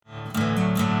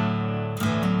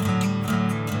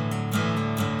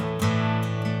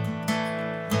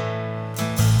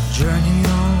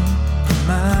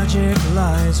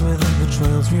lies within the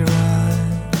trails we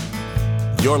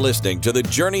ride. You're listening to the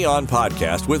Journey On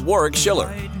podcast with Warwick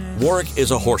Schiller. Warwick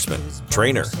is a horseman,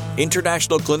 trainer,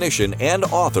 international clinician, and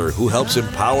author who helps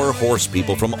empower horse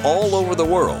people from all over the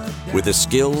world with the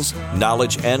skills,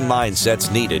 knowledge, and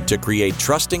mindsets needed to create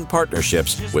trusting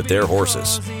partnerships with their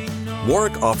horses.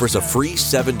 Warwick offers a free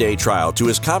 7-day trial to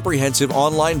his comprehensive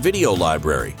online video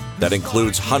library that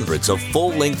includes hundreds of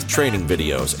full-length training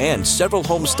videos and several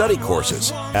home study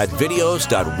courses at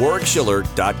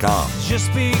videos.warwickschiller.com.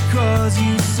 Just because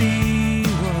you see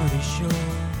what is yours.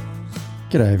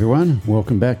 G'day everyone,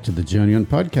 welcome back to the Journey On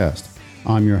podcast.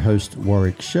 I'm your host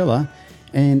Warwick Schiller,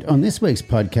 and on this week's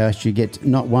podcast you get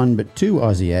not one but two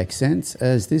Aussie accents,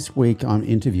 as this week I'm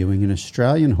interviewing an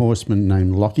Australian horseman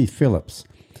named Lockie Philips.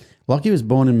 Lockie was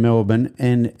born in Melbourne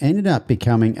and ended up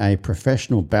becoming a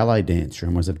professional ballet dancer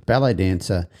and was a ballet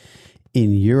dancer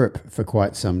in Europe for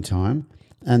quite some time.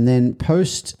 And then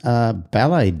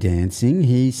post-ballet dancing,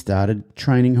 he started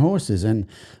training horses. And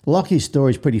Lockie's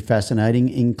story is pretty fascinating,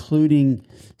 including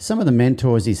some of the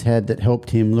mentors he's had that helped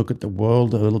him look at the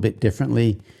world a little bit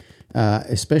differently,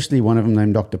 especially one of them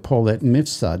named Dr. Paulette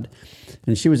Mifsud.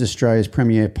 And she was Australia's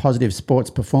premier positive sports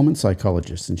performance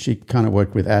psychologist. And she kind of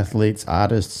worked with athletes,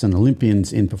 artists, and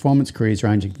Olympians in performance careers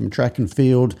ranging from track and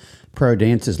field, pro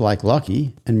dancers like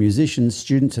Lockie, and musicians,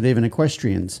 students, and even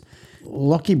equestrians.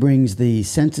 Lockie brings the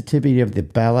sensitivity of the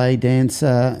ballet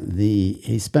dancer.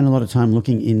 He spent a lot of time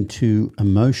looking into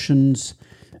emotions,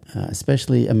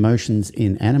 especially emotions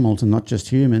in animals and not just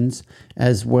humans,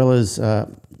 as well as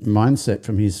mindset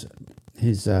from his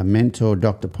mentor,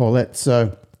 Dr. Paulette.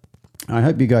 So I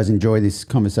hope you guys enjoy this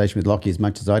conversation with Lockie as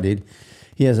much as I did.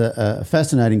 He has a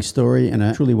fascinating story and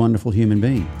a truly wonderful human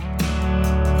being.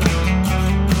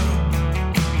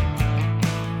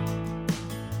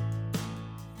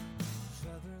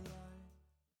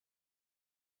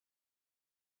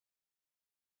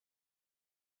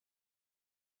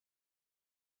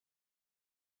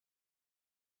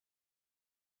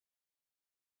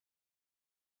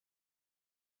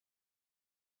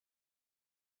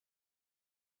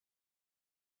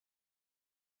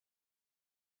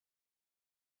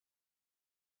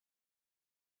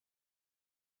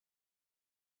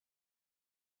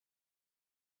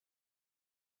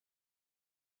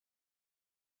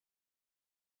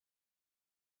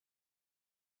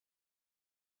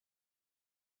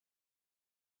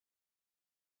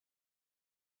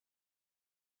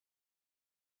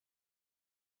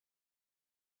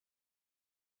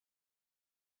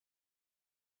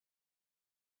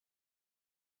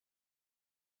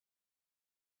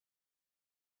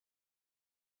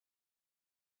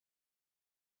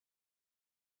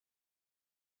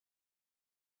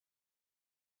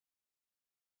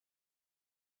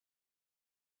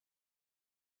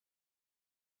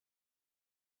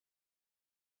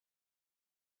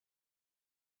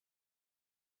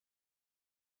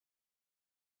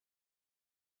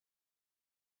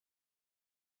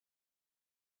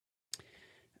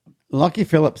 Lockie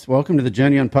Philips, welcome to the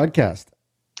Journey On podcast.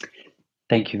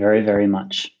 Thank you very, very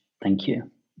much. Thank you.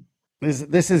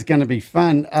 This is going to be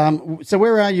fun. So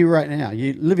where are you right now?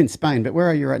 You live in Spain, but where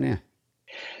are you right now?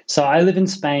 So I live in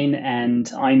Spain and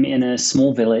I'm in a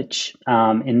small village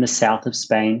in the south of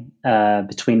Spain,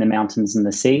 between the mountains and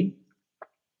the sea,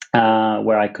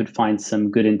 where I could find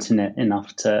some good internet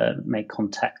enough to make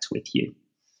contact with you.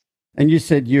 And you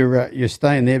said you're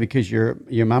staying there because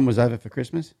your mum was over for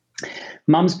Christmas?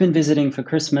 Mum's been visiting for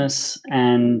Christmas,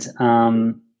 and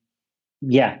I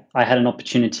had an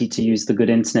opportunity to use the good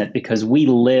internet because we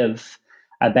live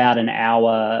about an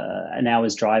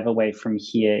hour's drive away from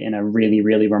here in a really,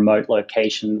 really remote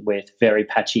location with very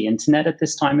patchy internet at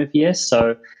this time of year.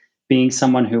 So being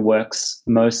someone who works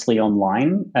mostly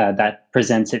online, that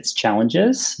presents its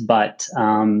challenges, but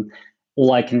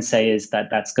all I can say is that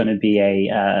that's going to be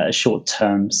a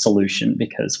short-term solution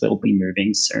because we'll be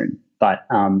moving soon. But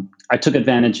I took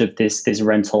advantage of this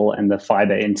rental and the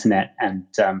fiber internet and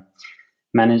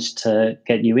managed to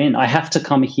get you in. I have to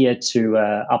come here to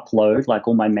upload like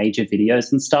all my major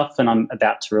videos and stuff, and I'm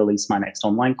about to release my next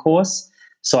online course.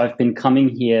 So I've been coming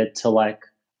here to like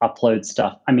upload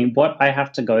stuff. I mean, what I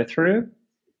have to go through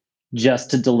just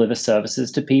to deliver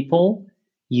services to people,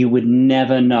 you would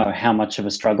never know how much of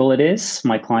a struggle it is.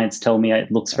 My clients tell me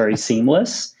it looks very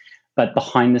seamless, but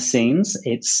behind the scenes,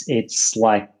 it's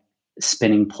like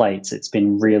spinning plates. It's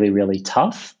been really, really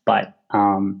tough, but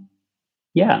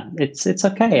it's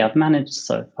okay. I've managed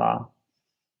so far.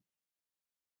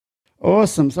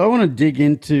 Awesome. So I want to dig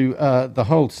into the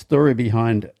whole story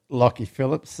behind Lockie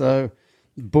Philips. So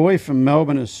boy from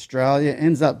Melbourne, Australia,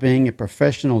 ends up being a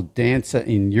professional dancer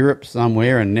in Europe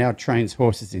somewhere and now trains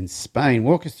horses in Spain.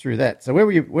 Walk us through that. So where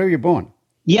were you born?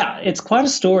 Yeah, it's quite a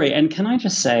story. And can I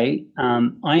just say,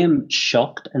 I am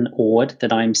shocked and awed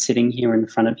that I'm sitting here in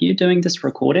front of you doing this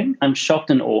recording. I'm shocked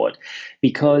and awed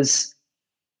because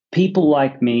people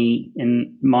like me,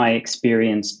 in my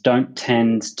experience, don't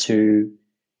tend to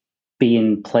be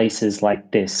in places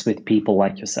like this with people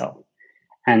like yourself.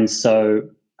 And so,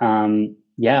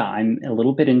 yeah, I'm a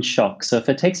little bit in shock. So if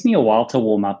it takes me a while to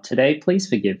warm up today, please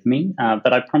forgive me.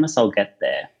 But I promise I'll get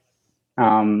there.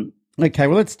 Okay,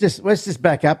 well let's just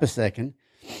back up a second.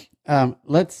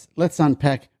 Let's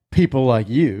unpack people like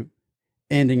you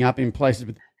ending up in places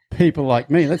with people like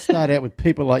me. Let's start out with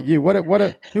people like you.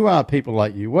 Who are people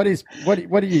like you?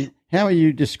 How are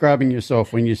you describing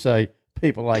yourself when you say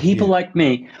people like People you? like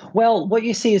me. Well, what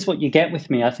you see is what you get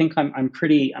with me. I think I'm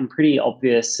pretty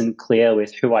obvious and clear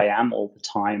with who I am all the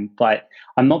time. But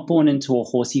I'm not born into a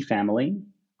horsey family.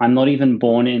 I'm not even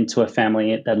born into a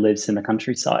family that lives in the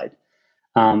countryside.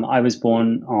 I was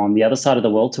born on the other side of the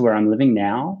world to where I'm living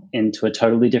now, into a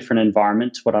totally different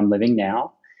environment to what I'm living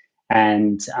now.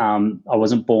 And I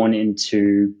wasn't born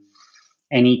into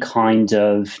any kind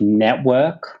of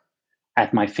network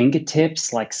at my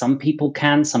fingertips like some people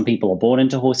can. Some people are born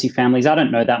into horsey families. I don't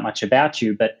know that much about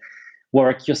you, but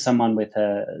Warwick, you're someone with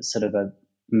a sort of a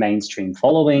mainstream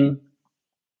following.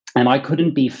 And I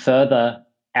couldn't be further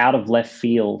out of left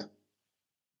field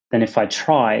than if I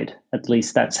tried. At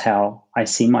least that's how I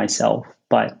see myself.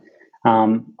 But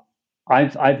um,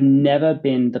 I've never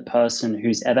been the person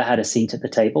who's ever had a seat at the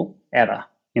table, ever,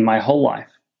 in my whole life.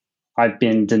 I've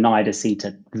been denied a seat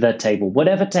at the table,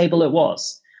 whatever table it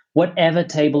was. Whatever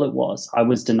table it was, I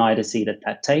was denied a seat at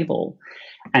that table.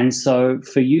 And so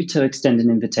for you to extend an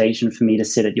invitation for me to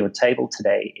sit at your table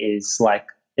today is like,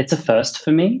 it's a first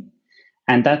for me.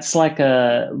 And that's like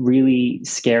a really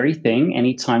scary thing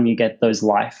anytime you get those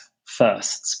life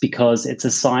firsts, because it's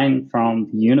a sign from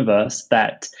the universe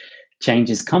that change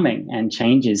is coming, and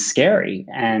change is scary,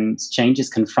 and change is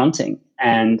confronting.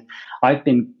 And I've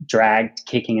been dragged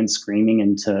kicking and screaming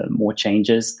into more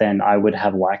changes than I would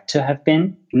have liked to have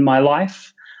been in my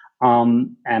life.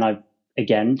 And I've,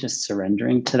 again, just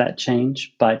surrendering to that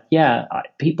change. But yeah,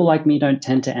 people like me don't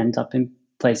tend to end up in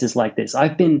places like this.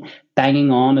 I've been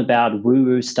banging on about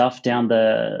woo-woo stuff down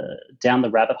the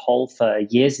rabbit hole for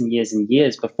years and years and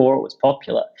years before it was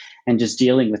popular, and just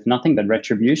dealing with nothing but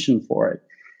retribution for it.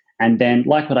 And then,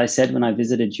 like what I said when I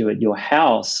visited you at your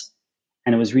house,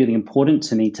 and it was really important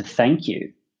to me to thank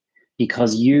you,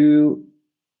 because you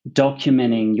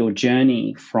documenting your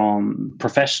journey from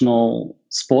professional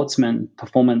sportsman,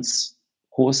 performance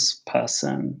horse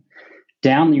person,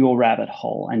 down your rabbit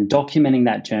hole, and documenting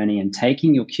that journey and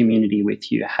taking your community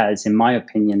with you has, in my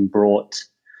opinion, brought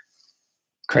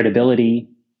credibility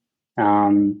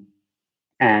and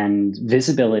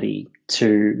visibility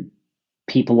to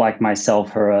people like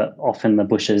myself who are off in the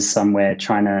bushes somewhere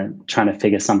trying to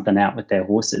figure something out with their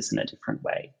horses in a different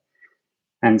way.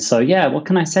 And so, yeah, what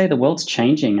can I say? The world's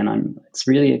changing, and it's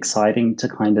really exciting to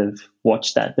kind of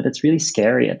watch that, but it's really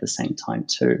scary at the same time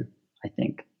too, I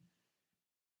think.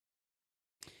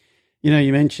 You know,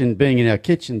 you mentioned being in our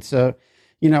kitchen. So,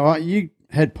 you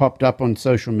had popped up on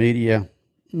social media,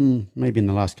 maybe in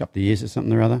the last couple of years or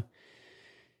something or other.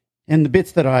 And the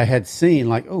bits that I had seen,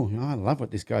 like, oh, I love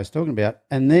what this guy's talking about.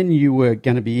 And then you were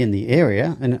going to be in the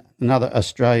area, and another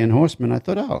Australian horseman. I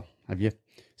thought, oh, have you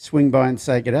swing by and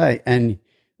say good day? And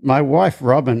my wife,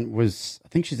 Robin, I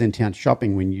think she's in town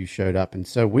shopping when you showed up. And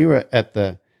so we were at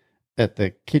the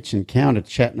kitchen counter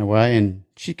chatting away, and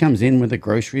she comes in with the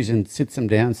groceries and sits them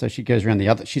down. So she goes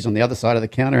around she's on the other side of the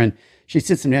counter, and she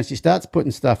sits them down. She starts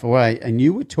putting stuff away, and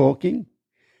you were talking,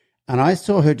 and I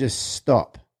saw her just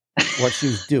stop what she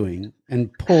was doing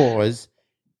and pause,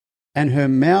 and her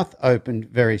mouth opened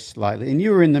very slightly. And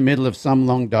you were in the middle of some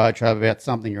long diatribe about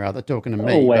something or other, talking to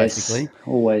me, basically.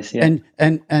 Always, yeah.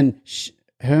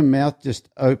 Her mouth just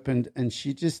opened, and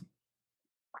she just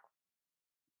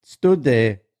stood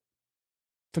there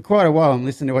for quite a while and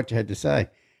listened to what you had to say.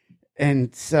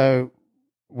 And so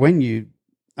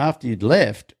after you'd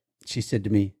left, she said to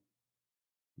me,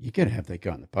 you got to have that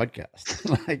guy on the podcast.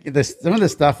 Some of the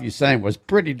stuff you're saying was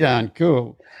pretty darn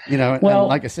cool. And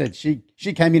like I said, she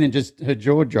came in and just her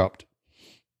jaw dropped.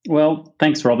 Well,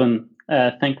 thanks, Robin.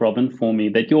 Thank Robin for me.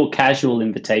 But your casual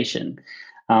invitation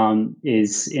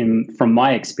is, from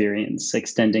my experience,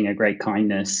 extending a great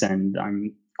kindness, and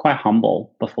I'm quite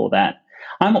humble before that.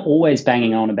 I'm always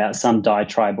banging on about some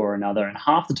diatribe or another, and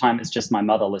half the time it's just my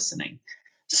mother listening.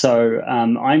 So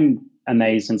I'm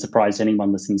amazed and surprised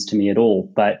anyone listens to me at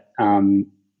all. But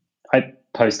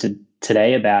posted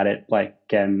today about it. Like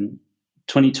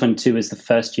 2022 is the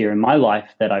first year in my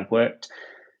life that I've worked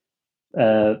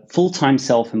full-time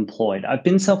self-employed. I've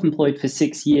been self-employed for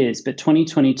 6 years, but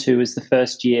 2022 is the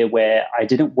first year where I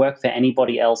didn't work for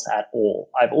anybody else at all.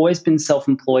 I've always been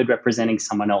self-employed, representing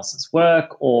someone else's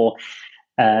work, or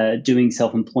doing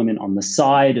self-employment on the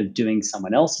side of doing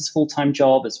someone else's full-time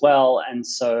job as well. And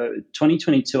so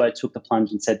 2022, I took the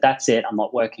plunge and said, that's it. I'm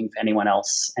not working for anyone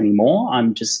else anymore.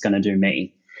 I'm just going to do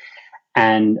me.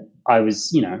 And I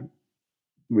was,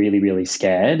 really, really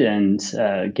scared and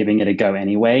giving it a go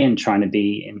anyway, and trying to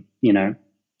be,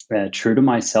 true to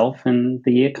myself. And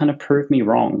the year kind of proved me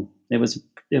wrong. It was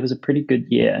a pretty good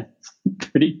year,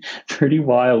 pretty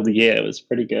wild year. It was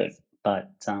pretty good, but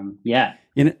yeah.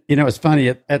 It's funny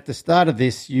at the start of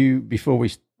this. Before I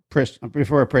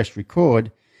pressed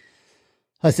record,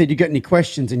 I said, "You got any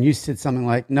questions?" And you said something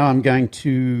like, "No, I'm going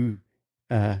to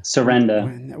surrender."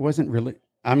 It wasn't really.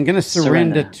 I'm going to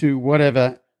surrender to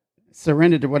whatever.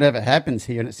 Surrender to whatever happens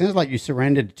here. And it sounds like you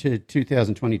surrendered to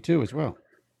 2022 as well.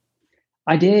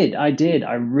 I did. I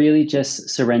really just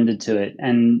surrendered to it.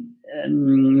 And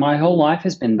my whole life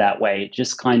has been that way,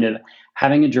 just kind of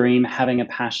having a dream, having a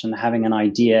passion, having an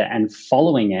idea, and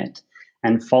following it.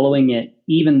 And following it,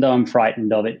 even though I'm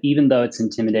frightened of it, even though it's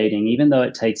intimidating, even though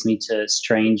it takes me to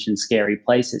strange and scary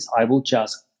places, I will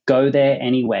just go there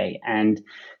anyway and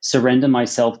surrender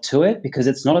myself to it, because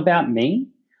it's not about me.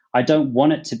 I don't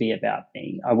want it to be about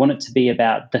me. I want it to be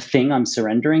about the thing I'm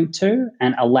surrendering to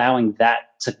and allowing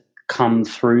that to come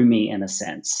through me in a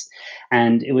sense.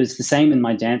 And it was the same in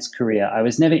my dance career. I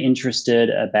was never interested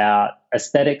about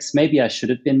aesthetics. Maybe I should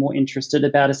have been more interested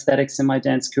about aesthetics in my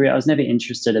dance career. I was never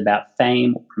interested about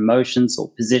fame or promotions or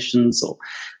positions or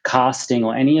casting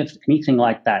or anything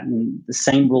like that. And the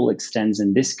same rule extends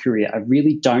in this career. I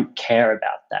really don't care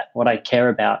about that. What I care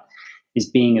about is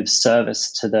being of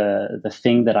service to the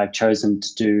thing that I've chosen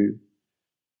to do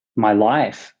my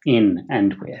life in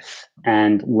and with,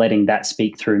 and letting that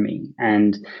speak through me.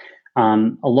 And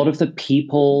a lot of the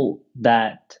people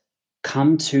that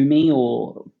come to me,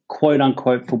 or quote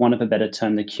unquote, for want of a better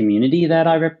term, the community that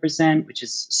I represent, which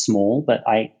is small, but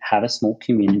I have a small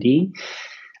community,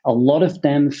 a lot of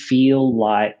them feel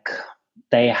like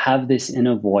they have this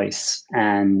inner voice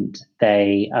and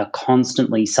they are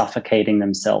constantly suffocating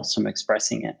themselves from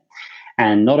expressing it.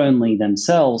 And not only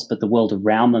themselves, but the world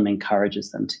around them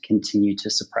encourages them to continue to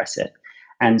suppress it.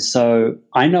 And so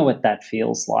I know what that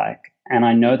feels like. And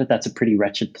I know that that's a pretty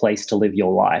wretched place to live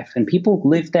your life. And people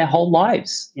live their whole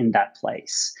lives in that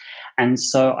place. And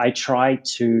so I try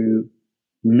to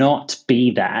not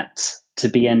be that, to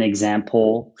be an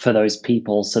example for those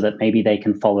people, so that maybe they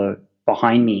can follow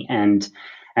behind me and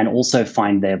also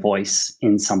find their voice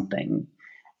in something.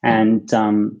 And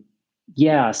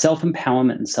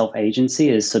self-empowerment and self-agency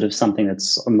is sort of something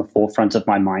that's on the forefront of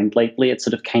my mind lately. It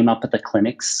sort of came up at the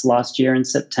clinics last year in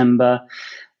September,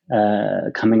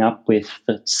 coming up with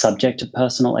the subject of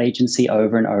personal agency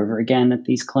over and over again at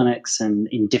these clinics, and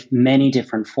in many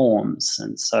different forms.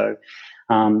 And so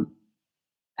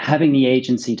having the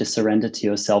agency to surrender to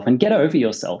yourself and get over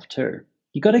yourself too.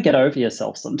 You got to get over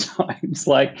yourself sometimes.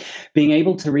 Like being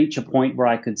able to reach a point where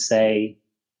I could say,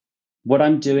 what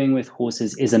I'm doing with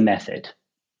horses is a method.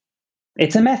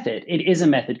 It's a method. It is a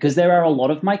method, because there are a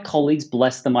lot of my colleagues,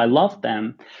 bless them, I love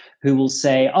them, who will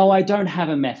say, oh, I don't have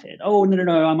a method. Oh,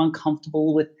 no, I'm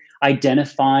uncomfortable with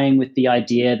identifying with the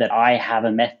idea that I have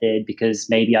a method, because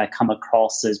maybe I come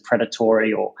across as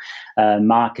predatory or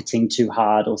marketing too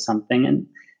hard or something. And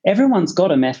everyone's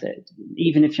got a method,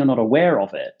 even if you're not aware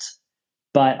of it.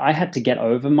 But I had to get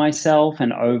over myself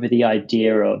and over the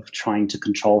idea of trying to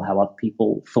control how other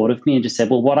people thought of me, and just said,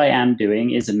 well, what I am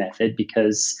doing is a method,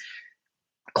 because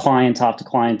client after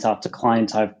client after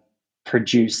client, I've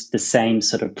produced the same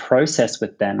sort of process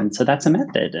with them. And so that's a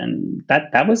method. And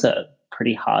that was a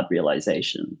pretty hard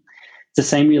realization. It's the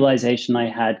same realization I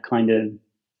had kind of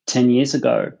 10 years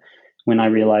ago, when I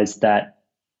realized that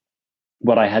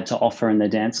what I had to offer in the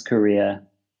dance career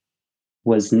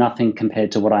was nothing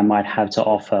compared to what I might have to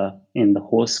offer in the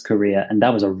horse career. And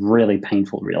that was a really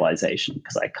painful realization,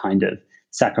 because I kind of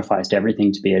sacrificed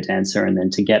everything to be a dancer, and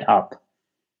then to get up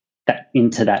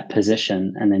into that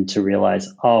position, and then to realize,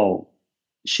 oh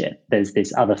shit, there's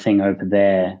this other thing over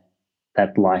there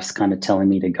that life's kind of telling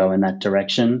me to go in that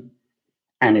direction.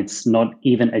 And it's not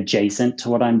even adjacent to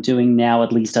what I'm doing now,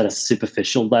 at least at a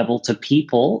superficial level. To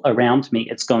people around me,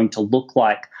 it's going to look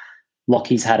like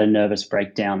Lockie's had a nervous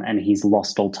breakdown and he's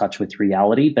lost all touch with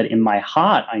reality. But in my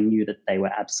heart, I knew that they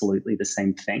were absolutely the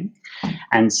same thing.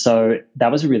 And so that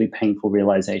was a really painful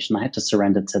realization. I had to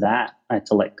surrender to that. I had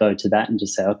to let go to that and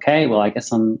just say, okay, well, I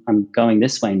guess I'm going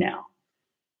this way now.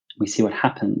 We see what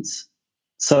happens.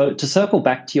 So to circle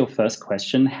back to your first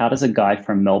question, how does a guy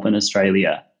from Melbourne,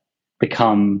 Australia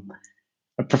become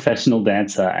a professional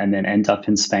dancer and then end up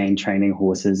in Spain training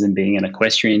horses and being an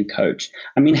equestrian coach?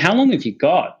 I mean, how long have you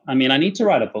got? I mean, I need to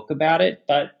write a book about it,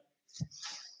 but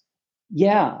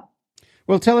yeah.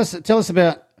 Well, tell us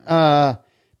about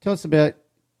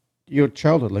your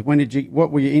childhood. Like,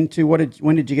 what were you into?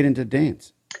 When did you get into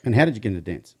dance, and how did you get into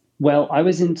dance? Well, I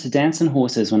was into dance and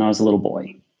horses when I was a little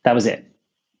boy. That was it.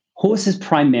 Horses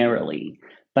primarily,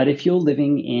 but if you're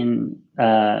living in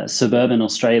suburban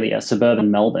Australia, suburban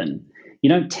Melbourne, you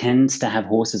don't tend to have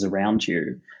horses around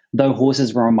you, though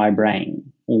horses were on my brain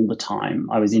all the time.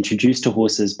 I was introduced to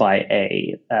horses by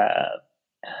a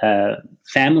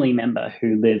family member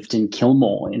who lived in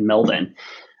Kilmore in Melbourne,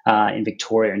 in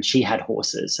Victoria, and she had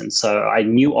horses. And so I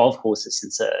knew of horses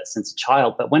since a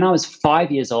child. But when I was 5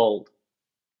 years old,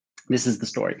 this is the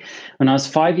story. When I was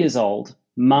 5 years old,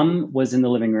 Mum was in the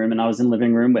living room and I was in the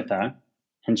living room with her.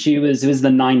 And it was the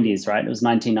 90s, right? It was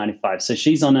 1995. So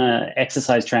she's on a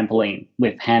exercise trampoline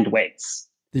with hand weights.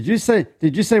 Did you say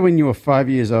when you were 5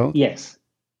 years old? Yes.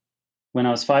 When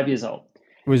I was 5 years old.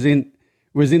 Was in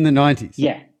the 90s?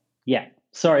 Yeah.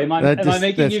 Sorry, am I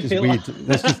making you feel weird?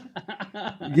 That's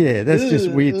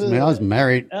just weird to me. I was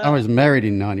married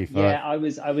in 95. Yeah, I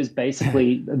was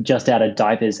basically just out of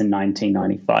diapers in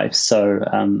 1995. So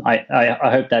I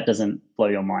hope that doesn't blow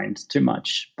your mind too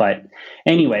much. But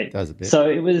anyway, it does a bit. So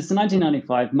it was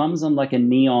 1995. Mum's on like a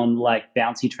neon like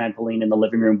bouncy trampoline in the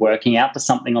living room working out to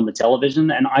something on the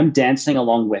television, and I'm dancing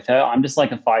along with her. I'm just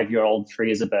like a 5-year-old free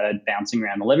as a bird bouncing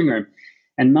around the living room.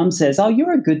 And Mum says, "Oh,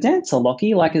 you're a good dancer,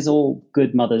 Lockie," like as all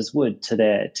good mothers would to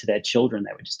their children.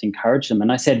 They would just encourage them.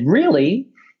 And I said, "Really?"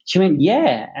 She went,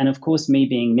 "Yeah." And of course, me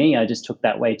being me, I just took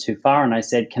that way too far. And I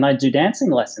said, "Can I do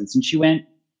dancing lessons?" And she went,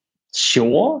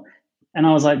 "Sure." And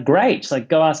I was like, "Great." She's like,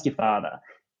 "Go ask your father."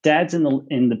 Dad's in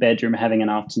the bedroom having an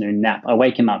afternoon nap. I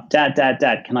wake him up. Dad,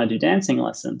 can I do dancing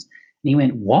lessons? And he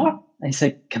went, "What?" I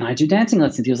said, "Can I do dancing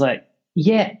lessons?" He was like,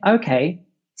 "Yeah, okay."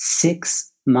 6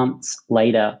 months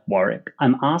later, Warwick,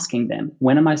 I'm asking them,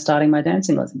 when am I starting my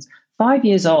dancing lessons? 5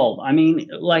 years old. I mean,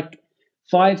 like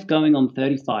 5 going on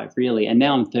 35, really. And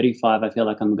now I'm 35. I feel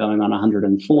like I'm going on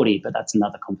 140, but that's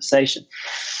another conversation.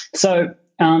 So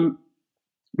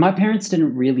my parents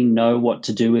didn't really know what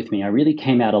to do with me. I really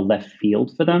came out of left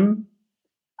field for them.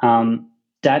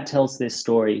 Dad tells this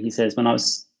story. He says, when I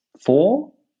was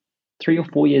 3 or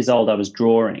 4 years old, I was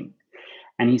drawing.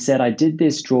 And he said, I did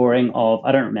this drawing of,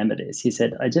 I don't remember this. He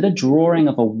said, I did a drawing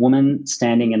of a woman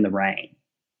standing in the rain,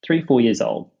 3, 4 years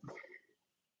old.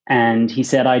 And he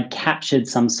said, I'd captured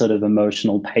some sort of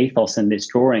emotional pathos in this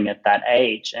drawing at that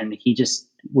age. And he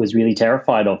just was really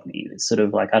terrified of me. It's sort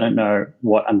of like, I don't know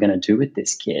what I'm going to do with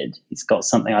this kid. He's got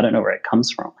something, I don't know where it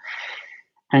comes from.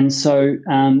 And so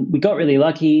we got really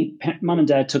lucky. Mum and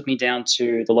Dad took me down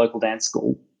to the local dance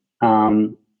school.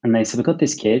 And they said, we've got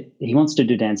this kid. He wants to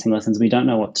do dancing lessons. We don't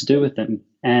know what to do with him.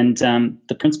 And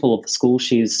the principal of the school,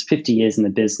 she's 50 years in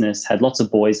the business, had lots of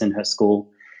boys in her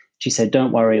school. She said,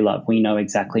 don't worry, love. We know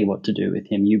exactly what to do with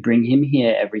him. You bring him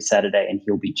here every Saturday and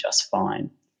he'll be just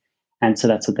fine. And so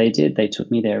that's what they did. They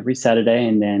took me there every Saturday,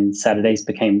 and then Saturdays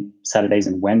became Saturdays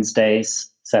and Wednesdays,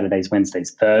 Saturdays,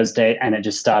 Wednesdays, Thursday. And it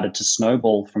just started to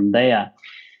snowball from there.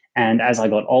 And as I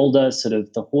got older, sort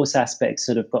of the horse aspect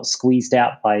sort of got squeezed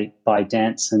out by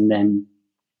dance, and then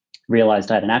realized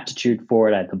I had an aptitude for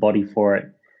it, I had the body for it,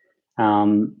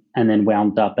 and then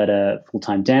wound up at a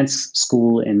full-time dance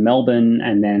school in Melbourne.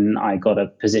 And then I got a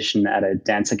position at a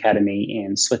dance academy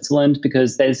in Switzerland,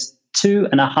 because there's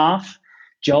 2.5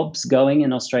 jobs going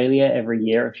in Australia every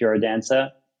year if you're a dancer,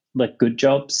 like good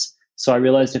jobs. So I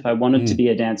realized if I wanted to be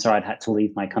a dancer, I'd had to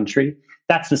leave my country.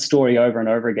 That's the story over and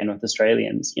over again with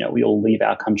Australians. You know, we all leave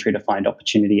our country to find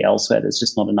opportunity elsewhere. There's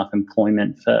just not enough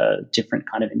employment for different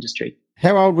kind of industry.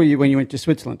 How old were you when you went to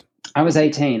Switzerland? I was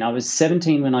 18. I was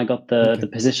 17 when I got the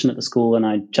position at the school, and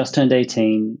I just turned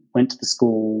 18, went to the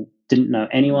school, didn't know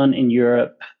anyone in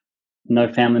Europe,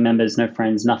 no family members, no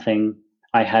friends, nothing.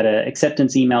 I had an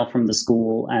acceptance email from the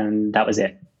school, and that was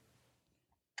it.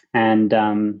 And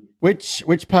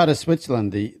which part of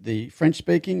Switzerland? The French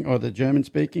speaking or the German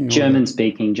speaking? German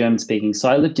speaking. So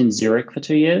I lived in Zurich for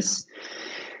 2 years,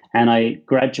 and I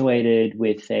graduated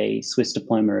with a Swiss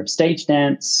diploma of stage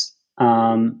dance.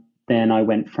 Then I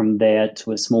went from there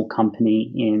to a small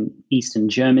company in Eastern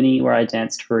Germany where I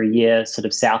danced for a year, sort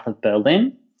of south of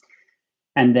Berlin.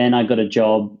 And then I got a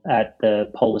job at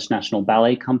the Polish National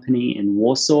Ballet Company in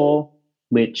Warsaw,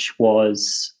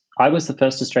 I was the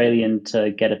first Australian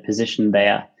to get a position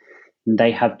there.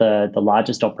 They have the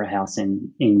largest opera house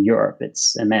in Europe.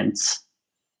 It's immense.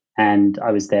 And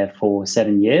I was there for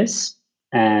 7 years.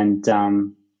 And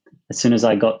as soon as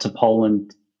I got to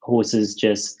Poland, horses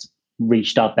just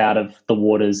reached up out of the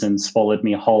waters and swallowed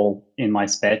me whole in my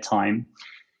spare time.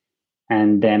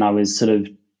 And then I was sort of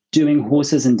doing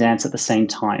horses and dance at the same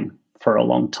time for a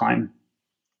long time.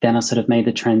 Then I sort of made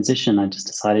the transition. I just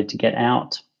decided to get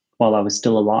out while I was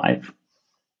still alive.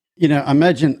 You know, I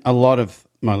imagine a lot of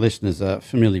my listeners are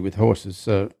familiar with horses,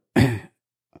 so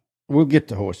we'll get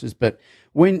to horses. But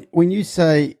when you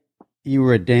say you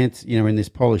were a dance, you know, in this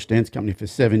Polish dance company for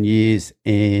 7 years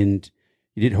and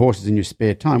you did horses in your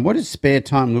spare time, what does spare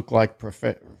time look like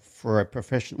for a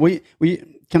professional?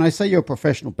 Can I say you're a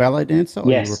professional ballet dancer or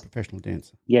Yes. you're a professional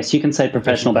dancer? Yes, you can say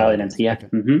professional ballet dancer, yeah. Okay.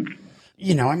 Mm-hmm.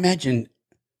 You know, I imagine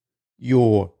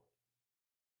your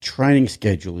training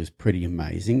schedule is pretty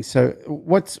amazing. So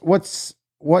what's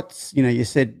you know, you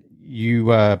said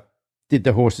you did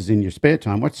the horses in your spare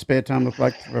time. What's spare time look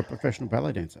like for a professional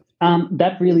ballet dancer?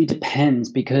 That really depends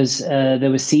because there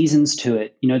were seasons to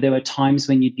it. You know, there were times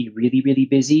when you'd be really, really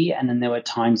busy, and then there were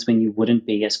times when you wouldn't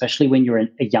be, especially when you're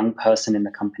a young person in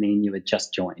the company and you had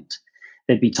just joined.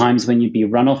 There'd be times when you'd be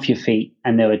run off your feet,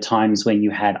 and there were times when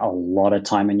you had a lot of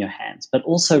time in your hands. But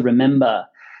also remember,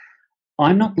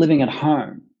 I'm not living at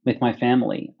home with my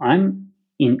family. I'm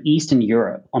in Eastern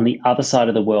Europe on the other side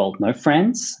of the world. No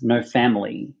friends, no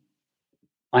family.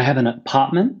 I have an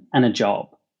apartment and a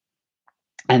job,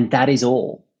 and that is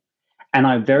all. And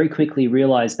I very quickly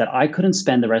realized that I couldn't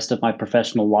spend the rest of my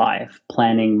professional life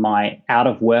planning my out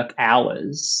of work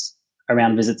hours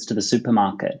around visits to the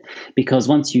supermarket. Because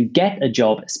once you get a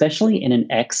job, especially in an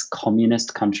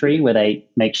ex-communist country where they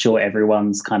make sure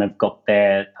everyone's kind of got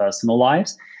their personal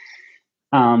lives,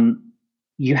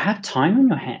 you have time on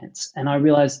your hands. And I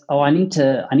realized, I need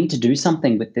to do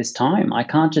something with this time. I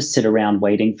can't just sit around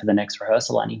waiting for the next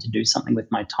rehearsal. I need to do something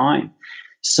with my time.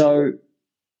 So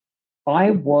I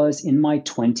was in my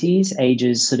 20s,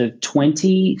 ages sort of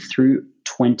 20 through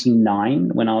 29,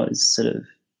 when I was sort of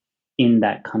in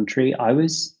that country. I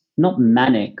was not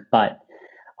manic, but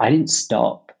I didn't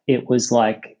stop. It was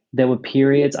like there were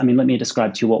periods. I mean, let me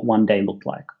describe to you what one day looked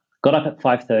like. Got up at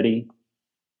 5:30,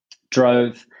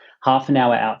 drove half an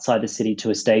hour outside the city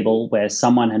to a stable where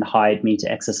someone had hired me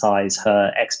to exercise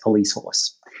her ex-police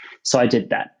horse. So I did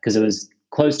that because it was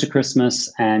close to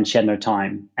Christmas and she had no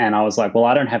time. And I was like, well,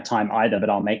 I don't have time either,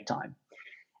 but I'll make time.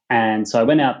 And so I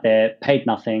went out there, paid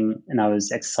nothing, and I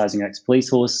was exercising her ex-police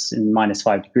horse in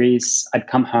 -5 degrees. I'd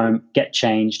come home, get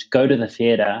changed, go to the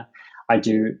theater. I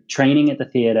do training at the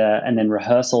theater and then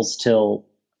rehearsals for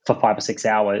 5 or 6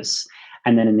 hours.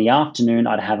 And then in the afternoon,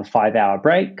 I'd have a 5-hour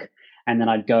break. And then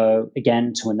I'd go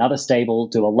again to another stable,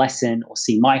 do a lesson or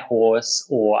see my horse,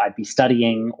 or I'd be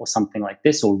studying or something like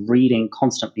this, or reading,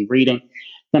 constantly reading.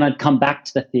 Then I'd come back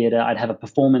to the theater. I'd have a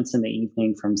performance in the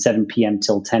evening from 7 p.m.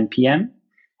 till 10 p.m.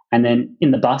 And then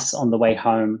in the bus on the way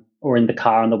home or in the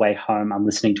car on the way home, I'm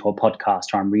listening to a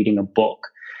podcast or I'm reading a book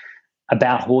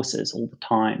about horses all the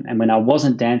time. And when I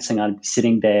wasn't dancing, I'd be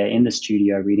sitting there in the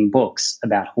studio reading books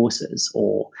about horses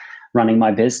or running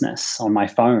my business on my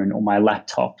phone or my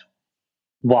laptop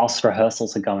whilst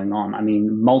rehearsals are going on. I mean,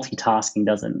 multitasking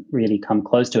doesn't really come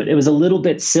close to it. It was a little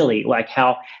bit silly, like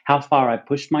how far I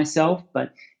pushed myself.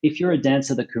 But if you're a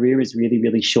dancer, the career is really,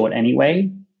 really short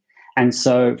anyway. And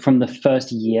so from the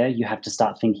first year, you have to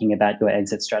start thinking about your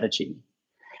exit strategy.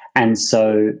 And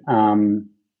so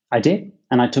I did.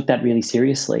 And I took that really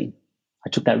seriously.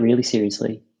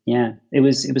 Yeah, it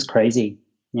was crazy.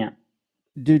 Yeah.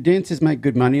 Do dancers make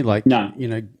good money? Like, No. you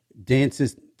know,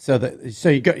 dancers. So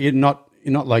you're not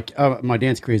like, oh, my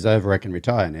dance career's over, I can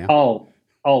retire now.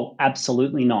 Oh,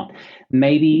 absolutely not.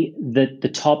 Maybe the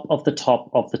top of the top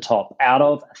of the top. Out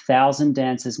of 1,000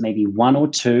 dancers, maybe one or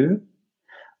two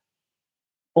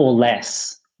or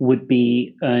less would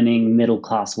be earning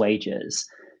middle-class wages.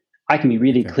 I can be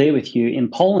really clear with you. In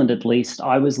Poland, at least,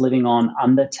 I was living on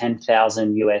under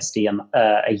 10,000 USD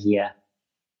a year.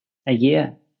 A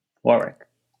year, Warwick.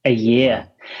 A year.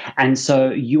 Wow. And so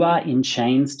you are in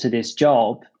chains to this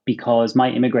job because my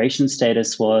immigration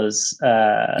status was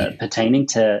pertaining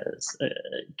to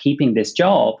keeping this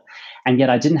job. And yet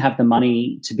I didn't have the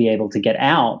money to be able to get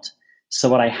out. So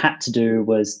what I had to do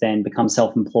was then become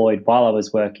self-employed while I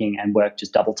was working and work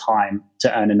just double time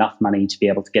to earn enough money to be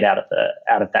able to get out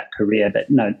of that career. But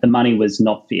no, the money was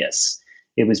not fierce.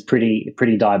 It was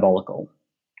pretty diabolical.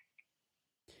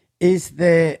 Is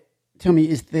there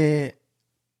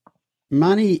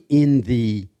money in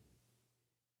the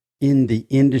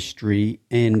industry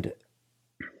and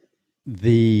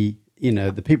the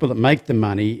people that make the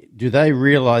money, do they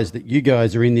realize that you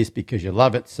guys are in this because you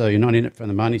love it, so you're not in it for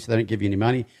the money, so they don't give you any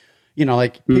money?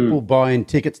 Like people buying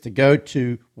tickets to go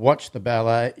to watch the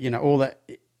ballet, all that.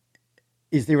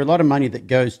 Is there a lot of money that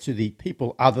goes to the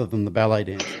people other than the ballet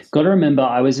dancers? Got to remember,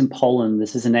 I was in Poland.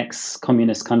 This is an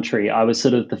ex-communist country. I was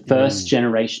sort of the first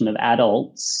generation of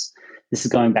adults. This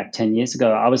is going back 10 years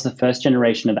ago. I was the first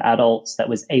generation of adults that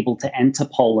was able to enter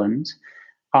Poland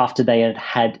after they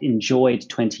had enjoyed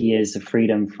 20 years of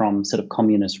freedom from sort of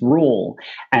communist rule.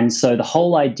 And so the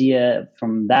whole idea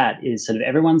from that is sort of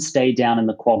everyone stay down in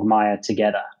the quagmire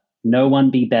together. No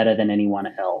one be better than anyone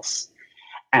else.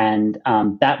 And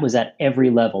that was at every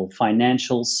level: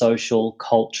 financial, social,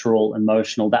 cultural,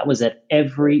 emotional. That was at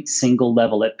every single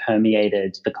level. It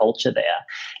permeated the culture there.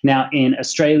 Now, in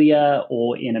Australia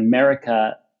or in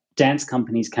America, dance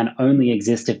companies can only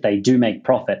exist if they do make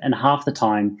profit. And half the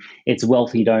time, it's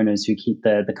wealthy donors who keep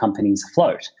the companies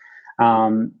afloat.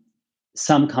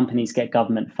 Some companies get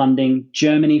government funding.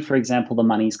 Germany, for example, the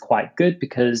money's quite good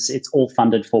because it's all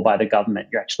funded for by the government.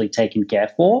 You're actually taken care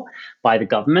for by the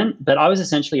government. But I was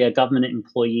essentially a government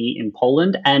employee in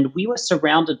Poland, and we were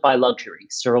surrounded by luxury,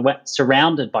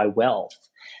 surrounded by wealth.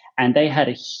 And they had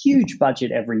a huge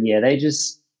budget every year. They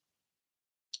just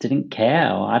didn't care.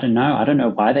 I don't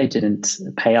know why they didn't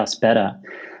pay us better.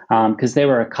 Because there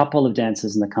were a couple of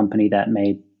dancers in the company that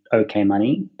made okay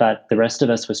money, but the rest of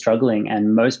us were struggling.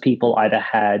 And most people either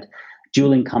had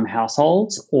dual income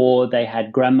households, or they had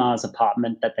grandma's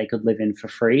apartment that they could live in for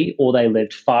free, or they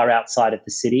lived far outside of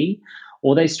the city,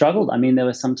 or they struggled. I mean, there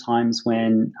were some times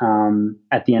when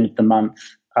at the end of the month,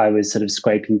 I was sort of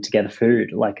scraping together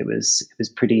food. Like it was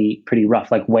pretty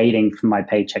rough, like waiting for my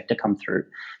paycheck to come through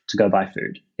to go buy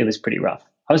food. It was pretty rough.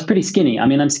 I was pretty skinny. I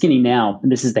mean, I'm skinny now.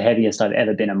 This is the heaviest I've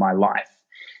ever been in my life.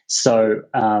 So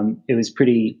it was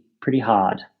pretty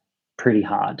hard.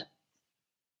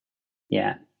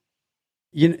 Yeah.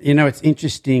 It's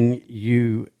interesting.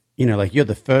 Like you're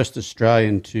the first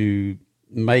Australian to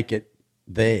make it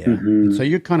there. Mm-hmm. So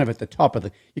you're kind of at the top of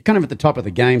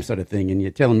the game, sort of thing. And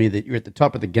you're telling me that you're at the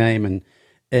top of the game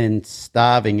and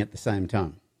starving at the same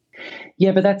time.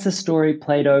 Yeah, but that's a story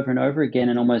played over and over again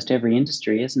in almost every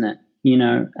industry, isn't it?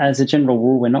 As a general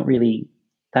rule, we're not really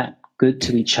that good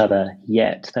to each other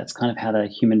yet. That's kind of how the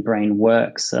human brain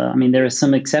works. I mean, there are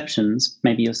some exceptions,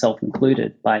 maybe yourself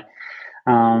included, but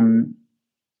I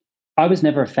was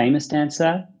never a famous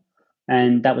dancer,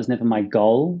 and that was never my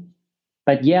goal.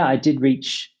 But yeah, I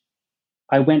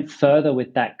went further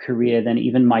with that career than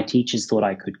even my teachers thought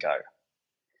I could go.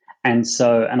 And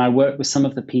I worked with some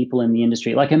of the people in the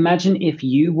industry. Like, imagine if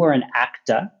you were an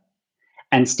actor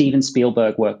and Steven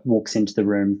Spielberg walks into the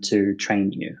room to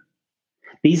train you.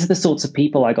 These are the sorts of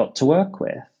people I got to work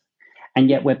with, and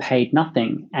yet we're paid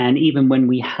nothing. And even when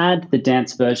we had the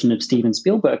dance version of Steven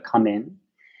Spielberg come in,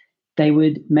 they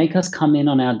would make us come in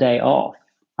on our day off,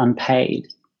 unpaid,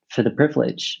 for the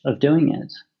privilege of doing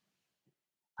it.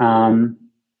 And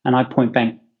I point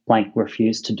blank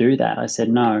refused to do that. I said,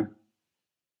 no,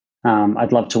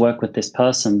 I'd love to work with this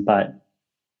person, but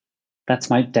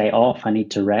that's my day off. I need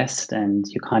to rest, and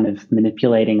you're kind of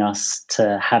manipulating us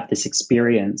to have this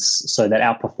experience so that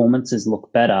our performances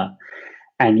look better,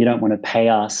 and you don't want to pay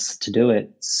us to do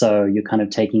it. So you're kind of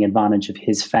taking advantage of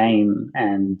his fame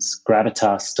and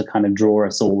gravitas to kind of draw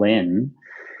us all in,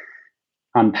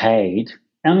 unpaid.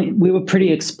 I mean, we were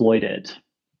pretty exploited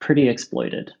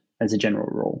as a general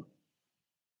rule.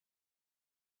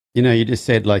 You just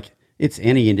said, like, it's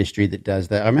any industry that does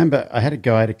that. I remember I had a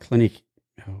guy at a clinic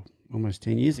almost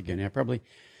 10 years ago now, probably,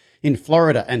 in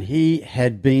Florida, and he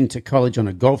had been to college on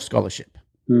a golf scholarship.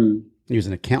 He was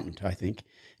an accountant, I think.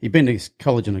 He'd been to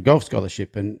college on a golf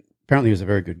scholarship, and apparently he was a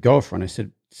very good golfer. And I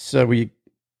said, so were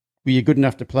you good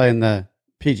enough to play in the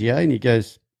PGA? And he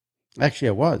goes, actually,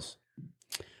 I was.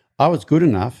 I was good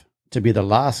enough to be the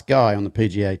last guy on the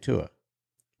PGA Tour,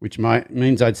 which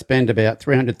means I'd spend about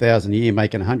 $300,000 a year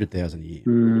making $100,000 a year.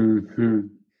 Mm-hmm.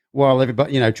 While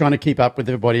everybody, trying to keep up with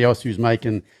everybody else who's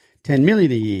making $10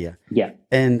 million a year. Yeah.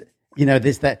 And,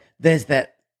 there's that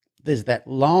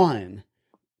line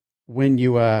when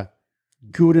you are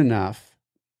good enough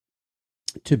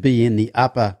to be in the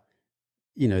upper,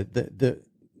 the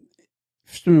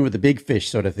swimming with the big fish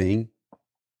sort of thing,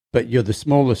 but you're the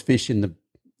smallest fish in the,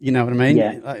 you know what I mean?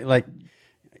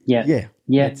 Yeah.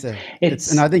 Yeah.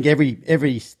 And I think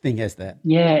everything has that.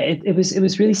 Yeah, it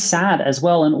was really sad as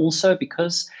well. And also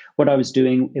because what I was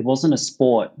doing, it wasn't a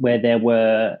sport where there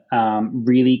were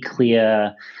really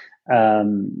clear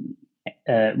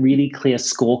really clear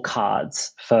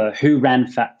scorecards for who ran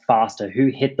faster, who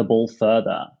hit the ball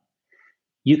further,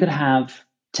 you could have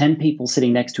 10 people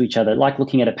sitting next to each other, like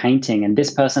looking at a painting, and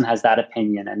this person has that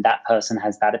opinion and that person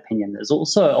has that opinion. There's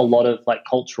also a lot of like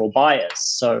cultural bias.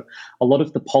 So a lot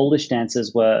of the Polish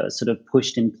dancers were sort of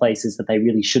pushed in places that they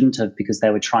really shouldn't have because they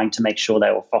were trying to make sure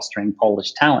they were fostering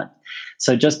Polish talent.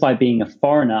 So just by being a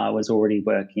foreigner, I was already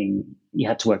working, you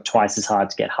had to work twice as hard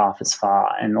to get half as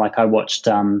far. And like I watched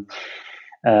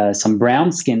some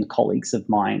brown-skinned colleagues of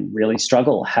mine really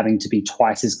struggle having to be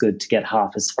twice as good to get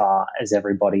half as far as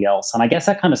everybody else. And I guess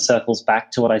that kind of circles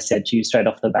back to what I said to you straight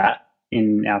off the bat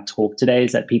in our talk today,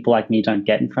 is that people like me don't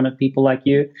get in front of people like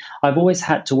you. I've always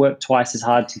had to work twice as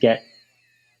hard to get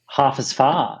half as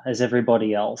far as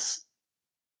everybody else.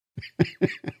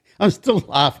 I'm still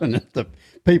laughing at the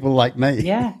people like me.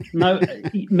 Yeah, no,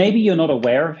 maybe you're not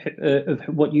aware of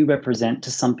what you represent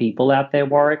to some people out there,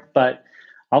 Warwick, but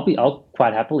I'll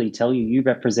quite happily tell you, you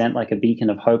represent like a beacon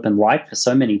of hope and light for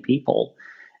so many people.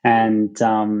 And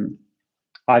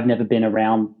I've never been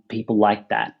around people like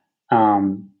that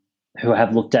who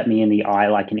have looked at me in the eye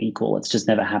like an equal. It's just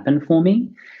never happened for me.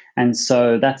 And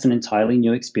so that's an entirely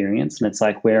new experience. And it's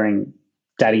like wearing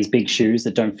daddy's big shoes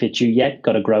that don't fit you yet,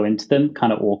 got to grow into them,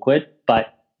 kind of awkward. But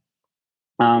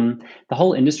the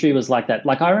whole industry was like that.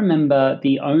 Like I remember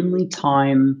the only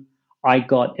time I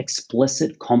got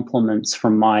explicit compliments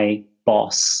from my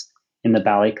boss in the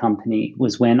ballet company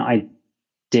was when I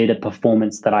did a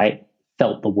performance that I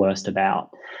felt the worst about.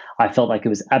 I felt like it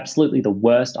was absolutely the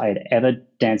worst I had ever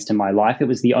danced in my life. It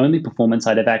was the only performance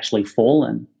I'd have actually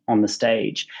fallen on the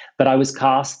stage, but I was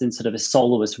cast in sort of a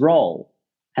soloist role.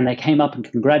 And they came up and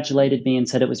congratulated me and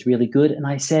said it was really good. And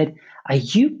I said, are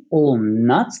you all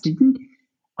nuts? Didn't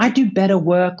I do better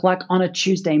work like on a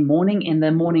Tuesday morning in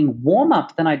the morning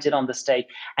warm-up than I did on the stage?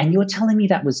 And you're telling me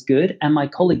that was good? And my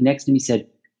colleague next to me said,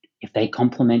 if they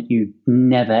compliment you,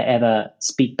 never, ever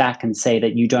speak back and say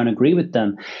that you don't agree with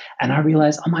them. And I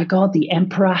realized, oh my God, the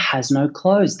emperor has no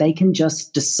clothes. They can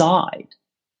just decide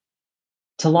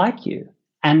to like you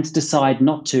and decide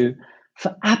not to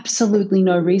for absolutely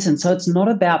no reason. So it's not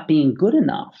about being good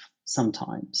enough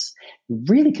sometimes.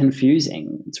 Really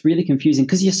confusing. It's really confusing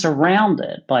because you're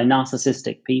surrounded by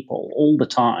narcissistic people all the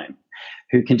time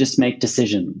who can just make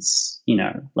decisions, you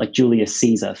know, like Julius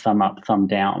Caesar, thumb up, thumb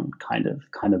down kind of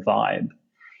vibe.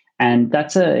 And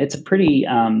it's a pretty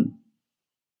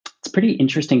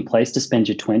interesting place to spend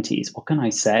your 20s. What can I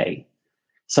say?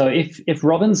 So if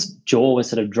Robin's jaw was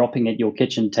sort of dropping at your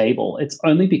kitchen table, it's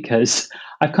only because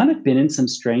I've kind of been in some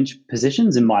strange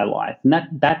positions in my life, and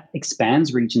that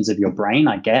expands regions of your brain,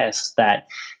 I guess, that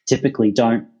typically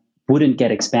wouldn't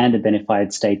get expanded than if I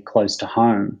had stayed close to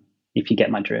home, if you get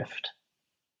my drift.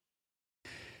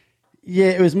 Yeah,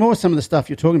 it was more some of the stuff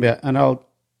you're talking about, and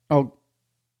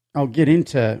I'll get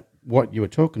into what you were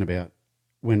talking about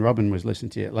when Robin was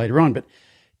listening to you later on. But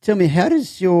tell me, how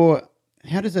does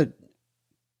a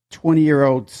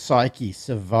 20-year-old psyche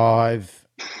survive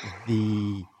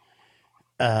the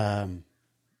well,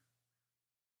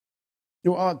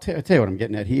 I'll tell you what I'm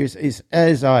getting at here is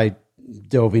as I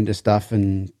delve into stuff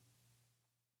and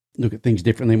look at things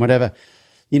differently and whatever,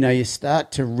 you know, I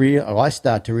start to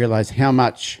realize how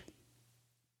much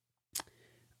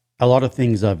a lot of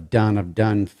things I've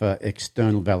done for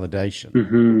external validation.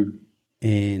 Mm-hmm.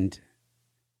 And,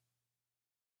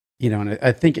 you know, and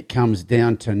I think it comes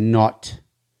down to not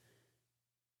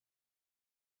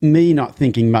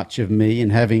thinking much of me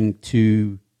and having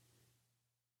to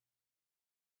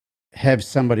have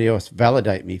somebody else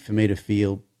validate me for me to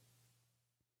feel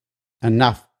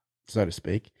enough, so to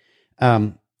speak.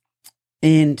 And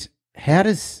how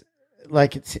does,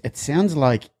 like, it sounds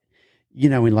like, you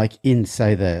know, in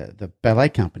say the ballet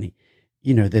company,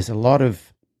 you know, there's a lot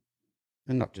of,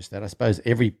 and not just that, I suppose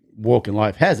every walk in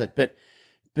life has it, but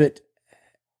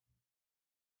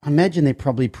I imagine they're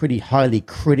probably pretty highly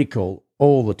critical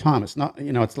all the time. It's not,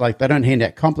 you know, it's like they don't hand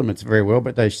out compliments very well,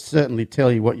 but they certainly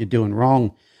tell you what you're doing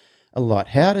wrong a lot.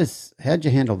 How'd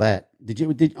you handle that? Did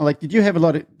you have a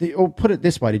lot of, or put it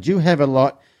this way, did you have a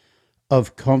lot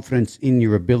of confidence in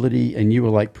your ability and you were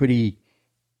like pretty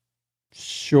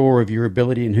sure of your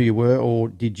ability and who you were, or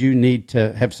did you need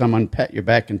to have someone pat your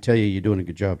back and tell you you're doing a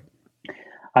good job?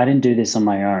 I didn't do this on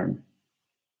my own.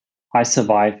 I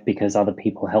survived because other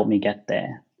people helped me get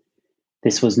there.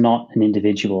 This was not an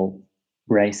individual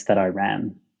race that I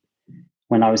ran.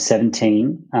 When I was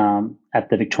 17, at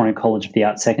the Victorian College of the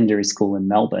Arts Secondary School in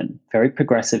Melbourne, very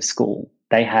progressive school,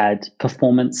 they had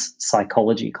performance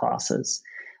psychology classes.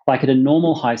 Like at a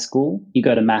normal high school, you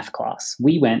go to math class.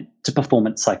 We went to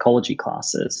performance psychology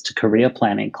classes, to career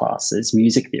planning classes,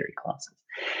 music theory classes.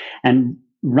 And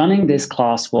running this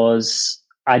class was,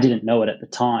 I didn't know it at the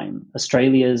time,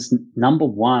 Australia's number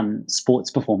one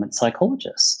sports performance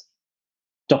psychologist,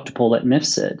 Dr. Paulette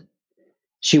Mifsud.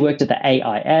 She worked at the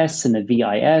AIS and the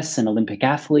VIS and Olympic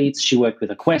athletes. She worked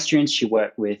with equestrians. She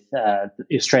worked with the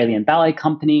Australian Ballet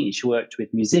Company. She worked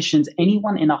with musicians.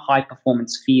 Anyone in a high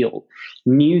performance field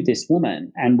knew this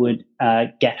woman and would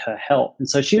get her help. And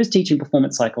so she was teaching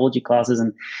performance psychology classes,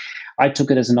 and I took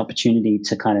it as an opportunity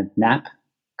to kind of nap,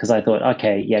 because I thought,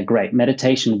 okay, yeah, great.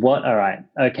 Meditation, what? All right.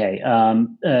 Okay.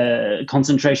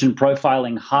 Concentration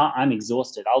profiling, I'm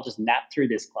exhausted. I'll just nap through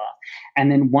this class.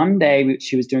 And then one day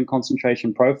she was doing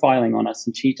concentration profiling on us,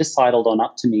 and she just sidled on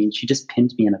up to me and she just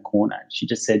pinned me in a corner. She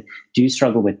just said, do you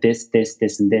struggle with this, this,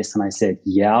 this, and this? And I said,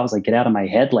 yeah. I was like, get out of my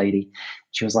head, lady.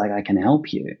 She was like, I can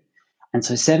help you. And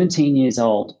so 17 years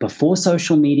old, before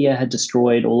social media had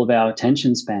destroyed all of our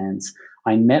attention spans,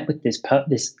 I met with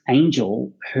this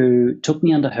angel who took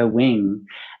me under her wing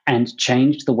and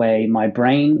changed the way my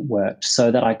brain worked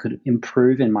so that I could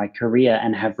improve in my career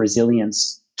and have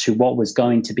resilience to what was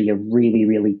going to be a really,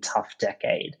 really tough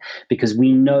decade, because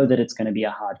we know that it's going to be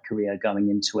a hard career going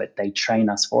into it. They train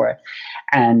us for it.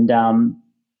 And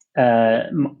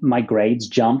my grades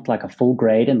jumped like a full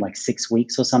grade in like 6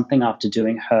 weeks or something after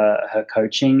doing her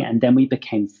coaching. And then we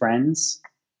became friends.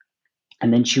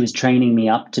 And then she was training me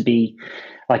up to be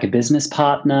like a business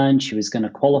partner, and she was going to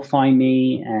qualify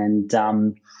me. And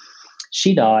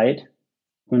she died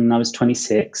when I was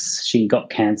 26. She got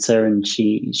cancer and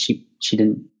she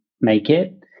didn't make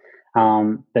it.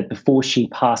 But before she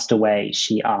passed away,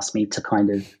 she asked me to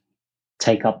kind of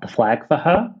take up the flag for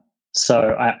her.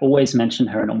 So I always mention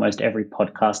her in almost every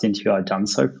podcast interview I've done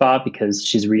so far, because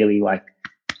she's really like,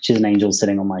 she's an angel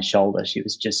sitting on my shoulder. She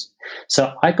was just,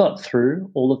 so I got through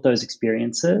all of those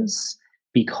experiences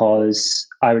because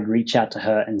I would reach out to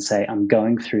her and say, I'm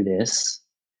going through this.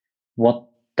 What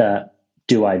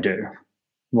do I do?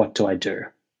 What do I do?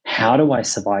 How do I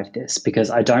survive this? Because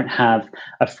I don't have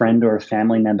a friend or a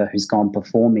family member who's gone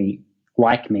before me,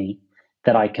 like me,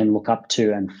 that I can look up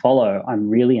to and follow. I'm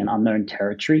really in unknown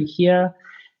territory here,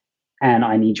 and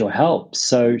I need your help.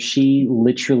 So she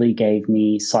literally gave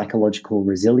me psychological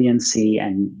resiliency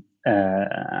and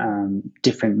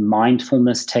different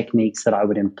mindfulness techniques that I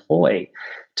would employ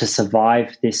to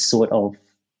survive this sort of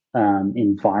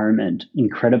environment,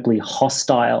 incredibly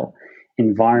hostile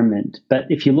environment. But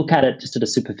if you look at it just at a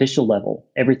superficial level,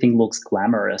 everything looks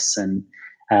glamorous and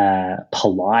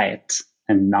polite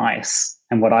and nice.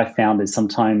 And what I found is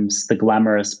sometimes the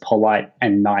glamorous, polite,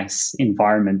 and nice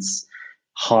environments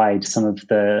hide some of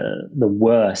the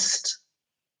worst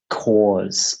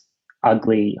cores,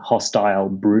 ugly, hostile,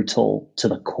 brutal to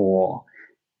the core.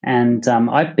 And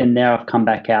I've been there, I've come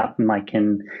back out, and I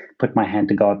can put my hand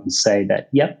to God and say that,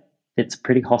 yep, it's a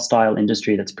pretty hostile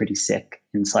industry that's pretty sick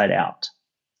inside out.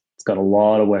 It's got a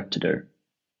lot of work to do.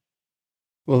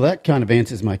 Well, that kind of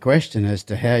answers my question as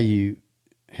to how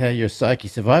your psyche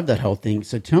survived that whole thing.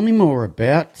 So tell me more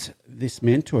about this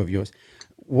mentor of yours.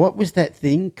 What was that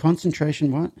thing?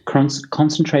 Concentration what?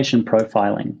 Concentration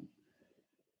profiling.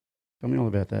 Tell me all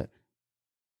about that.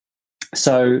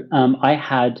 So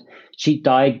she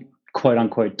quote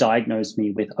unquote, diagnosed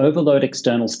me with overload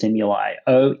external stimuli,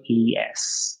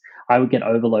 OES. I would get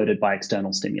overloaded by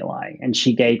external stimuli. And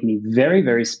she gave me very,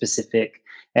 very specific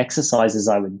exercises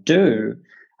I would do.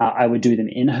 I would do them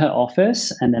in her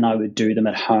office, and then I would do them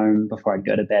at home before I'd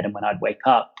go to bed and when I'd wake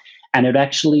up. And it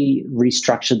actually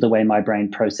restructured the way my brain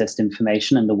processed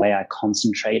information and the way I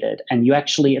concentrated. And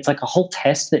it's like a whole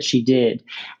test that she did,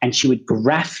 and she would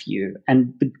graph you,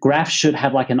 and the graph should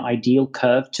have like an ideal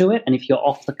curve to it. And if you're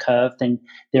off the curve, then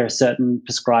there are certain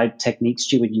prescribed techniques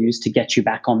she would use to get you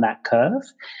back on that curve.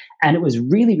 And it was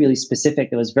really, really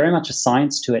specific. There was very much a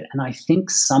science to it. And I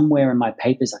think somewhere in my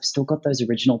papers, I've still got those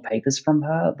original papers from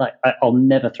her. Like I'll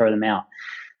never throw them out.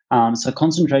 So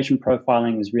concentration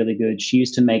profiling was really good. She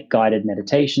used to make guided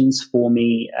meditations for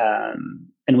me, and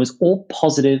it was all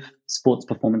positive sports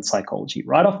performance psychology.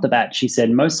 Right off the bat, she said,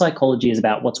 most psychology is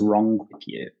about what's wrong with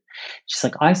you. She's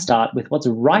like, I start with what's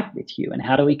right with you and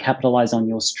how do we capitalize on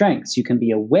your strengths? You can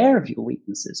be aware of your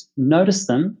weaknesses, notice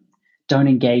them, don't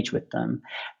engage with them,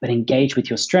 but engage with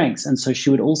your strengths. And so she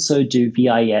would also do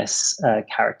VIS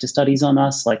character studies on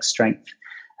us, like strength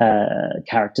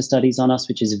character studies on us,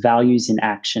 which is Values in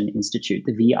Action Institute,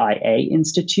 the VIA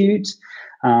Institute.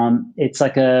 It's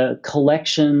like a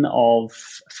collection of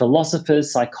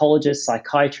philosophers, psychologists,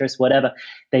 psychiatrists, whatever.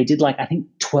 They did I think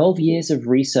 12 years of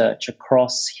research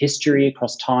across history,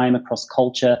 across time, across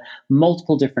culture,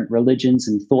 multiple different religions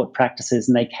and thought practices.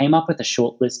 And they came up with a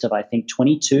short list of, I think,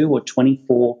 22 or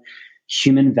 24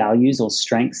 human values or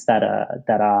strengths that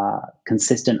are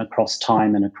consistent across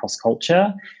time and across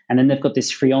culture. And then they've got this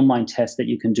free online test that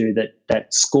you can do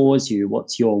that scores you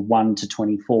what's your 1 to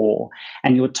 24.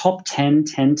 And your top 10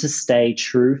 tend to stay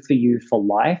true for you for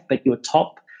life, but your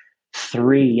top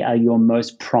 3 are your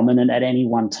most prominent at any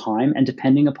one time. And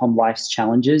depending upon life's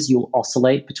challenges, you'll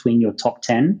oscillate between your top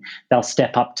 10. They'll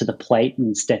step up to the plate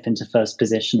and step into first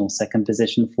position or second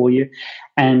position for you.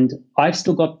 And I've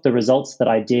still got the results that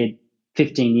I did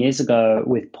 15 years ago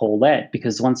with Paulette,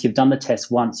 because once you've done the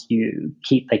test once,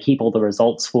 they keep all the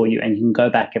results for you, and you can go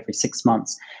back every 6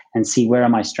 months and see where are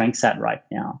my strengths at right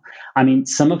now. I mean,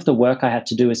 some of the work I had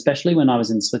to do, especially when I was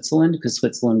in Switzerland, because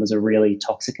Switzerland was a really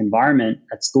toxic environment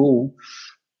at school,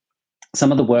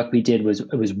 some of the work we did was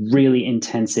really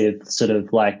intensive, sort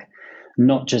of like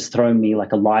not just throwing me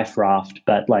like a life raft,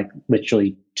 but like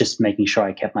literally just making sure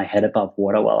I kept my head above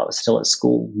water while I was still at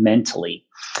school mentally.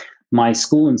 My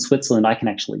school in Switzerland, I can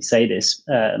actually say this,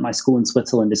 my school in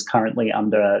Switzerland is currently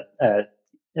under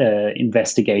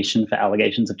investigation for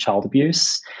allegations of child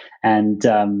abuse. And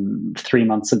 3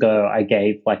 months ago, I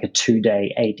gave like a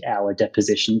 2-day, 8-hour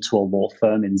deposition to a law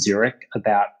firm in Zurich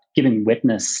about giving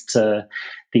witness to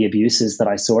the abuses that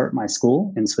I saw at my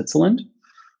school in Switzerland.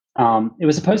 It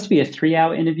was supposed to be a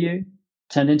 3-hour interview,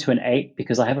 turned into an 8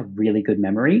 because I have a really good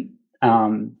memory.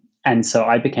 And so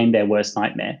I became their worst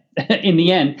nightmare in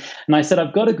the end. And I said,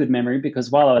 I've got a good memory because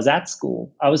while I was at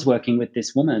school, I was working with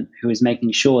this woman who was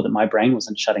making sure that my brain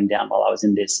wasn't shutting down while I was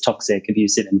in this toxic,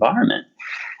 abusive environment.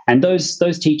 And those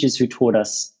teachers who taught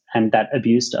us and that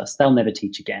abused us, they'll never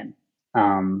teach again.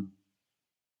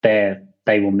 They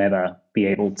will never be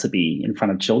able to be in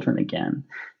front of children again.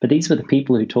 But these were the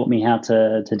people who taught me how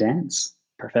to dance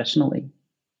professionally.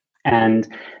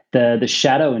 And the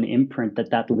shadow and imprint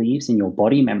that leaves in your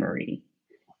body memory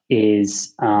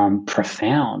is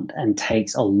profound and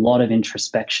takes a lot of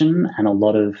introspection and a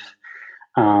lot of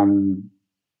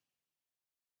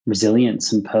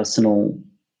resilience and personal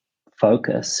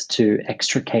focus to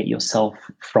extricate yourself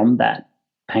from that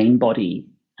pain body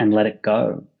and let it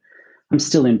go. I'm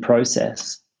still in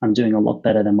process. I'm doing a lot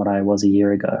better than what I was a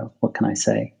year ago. What can I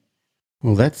say?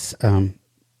 Well, that's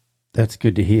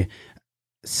good to hear.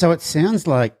 So it sounds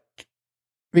like,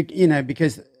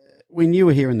 because when you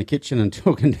were here in the kitchen and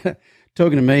talking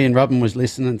to me and Robin was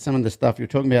listening, some of the stuff you were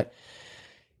talking about,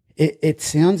 it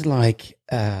sounds like,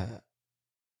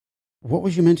 what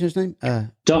was your mentor's name?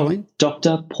 Pauline?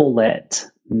 Dr. Paulette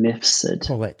Mifsud.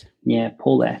 Paulette. Yeah,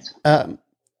 Paulette.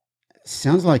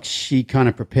 Sounds like she kind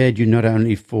of prepared you not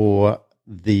only for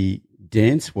the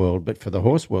dance world, but for the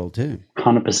horse world too.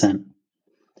 100%.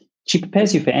 She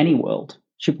prepares you for any world.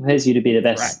 She prepares you to be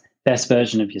the best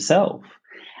version of yourself.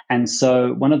 And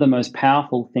so one of the most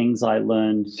powerful things I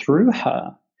learned through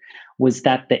her was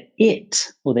that the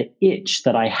itch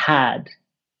that I had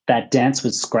that dance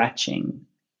was scratching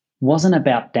wasn't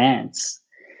about dance.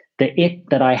 The it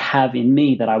that I have in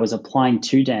me that I was applying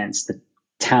to dance, the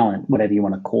talent, whatever you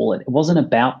want to call it, it wasn't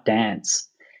about dance.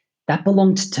 That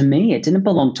belonged to me. It didn't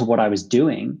belong to what I was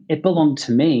doing. It belonged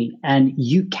to me. And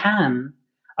you can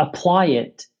apply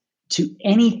it to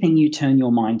anything you turn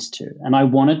your mind to. And I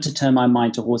wanted to turn my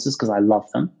mind to horses because I love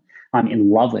them. I'm in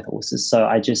love with horses. So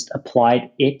I just applied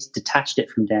it, detached it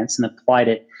from dance and applied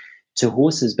it to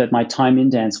horses. But my time in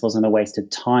dance wasn't a waste of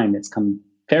time. It's come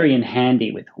very in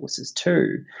handy with horses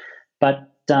too. But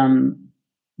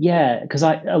because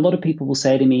a lot of people will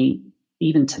say to me,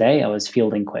 even today I was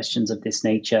fielding questions of this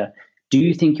nature. Do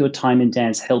you think your time in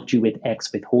dance helped you with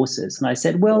X with horses? And I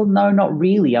said, well, no, not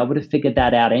really. I would have figured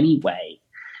that out anyway,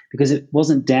 because it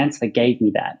wasn't dance that gave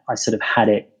me that. I sort of had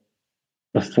it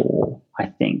before, I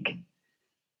think.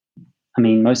 I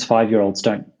mean, most 5-year-olds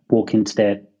don't walk into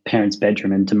their parents'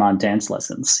 bedroom and demand dance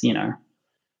lessons, I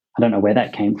don't know where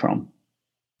that came from.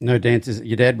 No dancers.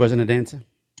 Your dad wasn't a dancer?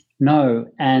 No,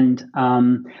 and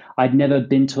I'd never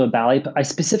been to a ballet. I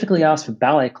specifically asked for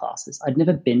ballet classes. I'd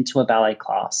never been to a ballet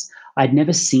class. I'd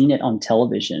never seen it on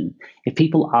television. If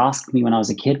people asked me when I was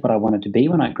a kid what I wanted to be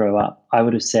when I grew up, I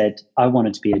would have said I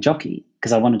wanted to be a jockey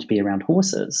because I wanted to be around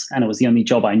horses. And it was the only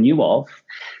job I knew of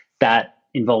that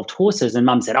involved horses. And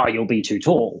Mum said, oh, you'll be too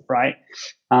tall, right?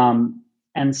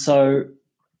 And so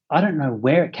I don't know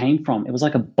where it came from. It was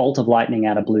like a bolt of lightning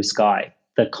out of blue sky,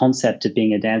 the concept of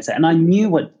being a dancer. And I knew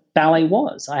what ballet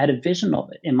was. I had a vision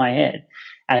of it in my head.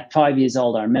 At 5 years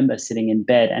old, I remember sitting in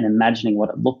bed and imagining what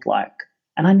it looked like.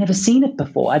 And I'd never seen it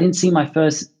before. I didn't see my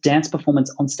first dance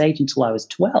performance on stage until I was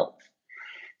 12.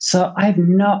 So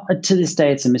to this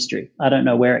day, it's a mystery. I don't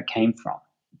know where it came from.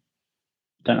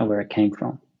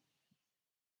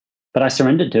 But I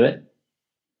surrendered to it.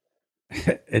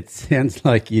 It sounds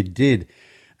like you did.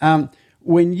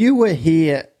 When you were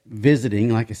here visiting,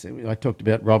 like I said, I talked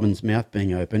about Robin's mouth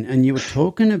being open, and you were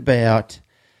talking about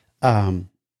Dr.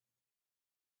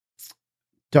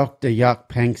 Jaak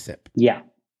Panksepp. Yeah.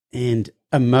 And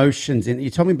emotions. And you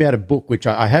told me about a book, which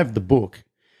I have the book.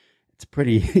 It's a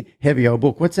pretty heavy old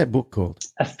book. What's that book called?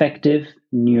 Effective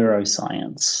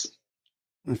Neuroscience.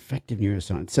 Effective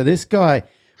Neuroscience. So this guy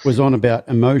was on about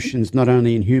emotions not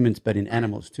only in humans but in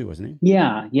animals too, wasn't he?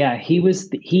 Yeah. He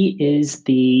is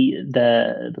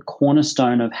the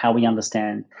cornerstone of how we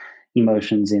understand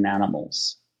emotions in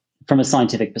animals from a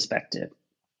scientific perspective.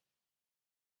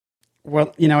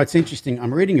 Well, it's interesting.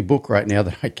 I'm reading a book right now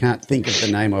that I can't think of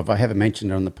the name of. I haven't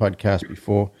mentioned it on the podcast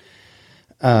before.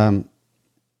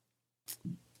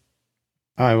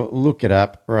 I will look it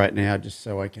up right now just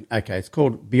so I can. Okay, it's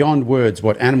called Beyond Words: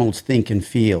 What Animals Think and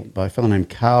Feel by a fellow named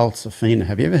Carl Safina.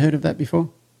 Have you ever heard of that before?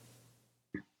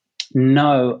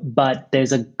 No, but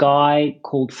there's a guy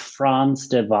called Frans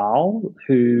de Waal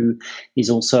who is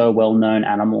also a well-known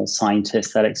animal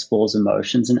scientist that explores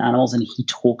emotions in animals, and he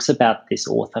talks about this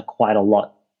author quite a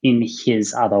lot in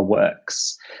his other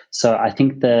works. So I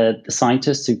think the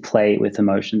scientists who play with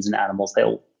emotions in animals,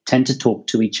 they'll tend to talk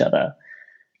to each other.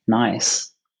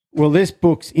 Nice. Well, this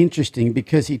book's interesting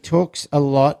because he talks a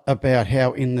lot about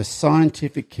how in the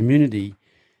scientific community,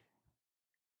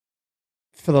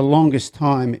 for the longest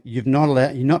time, you're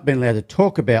not been allowed to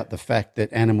talk about the fact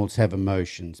that animals have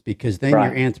emotions, because then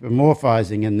Right. you're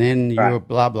anthropomorphizing and then you're Right.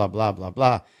 blah, blah, blah, blah,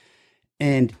 blah.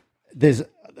 And there's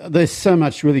so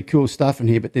much really cool stuff in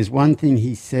here, but there's one thing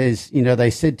he says, they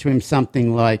said to him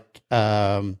something like,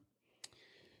 but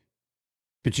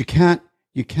you can't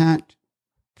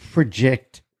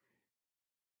project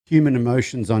human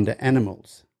emotions onto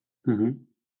animals. Mm-hmm.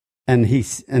 And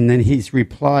then his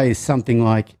reply is something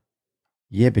like,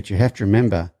 yeah, but you have to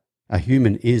remember a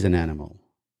human is an animal.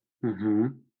 Mm-hmm.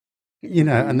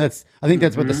 And I think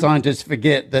that's what the scientists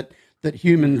forget, that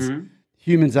humans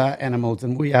are animals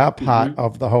and we are part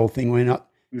of the whole thing. We're not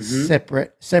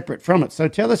separate from it. So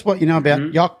tell us what you know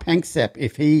about Jaak Panksepp,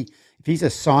 if he's a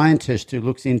scientist who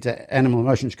looks into animal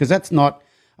emotions, because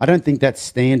I don't think that's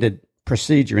standard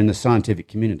procedure in the scientific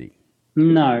community.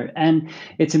 No, and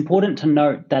it's important to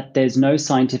note that there's no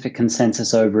scientific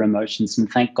consensus over emotions,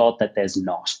 and thank God that there's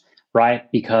not,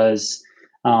 right? Because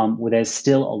there's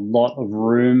still a lot of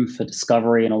room for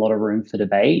discovery and a lot of room for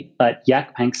debate. But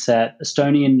Jaak Panksepp,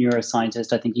 Estonian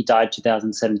neuroscientist, I think he died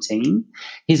 2017.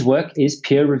 His work is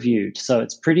peer reviewed, so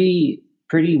it's pretty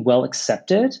well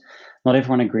accepted. Not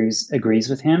everyone agrees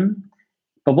with him.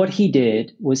 But what he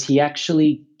did was he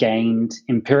actually gained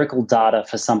empirical data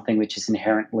for something which is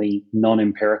inherently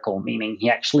non-empirical, meaning he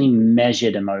actually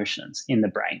measured emotions in the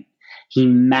brain. He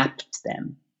mapped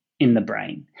them in the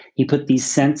brain. He put these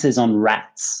sensors on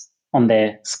rats on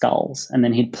their skulls, and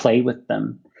then he'd play with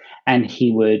them, and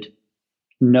he would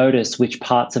notice which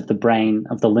parts of the brain,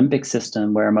 of the limbic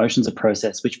system where emotions are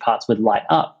processed, which parts would light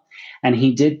up. And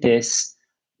he did this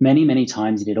many, many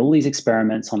times. He did all these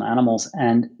experiments on animals,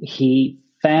 and he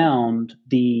found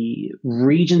the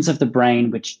regions of the brain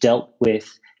which dealt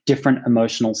with different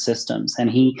emotional systems.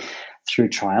 And he, through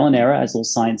trial and error, as all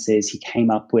science is, he came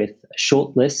up with a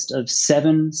short list of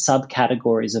 7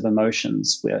 subcategories of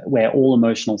emotions where all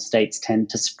emotional states tend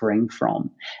to spring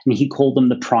from. And he called them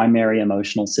the primary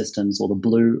emotional systems, or the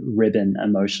blue ribbon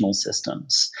emotional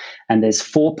systems. And there's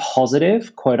 4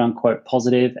 positive, quote unquote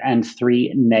positive, and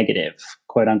 3 negative,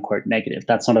 quote unquote negative.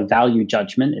 That's not a value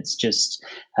judgment. It's just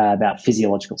about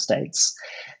physiological states.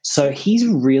 So he's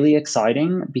really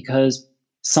exciting because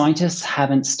scientists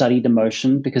haven't studied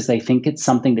emotion because they think it's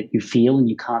something that you feel and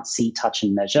you can't see, touch,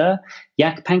 and measure.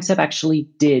 Jaak Panksepp actually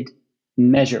did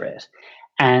measure it.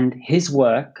 And his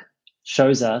work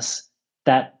shows us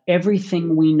that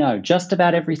everything we know, just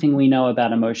about everything we know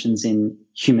about emotions in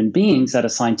human beings at a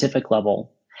scientific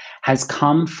level, has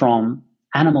come from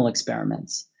animal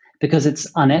experiments, because it's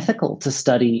unethical to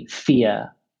study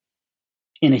fear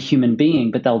in a human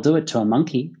being, but they'll do it to a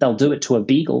monkey, they'll do it to a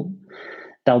beagle,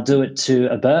 they'll do it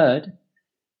to a bird,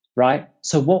 right?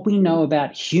 So what we know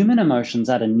about human emotions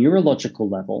at a neurological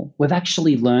level, we've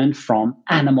actually learned from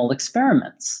animal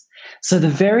experiments. So the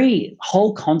very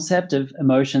whole concept of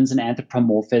emotions and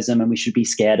anthropomorphism, and we should be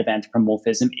scared of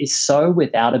anthropomorphism, is so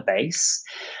without a base,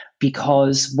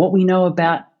 because what we know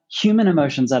about human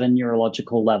emotions at a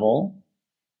neurological level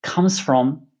comes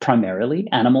from primarily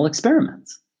animal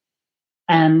experiments.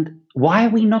 And why are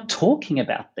we not talking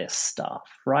about this stuff,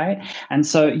 right? And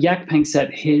so Jaak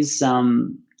Panksepp,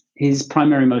 his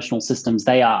primary emotional systems,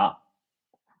 they are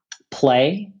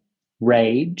play,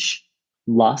 rage,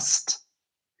 lust,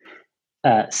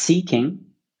 seeking,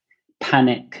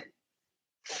 panic,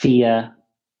 fear,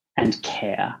 and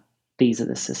care. These are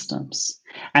the systems.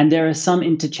 And there are some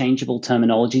interchangeable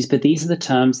terminologies, but these are the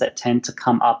terms that tend to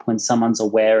come up when someone's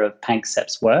aware of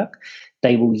Panksepp's work.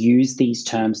 They will use these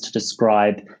terms to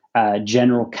describe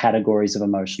general categories of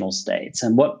emotional states.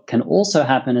 And what can also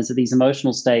happen is that these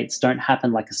emotional states don't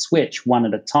happen like a switch, one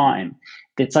at a time.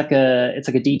 It's like a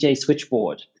DJ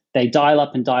switchboard. They dial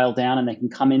up and dial down, and they can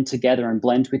come in together and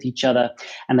blend with each other.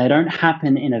 And they don't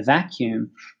happen in a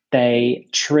vacuum. They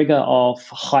trigger off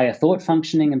higher thought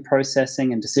functioning and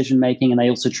processing and decision making, and they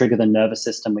also trigger the nervous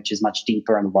system, which is much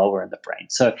deeper and lower in the brain.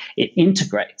 So it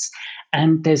integrates.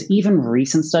 And there's even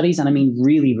recent studies, and I mean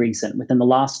really recent, within the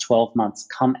last 12 months,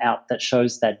 come out that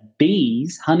shows that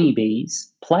bees,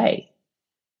 honeybees, play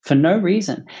for no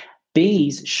reason.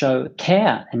 Bees show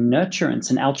care and nurturance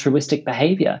and altruistic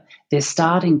behavior. They're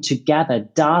starting to gather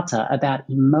data about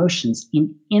emotions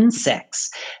in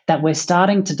insects, that we're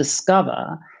starting to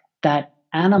discover that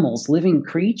animals, living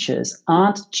creatures,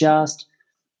 aren't just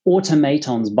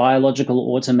automatons,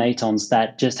 biological automatons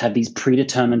that just have these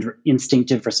predetermined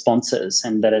instinctive responses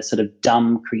and that are sort of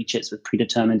dumb creatures with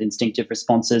predetermined instinctive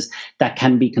responses that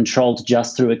can be controlled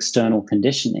just through external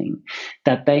conditioning,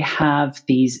 that they have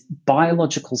these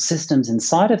biological systems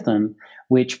inside of them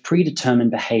which predetermine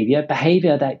behavior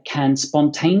that can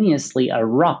spontaneously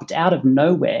erupt out of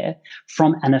nowhere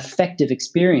from an affective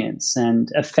experience. And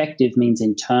affective means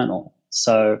internal.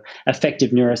 So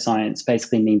affective neuroscience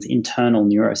basically means internal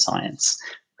neuroscience,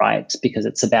 right? Because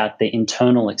it's about the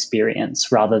internal experience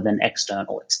rather than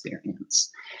external experience.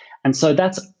 And so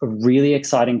that's a really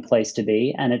exciting place to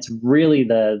be. And it's really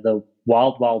the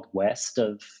wild, wild west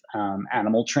of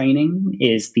animal training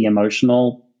is the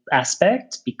emotional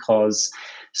aspect, because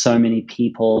so many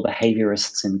people,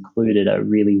 behaviorists included, are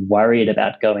really worried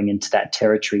about going into that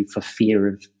territory for fear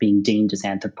of being deemed as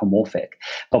anthropomorphic.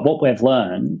 But what we've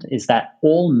learned is that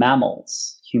all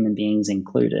mammals, human beings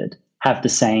included, have the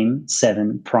same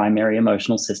 7 primary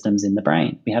emotional systems in the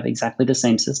brain. We have exactly the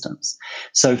same systems.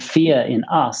 So fear in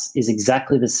us is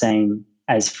exactly the same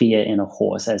as fear in a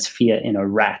horse, as fear in a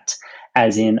rat,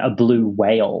 as in a blue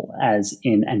whale,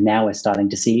 and now we're starting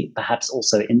to see perhaps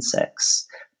also insects.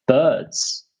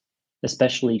 Birds,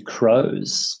 especially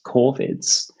crows,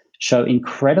 corvids, show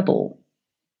incredible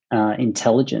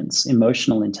intelligence,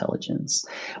 emotional intelligence.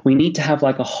 We need to have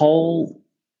like a whole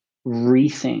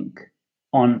rethink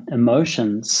on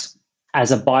emotions as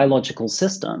a biological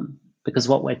system, because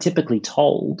what we're typically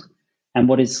told, and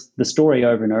what is the story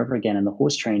over and over again in the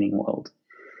horse training world,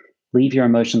 leave your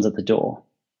emotions at the door.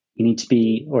 You need to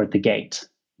be, or at the gate.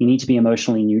 You need to be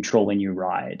emotionally neutral when you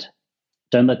ride.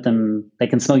 Don't let them, they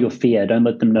can smell your fear. Don't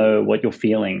let them know what you're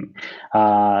feeling.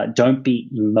 Don't be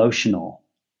emotional,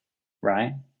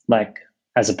 right? Like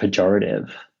as a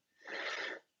pejorative.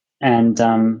 And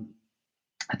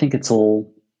I think it's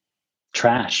all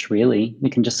trash, really. We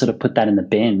can just sort of put that in the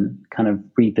bin, kind of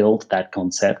rebuild that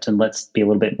concept, and let's be a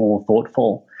little bit more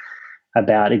thoughtful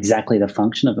about exactly the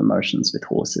function of emotions with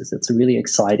horses. It's a really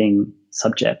exciting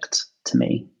subject to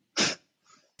me.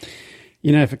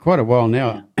 You know, for quite a while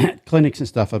now, at clinics and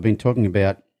stuff, I've been talking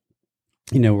about,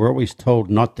 you know, we're always told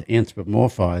not to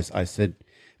anthropomorphize. I said,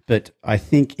 but I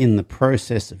think in the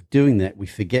process of doing that, we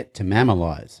forget to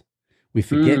mammalize. We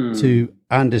forget to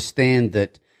understand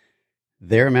that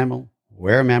they're a mammal,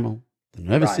 we're a mammal, the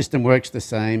nervous system works the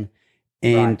same.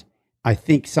 And I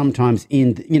think sometimes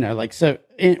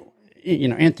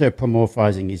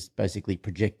anthropomorphizing is basically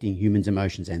projecting humans'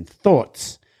 emotions and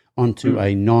thoughts onto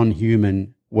a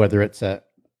non-human, whether it's a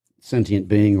sentient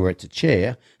being or it's a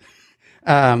chair.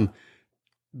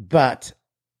 But,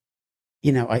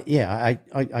 you know,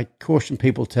 I caution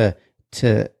people to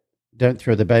don't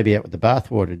throw the baby out with the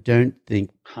bathwater. Don't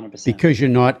think 100%. Because you're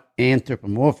not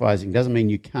anthropomorphizing doesn't mean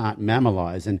you can't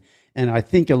mammalize. And I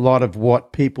think a lot of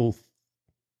what people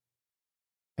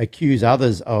accuse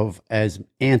others of as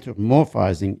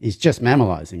anthropomorphizing is just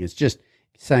mammalizing. It's just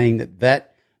saying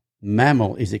that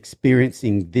mammal is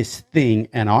experiencing this thing,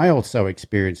 and I also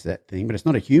experience that thing, but it's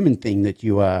not a human thing that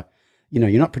you are, you know,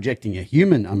 you're not projecting a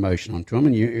human emotion onto them,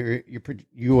 and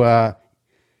you are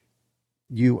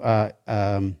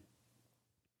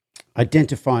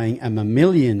identifying a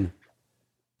mammalian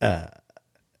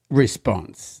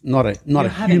response, not a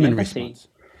human response.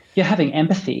 You're having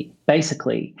empathy,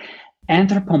 basically.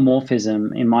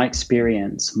 Anthropomorphism, in my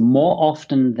experience, more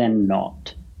often than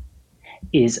not,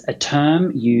 is a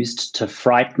term used to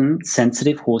frighten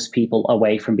sensitive horse people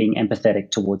away from being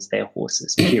empathetic towards their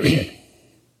horses, period.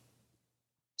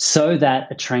 So that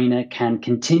a trainer can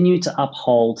continue to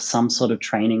uphold some sort of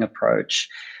training approach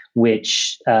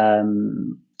which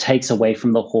takes away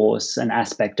from the horse an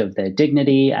aspect of their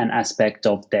dignity, an aspect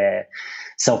of their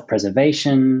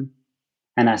self-preservation,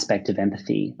 an aspect of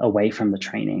empathy away from the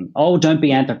training. Oh, don't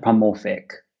be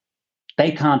anthropomorphic.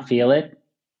 They can't feel it.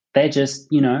 They're just,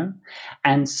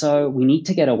 and so we need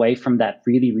to get away from that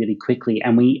really, really quickly.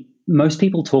 And most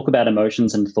people talk about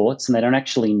emotions and thoughts, and they don't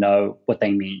actually know what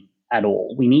they mean at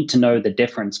all. We need to know the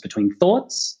difference between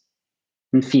thoughts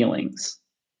and feelings.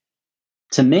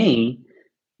 To me,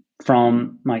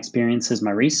 from my experiences,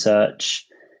 my research,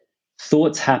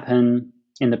 thoughts happen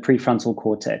in the prefrontal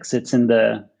cortex. It's in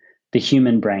the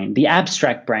human brain, the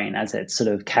abstract brain, as it's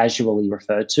sort of casually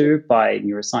referred to by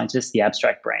neuroscientists, the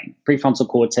abstract brain. Prefrontal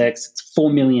cortex, it's 4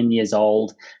 million years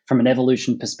old. From an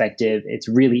evolution perspective, it's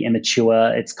really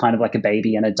immature. It's kind of like a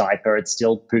baby in a diaper. It's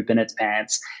still poop in its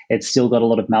pants. It's still got a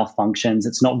lot of malfunctions.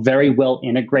 It's not very well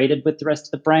integrated with the rest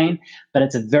of the brain, but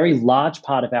it's a very large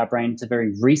part of our brain. It's a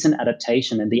very recent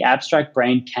adaptation, and the abstract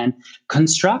brain can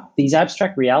construct these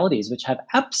abstract realities, which have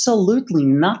absolutely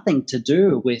nothing to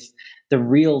do with the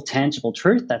real tangible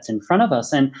truth that's in front of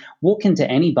us. And walk into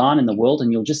any barn in the world and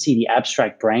you'll just see the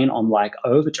abstract brain on like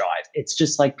overdrive. It's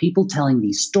just like people telling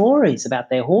these stories about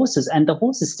their horses, and the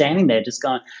horse is standing there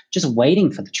just waiting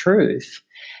for the truth.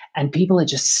 And people are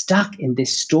just stuck in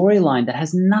this storyline that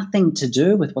has nothing to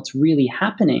do with what's really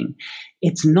happening.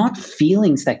 It's not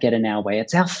feelings that get in our way.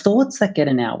 It's our thoughts that get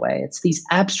in our way. It's these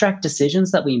abstract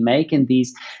decisions that we make and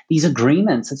these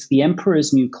agreements. It's the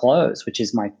Emperor's New Clothes, which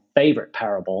is my favorite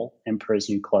parable, Emperor's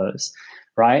New Clothes,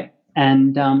 right?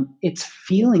 And it's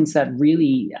feelings that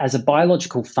really, as a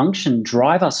biological function,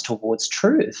 drive us towards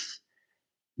truth,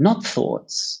 not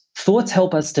thoughts. Thoughts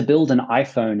help us to build an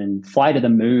iPhone and fly to the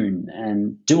moon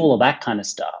and do all of that kind of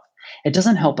stuff. It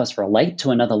doesn't help us relate to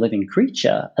another living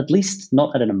creature, at least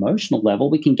not at an emotional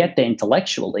level. We can get there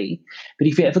intellectually, but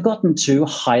if you've ever gotten two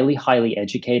highly, highly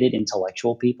educated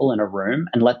intellectual people in a room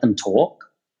and let them talk,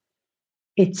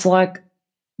 it's like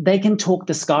they can talk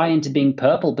the sky into being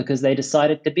purple because they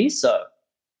decided to be so.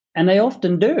 And they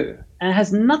often do. And it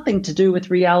has nothing to do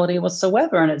with reality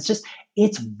whatsoever. And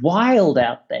it's wild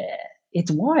out there. It's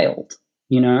wild,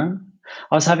 I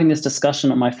was having this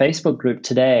discussion on my Facebook group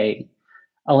today.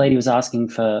 A lady was asking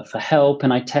for help,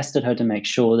 and I tested her to make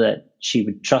sure that she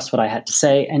would trust what I had to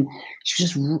say. And she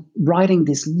was just writing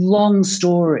this long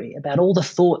story about all the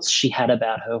thoughts she had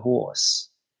about her horse.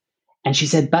 And she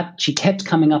said, but she kept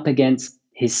coming up against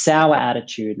his sour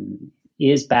attitude and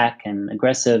ears back and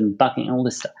aggressive and bucking and all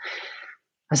this stuff.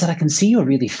 I said, I can see you're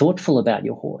really thoughtful about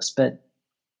your horse, but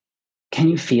can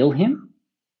you feel him?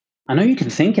 I know you can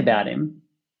think about him.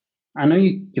 I know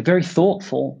you're very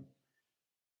thoughtful,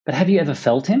 but have you ever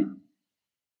felt him?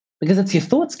 Because it's your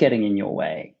thoughts getting in your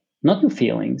way, not your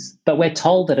feelings. But we're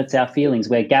told that it's our feelings.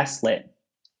 We're gaslit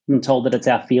and told that it's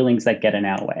our feelings that get in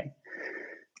our way.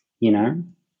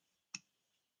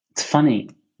 It's funny.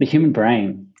 The human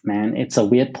brain, man, it's a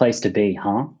weird place to be,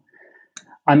 huh?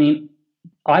 I mean,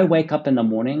 I wake up in the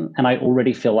morning and I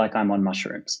already feel like I'm on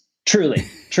mushrooms. Truly.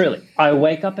 I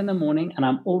wake up in the morning and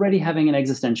I'm already having an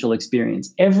existential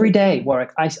experience. Every day,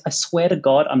 Warwick, I swear to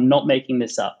God, I'm not making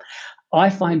this up. I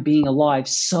find being alive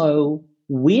so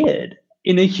weird.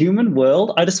 In a human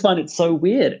world, I just find it so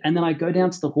weird. And then I go down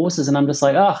to the horses and I'm just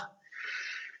like,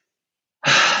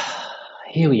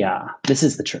 here we are. This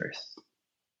is the truth.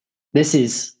 This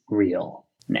is real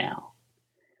now.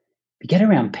 You get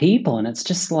around people and it's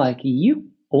just like you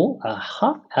all are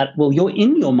you're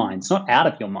in your minds, not out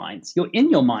of your minds. You're in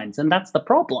your minds, and that's the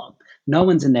problem. No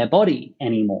one's in their body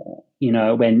anymore.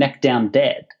 We're neck down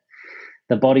dead.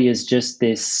 The body is just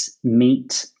this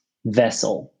meat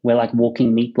vessel. We're like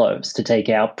walking meatloaves to take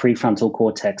our prefrontal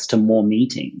cortex to more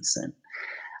meetings.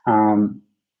 And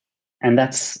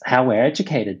that's how we're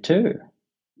educated too.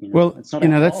 Well, it's not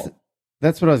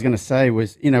that's what I was going to say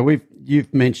was,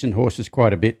 you've mentioned horses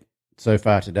quite a bit so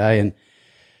far today, and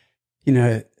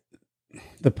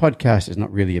the podcast is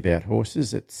not really about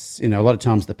horses. It's, a lot of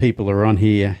times the people who are on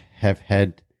here have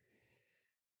had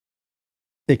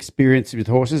experience with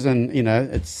horses, and,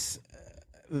 it's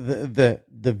the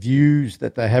views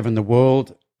that they have in the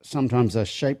world sometimes are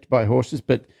shaped by horses.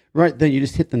 But right then you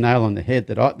just hit the nail on the head.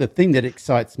 The thing that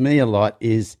excites me a lot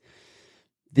is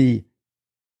the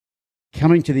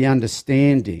coming to the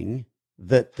understanding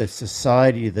that the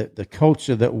society, that the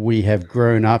culture that we have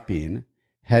grown up in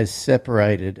has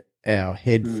separated our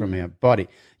head from our body.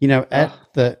 At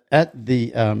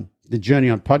the Journey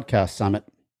on Podcast Summit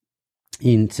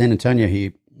in San Antonio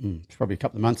here, probably a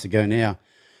couple of months ago now,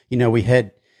 we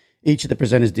had each of the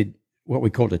presenters did what we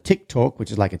called a TIC talk,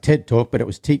 which is like a TED talk, but it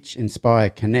was Teach, Inspire,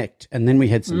 Connect, and then we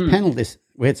had some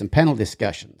panel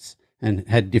discussions. and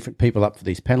had different people up for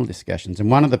these panel discussions.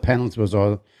 And one of the panels was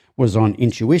on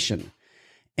intuition.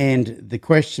 And the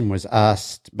question was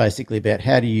asked basically about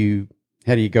how do you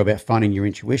go about finding your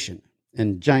intuition?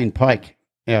 And Jane Pike,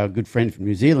 our good friend from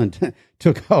New Zealand,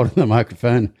 took hold of the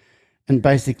microphone and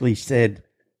basically said,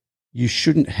 you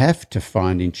shouldn't have to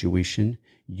find intuition.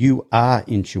 You are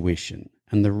intuition.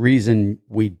 And the reason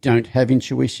we don't have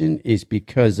intuition is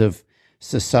because of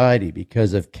society,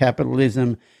 because of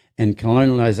capitalism and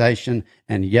colonialization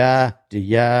and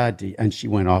and she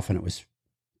went off, and it was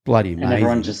bloody amazing. And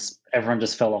everyone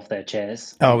just fell off their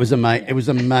chairs. Oh, it was amazing. It was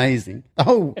amazing.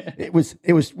 Oh, it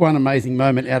was one amazing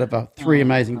moment out of three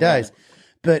amazing days.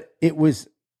 But it was,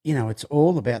 it's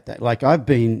all about that. Like, I've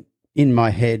been in my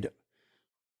head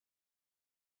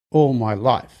all my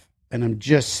life, and I'm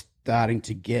just starting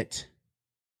to get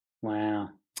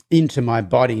into my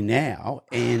body now,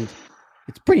 and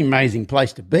it's a pretty amazing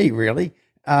place to be, really.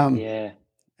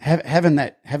 Having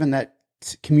that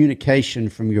communication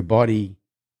from your body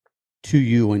to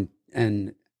you,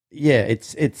 and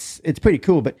it's pretty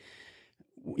cool. But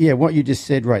yeah, what you just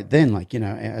said right then, like,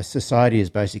 our society has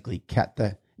basically cut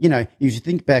if you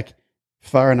think back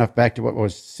far enough back to what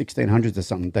was 1600s or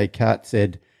something, Descartes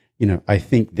said, I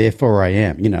think, therefore I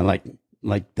am.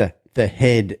 Like the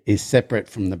head is separate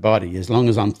from the body. As long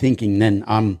as I'm thinking, then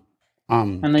I'm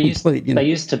and they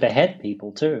used to behead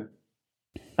people too,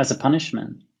 as a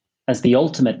punishment, as the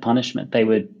ultimate punishment. They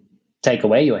would take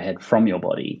away your head from your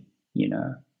body,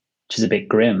 which is a bit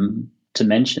grim to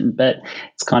mention, but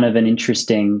it's kind of an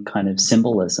interesting kind of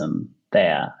symbolism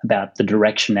there about the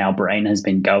direction our brain has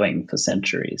been going for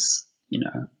centuries.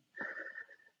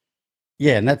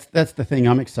 Yeah, and that's the thing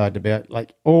I'm excited about.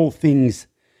 Like, all things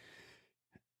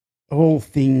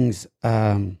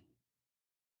that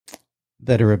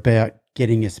are about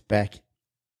getting us back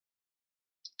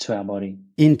to our body,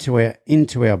 into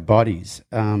our bodies.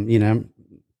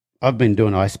 I've been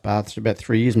doing ice baths for about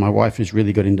 3 years. My wife has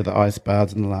really got into the ice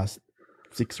baths in the last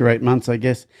 6 or 8 months, I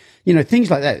guess. Things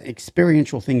like that,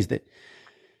 experiential things that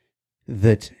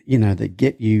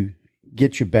get you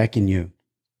back in your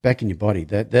body.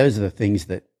 Those are the things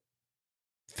that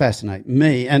fascinate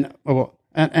me. And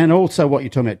also what you're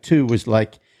talking about too was,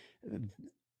 like,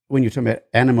 when you're talking about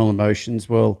animal emotions,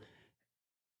 well,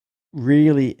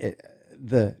 really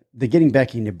the getting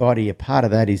back in your body, a part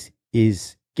of that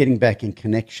is getting back in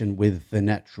connection with the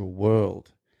natural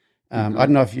world. I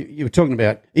don't know if you were talking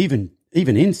about even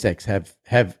insects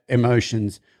have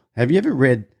emotions. Have you ever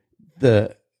read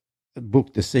the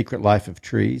book The Secret Life of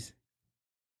Trees?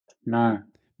 No.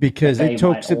 Because it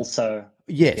talks also.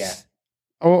 Yes.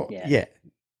 Yeah. Or yeah.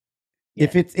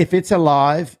 If it's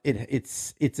alive,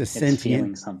 it's a sentient.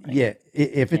 Feeling something. Yeah.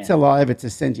 If it's alive, it's a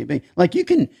sentient being. Like, you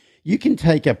can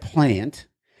take a plant.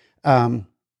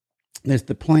 There's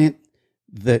the plant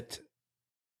that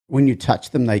when you touch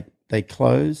them, they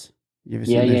close. You ever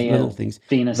seen those little things?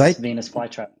 Venus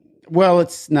flytrap. Well,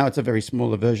 it's a very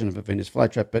smaller version of a Venus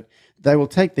flytrap, but they will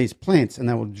take these plants and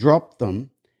they will drop them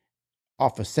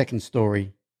off a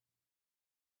second-story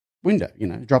window,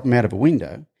 drop them out of a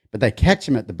window, but they catch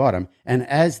them at the bottom, and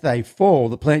as they fall,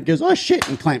 the plant goes, oh, shit,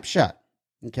 and clamps shut,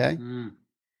 okay? Right.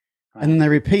 And then they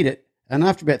repeat it, and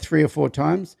after about 3 or 4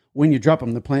 times, when you drop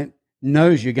them, the plant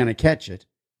knows you're going to catch it,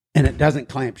 and it doesn't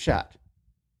clamp shut.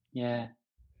 Yeah.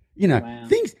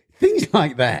 Things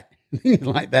like that. Things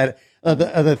like that are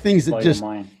the things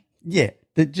that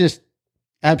that just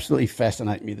absolutely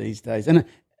fascinate me these days. And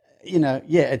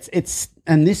it's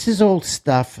and this is all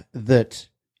stuff that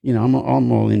I'm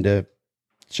all into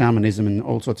shamanism and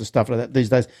all sorts of stuff like that these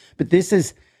days. But this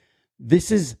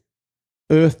is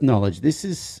earth knowledge. This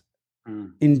is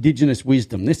indigenous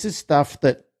wisdom. This is stuff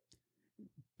that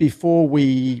before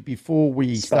we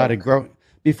started growing,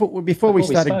 before we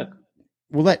started.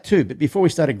 Well, that too, but before we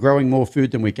started growing more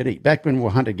food than we could eat, back when we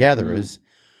were hunter-gatherers,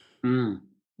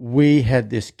 we had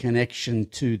this connection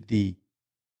to the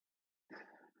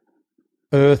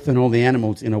earth and all the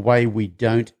animals in a way we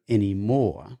don't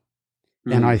anymore.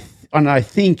 And I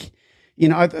think,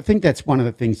 I think that's one of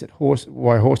the things that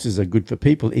why horses are good for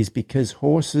people, is because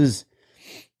horses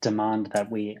demand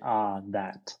that we are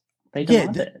that. They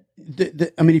demand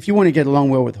it. I mean, if you want to get along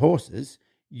well with horses,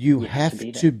 you have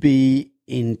to be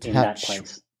in touch. In that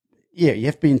place. Yeah, you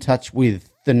have to be in touch with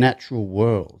the natural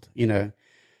world.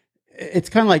 It's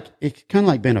kind of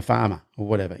like being a farmer or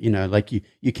whatever. Like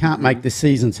you can't make the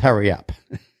seasons hurry up.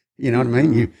 You know what I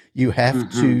mean? You have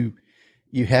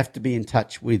to be in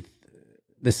touch with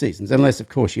the seasons, unless of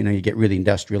course you get really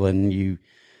industrial and you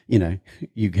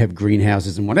have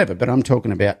greenhouses and whatever. But I'm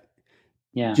talking about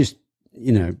just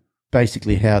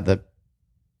basically how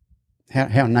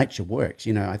how nature works.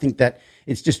 I think that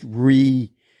it's just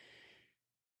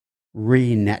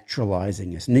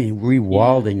renaturalizing us,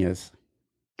 rewilding us.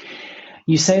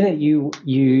 You say that you've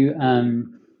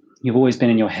always been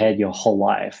in your head your whole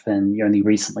life, and you're only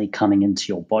recently coming into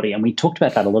your body. And we talked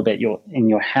about that a little bit. In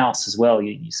your house as well.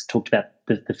 You talked about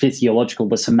the physiological,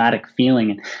 the somatic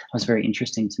feeling, and that was very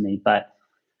interesting to me. But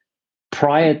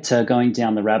prior to going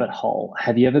down the rabbit hole,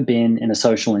 have you ever been in a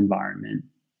social environment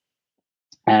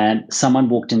and someone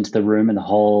walked into the room and the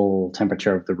whole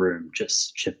temperature of the room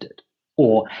just shifted?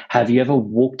 Or have you ever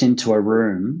walked into a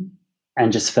room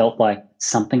and just felt like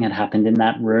something had happened in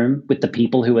that room with the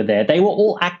people who were there? They were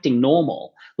all acting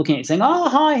normal, looking at you saying, "Oh,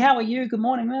 hi, how are you? Good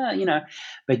morning,"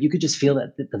 but you could just feel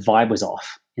that the vibe was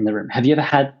off in the room. Have you ever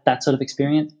had that sort of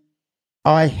experience?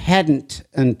 I hadn't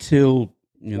until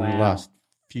the Wow. last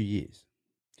few years.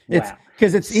 Wow.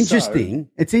 Because it's interesting.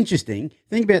 It's interesting.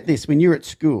 Think about this. When you're at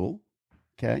school,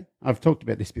 okay, I've talked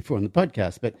about this before on the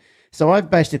podcast, but so I've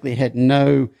basically had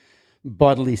no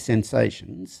bodily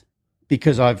sensations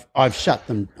because I've shut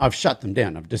them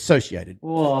down. I've dissociated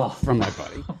from my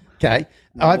body. Okay.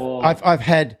 I've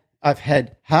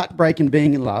had heartbreak and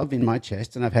being in love in my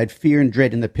chest, and I've had fear and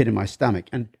dread in the pit of my stomach,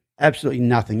 and absolutely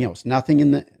nothing else. Nothing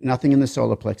in the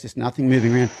solar plexus, nothing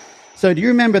moving around. So do you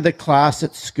remember the class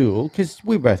at school? Because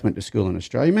we both went to school in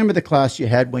Australia. Remember the class you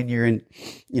had when you're in,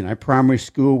 primary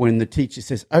school, when the teacher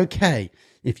says, okay,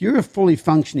 if you're a fully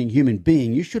functioning human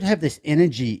being, you should have this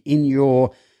energy in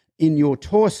your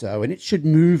torso, and it should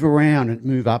move around and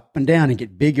move up and down and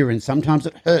get bigger, and sometimes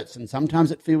it hurts and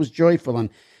sometimes it feels joyful. And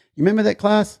you remember that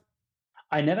class?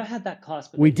 I never had that class.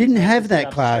 But we didn't have that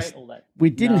class.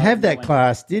 We didn't have that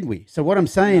class, did we? So what I'm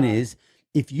saying is,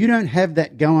 if you don't have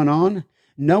that going on,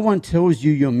 no one tells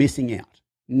you you're missing out.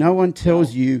 No one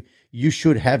tells you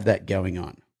should have that going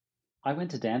on. I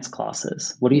went to dance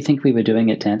classes. What do you think we were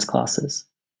doing at dance classes?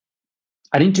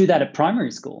 I didn't do that at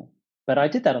primary school, but I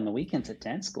did that on the weekends at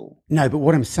dance school. No, but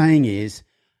what I'm saying is,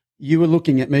 you were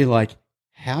looking at me like,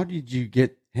 how did you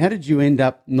end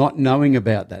up not knowing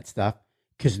about that stuff?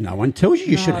 Because no one tells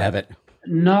you should have it.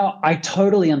 No, I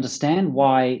totally understand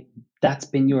why that's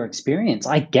been your experience.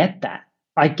 I get that.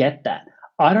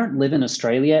 I don't live in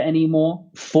Australia anymore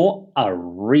for a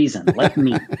reason. Let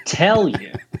me tell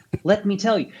you.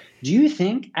 Do you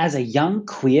think as a young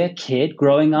queer kid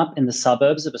growing up in the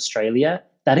suburbs of Australia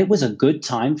that it was a good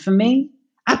time for me?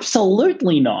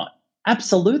 Absolutely not.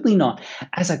 Absolutely not.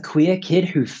 As a queer kid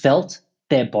who felt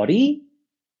their body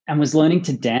and was learning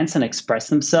to dance and express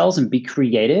themselves and be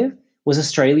creative, was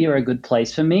Australia a good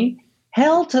place for me?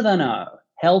 Hell to the no.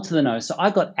 Hell to the no. So I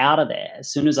got out of there as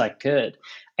soon as I could.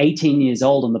 18 years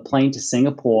old on the plane to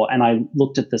Singapore, and I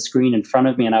looked at the screen in front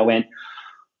of me and I went,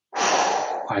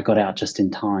 I got out just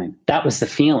in time. That was the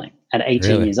feeling at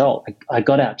 18 years old. I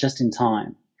got out just in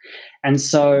time. And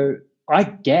so I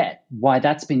get why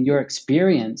that's been your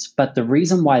experience, but the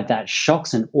reason why that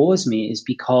shocks and awes me is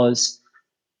because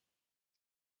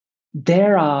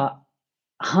there are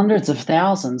hundreds of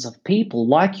thousands of people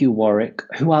like you, Warwick,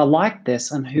 who are like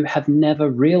this and who have never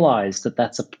realized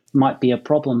that might be a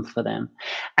problem for them.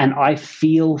 And I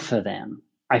feel for them.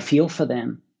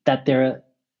 That there are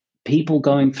people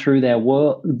going through the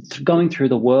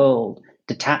world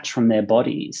detached from their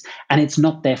bodies, and it's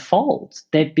not their fault.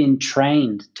 They've been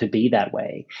trained to be that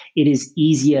way. It is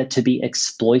easier to be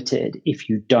exploited if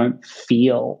you don't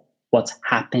feel what's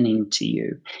happening to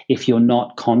you, if you're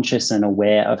not conscious and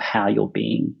aware of how you're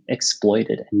being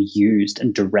exploited and used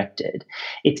and directed.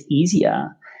 It's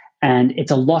easier, and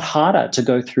it's a lot harder to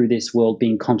go through this world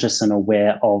being conscious and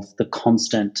aware of the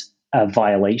constant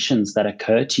violations that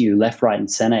occur to you left, right,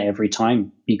 and center every time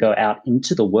you go out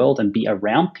into the world and be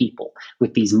around people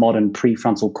with these modern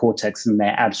prefrontal cortex and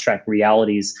their abstract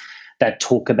realities that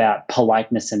talk about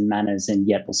politeness and manners and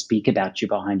yet will speak about you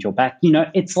behind your back.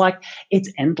 It's like,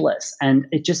 it's endless. And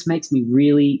it just makes me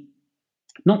really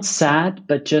not sad,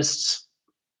 but just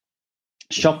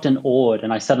shocked and awed.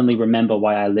 And I suddenly remember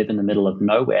why I live in the middle of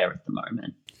nowhere at the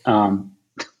moment.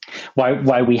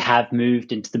 Why we have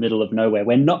moved into the middle of nowhere.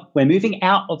 We're moving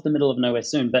out of the middle of nowhere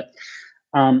soon. But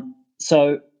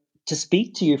so to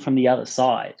speak to you from the other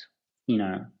side, you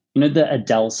know the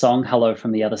Adele song, Hello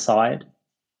from the Other Side?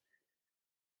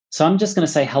 So I'm just going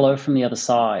to say hello from the other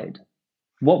side.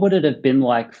 What would it have been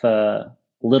like for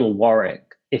little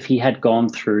Warwick if he had gone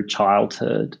through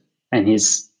childhood and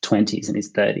his 20s and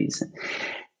his 30s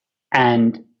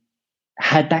and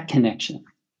had that connection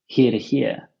here to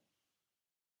here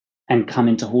and come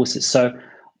into horses? So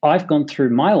I've gone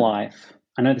through my life,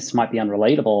 I know this might be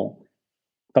unrelatable,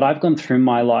 but I've gone through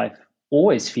my life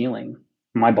always feeling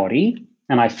my body,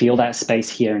 and I feel that space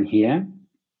here and here.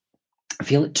 I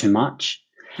feel it too much.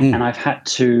 Mm. And I've had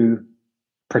to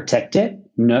protect it,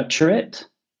 nurture it,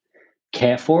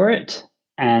 care for it,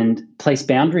 and place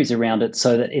boundaries around it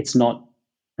so that it's not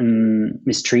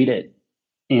mistreated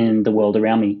in the world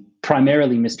around me,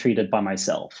 primarily mistreated by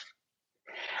myself.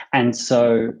 And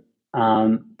so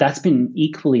that's been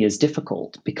equally as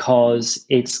difficult because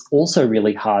it's also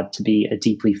really hard to be a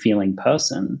deeply feeling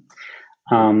person.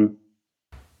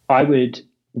 I would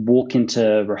walk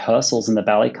into rehearsals in the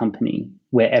ballet company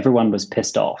where everyone was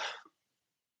pissed off,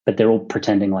 but they're all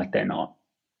pretending like they're not.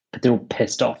 But they're all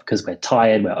pissed off because we're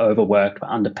tired, we're overworked, we're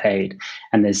underpaid,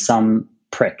 and there's some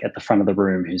prick at the front of the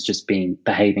room who's just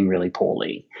behaving really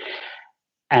poorly.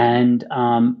 And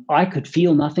I could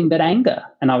feel nothing but anger.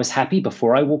 And I was happy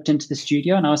before I walked into the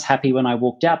studio, and I was happy when I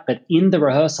walked out. But in the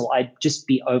rehearsal, I'd just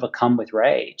be overcome with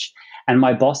rage. And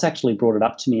my boss actually brought it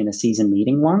up to me in a season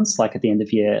meeting once, like at the end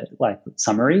of year, like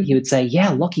summary. He would say, "Yeah,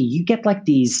 Lockie, you get like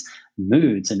these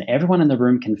moods and everyone in the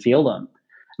room can feel them."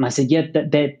 And I said, "Yeah,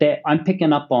 I'm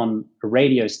picking up on a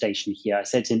radio station here." I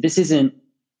said to him, "This isn't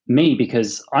me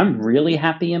because I'm really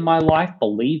happy in my life.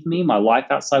 Believe me, my life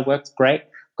outside work's great.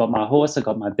 Got my horse, I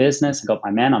got my business, I got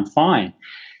my man, I'm fine."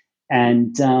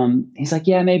 And he's like,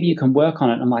 "Yeah, maybe you can work on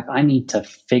it." I'm like, I need to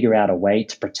figure out a way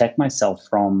to protect myself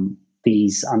from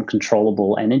these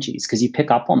uncontrollable energies because you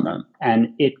pick up on them and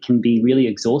it can be really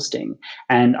exhausting.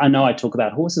 And I know I talk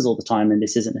about horses all the time, and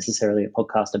this isn't necessarily a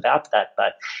podcast about that,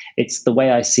 but it's the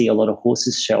way I see a lot of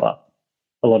horses show up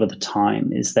a lot of the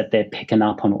time is that they're picking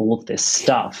up on all of this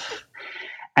stuff.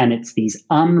 And it's these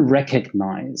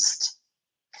unrecognized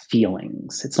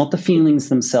feelings. It's not the feelings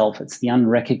themselves, it's the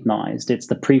unrecognized. It's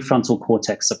the prefrontal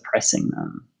cortex suppressing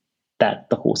them that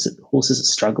the horses are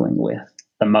struggling with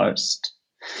the most.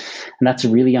 And that's a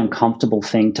really uncomfortable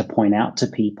thing to point out to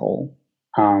people.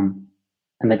 And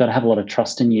they've got to have a lot of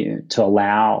trust in you to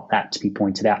allow that to be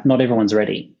pointed out. Not everyone's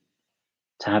ready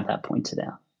to have that pointed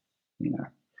out, you know.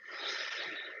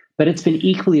 But it's been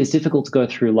equally as difficult to go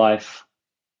through life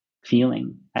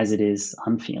feeling as it is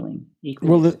unfeeling.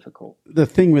 Equally difficult. The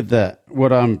thing with that,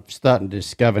 what I'm starting to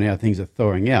discover now, things are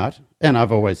thawing out, and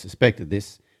I've always suspected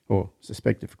this, or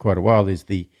suspected for quite a while, is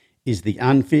the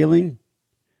unfeeling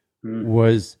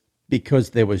was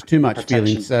because there was too much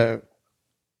feeling. So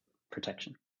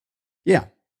protection. Yeah.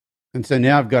 And so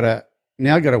now I've got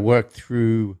to work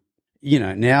through,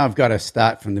 now I've got to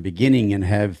start from the beginning and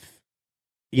have,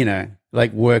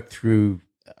 like work through,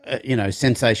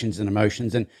 sensations and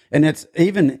emotions. And it's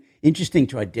even interesting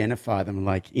to identify them.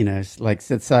 Like, like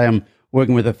let's say I'm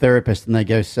working with a therapist and they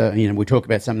go, so, we talk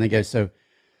about something, they go, so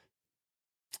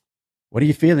what are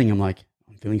you feeling? I'm like,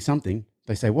 I'm feeling something.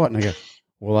 They say, what? And I go,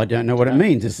 well, I don't know what it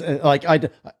means. It's like, I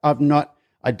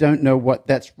don't know what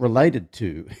that's related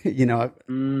to.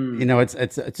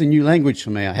 It's a new language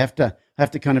for me. I have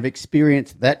to kind of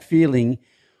experience that feeling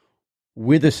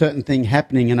with a certain thing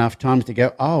happening enough times to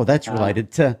go, oh, that's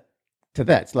related to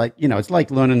that. It's like, it's like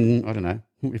learning, I don't know,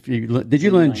 did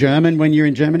you learn German when you were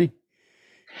in Germany?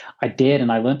 I did,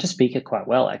 and I learned to speak it quite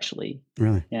well, actually.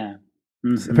 Really? Yeah.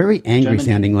 Mm-hmm. It's a very angry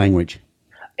sounding language.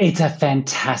 It's a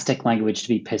fantastic language to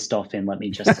be pissed off in, let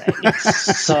me just say.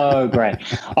 It's so great.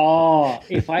 Oh,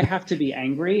 if I have to be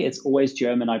angry, it's always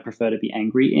German I prefer to be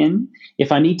angry in.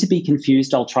 If I need to be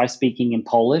confused, I'll try speaking in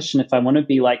Polish. And if I want to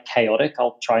be like chaotic,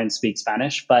 I'll try and speak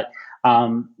Spanish. But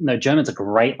no, German's a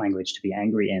great language to be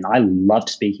angry in. I loved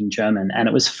speaking German. And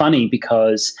it was funny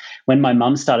because when my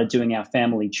mum started doing our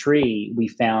family tree, we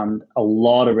found a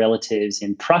lot of relatives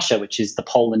in Prussia, which is the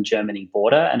Poland-Germany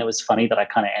border. And it was funny that I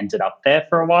kind of ended up there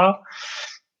for a while.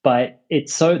 But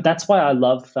that's why I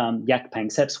love Jaak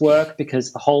Panksepp's work,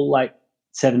 because the whole like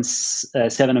seven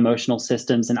emotional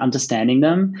systems and understanding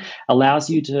them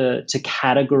allows you to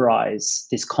categorize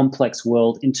this complex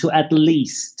world into at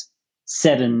least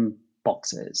 7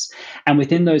 boxes. And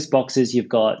within those boxes, you've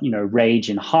got, rage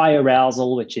and high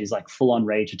arousal, which is like full on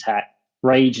rage attack.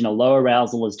 Rage and a low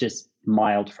arousal is just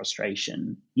mild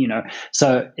frustration,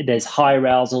 So there's high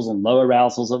arousals and low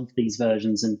arousals of these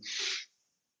versions and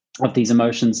of these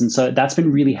emotions. And so that's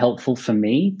been really helpful for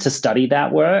me to study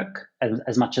that work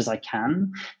as much as I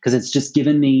can, because it's just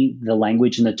given me the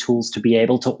language and the tools to be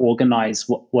able to organize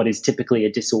what is typically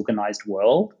a disorganized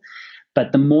world.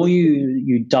 But the more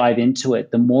you dive into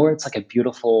it, the more it's like a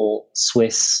beautiful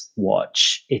Swiss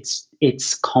watch.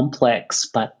 It's complex,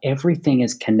 but everything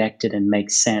is connected and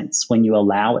makes sense when you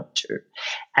allow it to.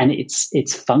 And its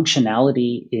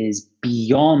functionality is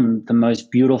beyond the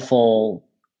most beautiful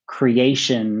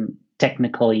creation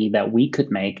technically that we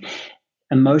could make.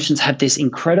 Emotions have this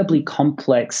incredibly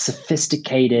complex,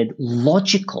 sophisticated,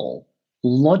 logical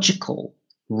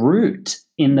root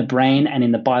in the brain and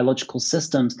in the biological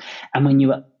systems. And when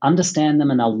you understand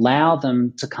them and allow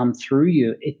them to come through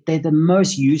you, they're the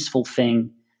most useful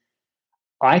thing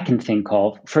I can think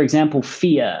of. For example,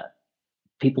 fear.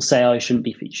 People say, oh, you shouldn't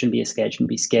be scared, shouldn't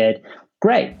be scared.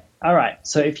 Great. All right.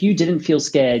 So if you didn't feel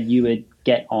scared, you'd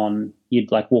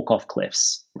like walk off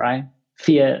cliffs, right?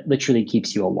 Fear literally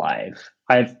keeps you alive.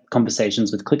 I have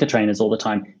conversations with clicker trainers all the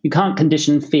time. You can't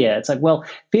condition fear. It's like, well,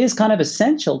 fear is kind of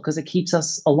essential because it keeps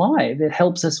us alive. It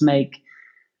helps us make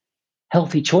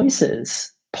healthy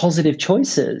choices, positive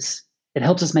choices. It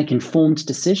helps us make informed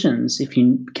decisions if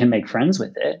you can make friends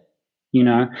with it. You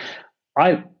know,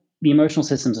 the emotional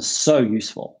systems are so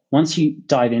useful. Once you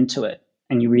dive into it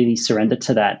and you really surrender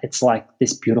to that, it's like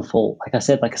this beautiful, like I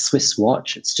said, like a Swiss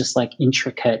watch. It's just like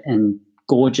intricate and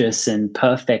gorgeous and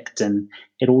perfect, and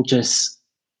it all just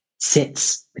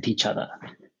sits with each other.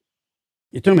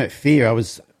 You're talking about fear. I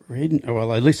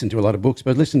listened to a lot of books,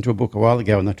 but I listened to a book a while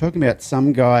ago, and they're talking about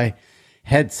some guy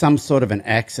had some sort of an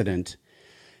accident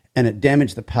and it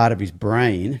damaged the part of his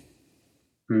brain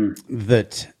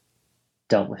that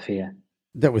dealt with fear.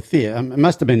 It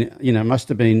might have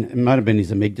been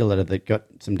his amygdala that got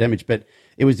some damage, but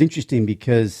it was interesting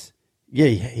because,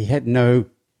 he had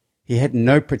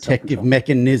no protective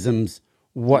mechanisms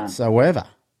whatsoever.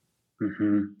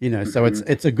 Mm-hmm. So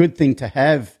it's a good thing to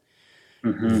have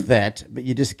that, but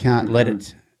you just can't let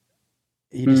it.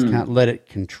 You just can't let it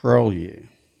control you.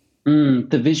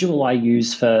 The visual I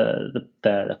use for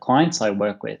the clients I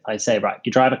work with, I say, right,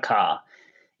 you drive a car.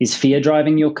 Is fear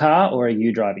driving your car, or are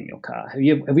you driving your car?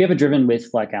 Have we ever driven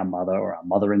with like our mother or our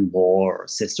mother-in-law or a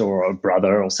sister or a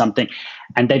brother or something,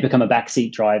 and they become a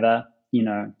backseat driver,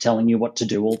 telling you what to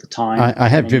do all the time? I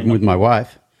have driven with my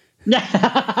wife.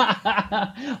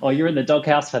 Oh, you're in the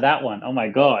doghouse for that one. Oh my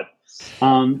God.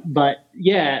 But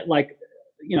yeah,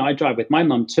 I drive with my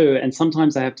mum too. And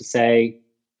sometimes I have to say,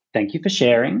 thank you for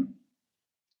sharing,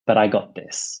 but I got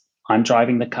this. I'm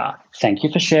driving the car. Thank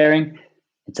you for sharing.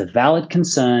 It's a valid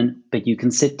concern, but you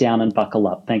can sit down and buckle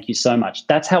up. Thank you so much.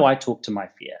 That's how I talk to my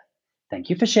fear. Thank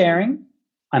you for sharing.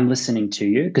 I'm listening to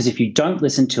you, because if you don't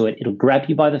listen to it, it'll grab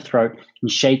you by the throat and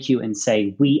shake you and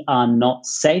say, we are not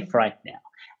safe right now.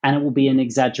 And it will be an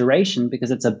exaggeration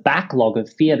because it's a backlog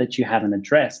of fear that you haven't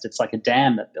addressed. It's like a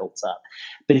dam that builds up.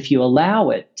 But if you allow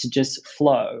it to just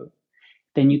flow,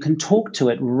 then you can talk to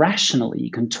it rationally.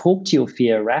 You can talk to your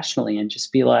fear rationally and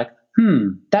just be like,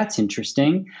 that's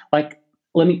interesting.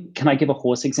 Can I give a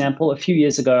horse example? A few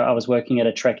years ago, I was working at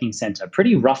a trekking center,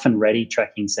 pretty rough and ready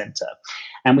trekking center.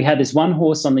 And we had this one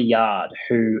horse on the yard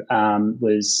who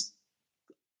was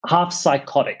half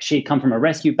psychotic. She had come from a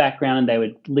rescue background, and they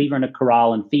would leave her in a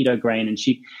corral and feed her grain. And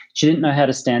she didn't know how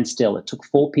to stand still. It took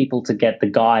 4 people to get the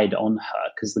guide on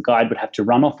her, because the guide would have to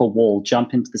run off a wall,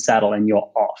 jump into the saddle, and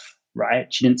you're off,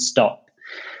 right? She didn't stop.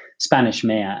 Spanish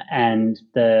mare. And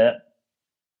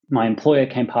my employer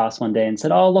came past one day and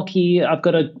said, oh, Lockie, I've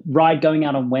got a ride going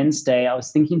out on Wednesday. I was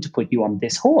thinking to put you on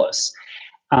this horse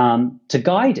to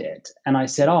guide it. And I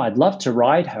said, oh, I'd love to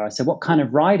ride her. I said, what kind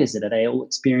of ride is it? Are they all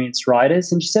experienced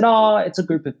riders? And she said, oh, it's a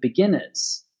group of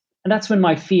beginners. And that's when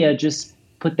my fear just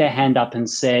put their hand up and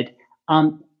said,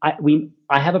 I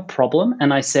have a problem.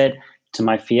 And I said to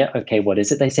my fear, okay, what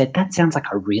is it? They said, that sounds like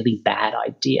a really bad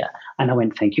idea. And I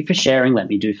went, thank you for sharing. Let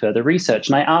me do further research.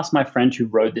 And I asked my friend who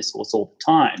rode this horse all the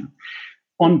time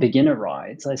on beginner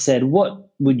rides, I said, what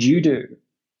would you do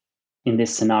in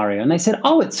this scenario? And they said,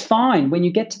 oh, it's fine. When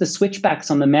you get to the switchbacks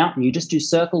on the mountain, you just do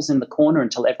circles in the corner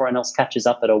until everyone else catches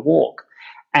up at a walk.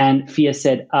 And fear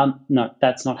said, no,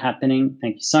 that's not happening.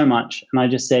 Thank you so much. And I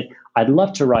just said, I'd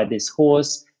love to ride this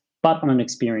horse, but on an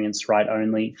experienced ride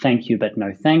only. Thank you, but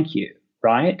no thank you.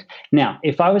 Right? Now,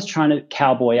 if I was trying to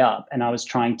cowboy up and I was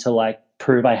trying to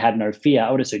prove I had no fear,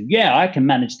 I would have said, yeah, I can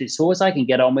manage this horse. I can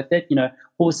get on with it.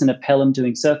 Horse in a pelham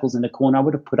doing circles in a corner. I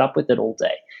would have put up with it all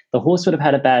day. The horse would have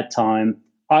had a bad time.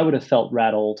 I would have felt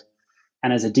rattled.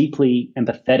 And as a deeply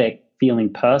empathetic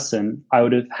feeling person, I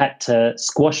would have had to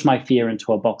squash my fear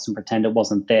into a box and pretend it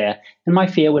wasn't there. And my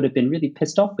fear would have been really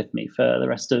pissed off with me for the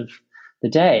rest of the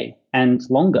day and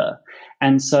longer.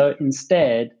 And so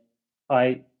instead,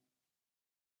 I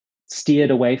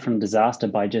steered away from disaster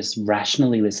by just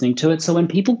rationally listening to it. So when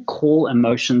people call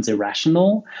emotions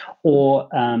irrational or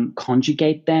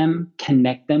conjugate them,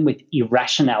 connect them with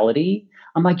irrationality,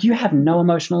 I'm like, you have no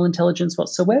emotional intelligence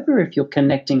whatsoever if you're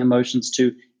connecting emotions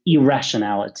to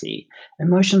irrationality.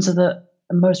 Emotions are the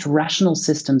most rational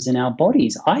systems in our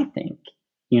bodies, I think.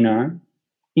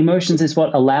 Emotions is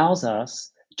what allows us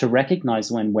to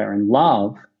recognize when we're in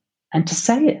love and to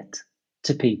say it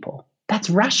to people. That's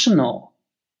rational.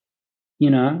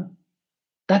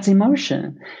 That's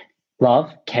emotion.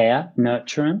 love, care,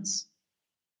 nurturance,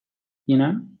 you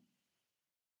know?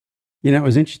 You know, it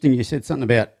was interesting. You said something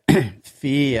about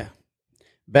fear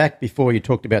back before you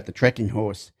talked about the trekking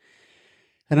horse.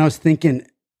 And I was thinking,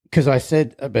 because I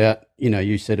said about,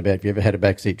 you said about, have you ever had a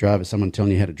backseat driver, someone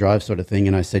telling you how to drive sort of thing?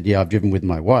 And I said, yeah, I've driven with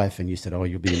my wife. And you said, oh,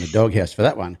 you'll be in the doghouse for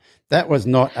that one. That was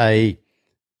not a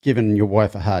giving your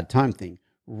wife a hard time thing.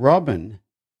 Robin,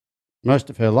 most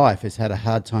of her life, has had a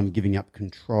hard time giving up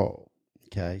control.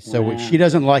 Okay. So Wow. she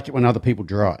doesn't like it when other people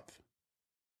drive.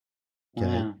 Okay.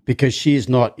 Wow. Because she is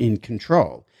not in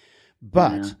control.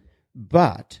 But,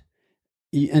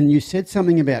 and you said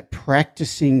something about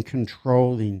practicing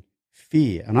controlling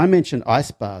fear. And I mentioned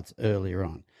ice baths earlier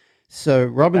on. So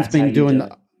Robin's been doing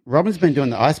the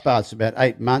ice baths for about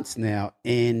 8 months now,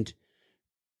 and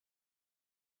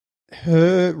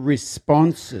her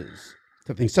responses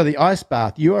to things. So the ice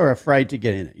bath, you are afraid to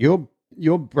get in it.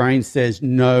 Your brain says,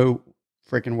 no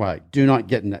freaking way. Do not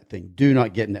get in that thing. Do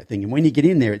not get in that thing. And when you get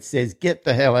in there, it says, get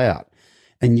the hell out.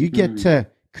 And you get to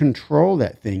control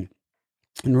that thing.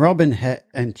 And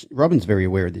Robin's very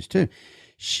aware of this too.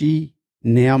 She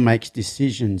now makes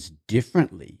decisions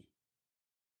differently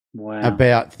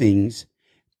about things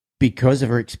because of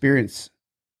her experience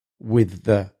with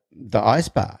the ice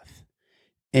bath,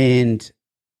 and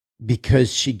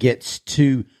because she gets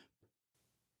to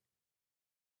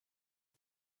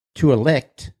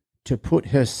elect to put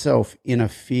herself in a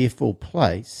fearful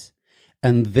place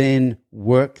and then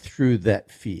work through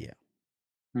that fear.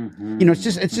 Mm-hmm.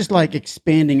 It's just like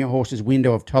expanding a horse's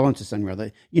window of tolerance or something or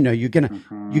other. You're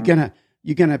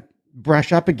gonna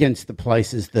brush up against the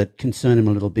places that concern him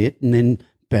a little bit, and then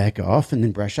back off, and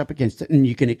then brush up against it, and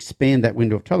you can expand that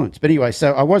window of tolerance. But anyway,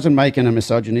 so I wasn't making a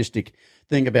misogynistic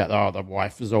thing about the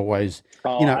wife is always.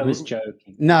 I was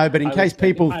joking. No, but in case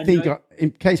people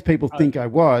think I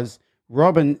was,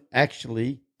 Robin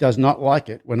actually does not like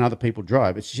it when other people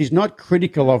drive. She's not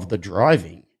critical of the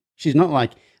driving. She's not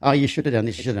like, oh, you should have done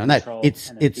this, you should have done that.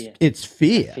 It's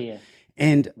fear.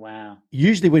 And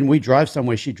usually when we drive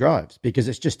somewhere, she drives because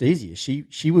it's just easier.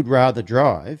 She would rather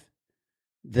drive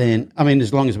than,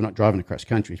 as long as we're not driving across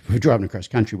country. If we're driving across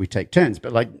country, we take turns.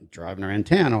 But like driving around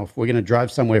town, or if we're going to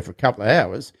drive somewhere for a couple of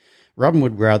hours, Robin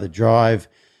would rather drive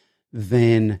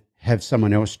than have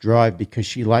someone else drive because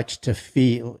she likes to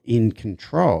feel in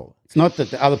control. It's not that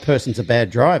the other person's a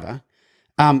bad driver,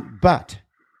 but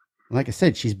like I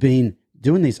said, she's been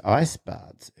doing these ice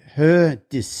baths. Her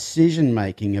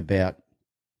decision-making about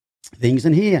things,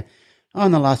 and here,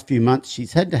 in the last few months,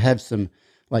 she's had to have some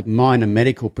like minor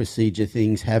medical procedure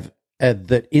things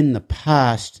that in the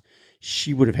past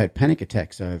she would have had panic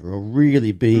attacks over, or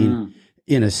really been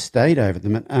in a state over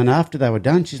them. And after they were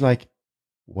done, she's like,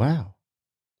 wow,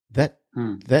 that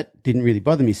didn't really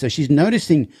bother me. So she's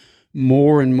noticing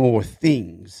more and more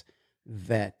things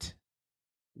that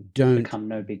don't become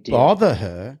no big deal, bother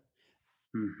her.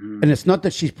 Mm-hmm. And it's not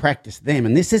that she's practiced them.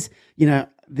 And this is,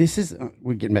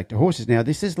 we're getting back to horses now.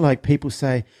 This is like people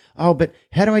say, oh, but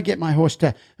how do I get my horse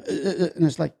to, and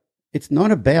it's like, it's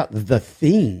not about the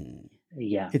thing.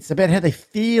 Yeah. It's about how they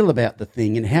feel about the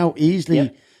thing, and how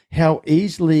easily, how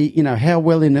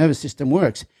well their nervous system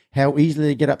works, how easily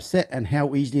they get upset, and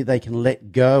how easily they can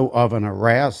let go of an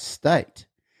aroused state.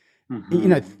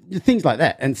 Mm-hmm. Things like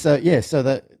that. And so, so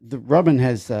the Robin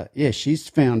has, she's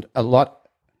found a lot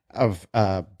of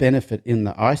benefit in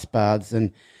the ice baths.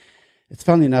 And it's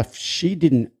funny enough, she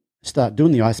didn't start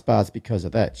doing the ice baths because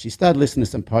of that. She started listening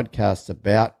to some podcasts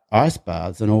about ice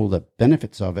baths and all the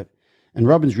benefits of it. And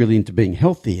Robin's really into being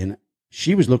healthy, and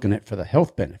she was looking at for the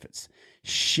health benefits.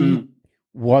 She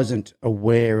wasn't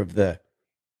aware of the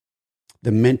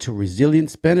mental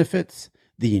resilience benefits,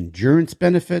 the endurance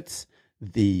benefits,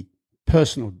 the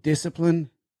personal discipline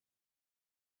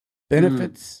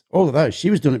benefits, all of those. She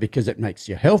was doing it because it makes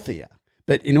you healthier.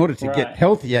 But in order to get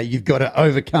healthier, you've got to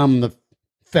overcome the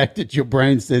fact that your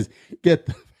brain says, get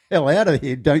the hell out of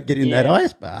here, don't get in that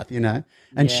ice bath,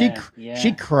 And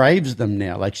she craves them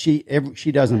now. Like she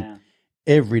does them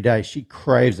every day. She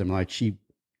craves them. Like it's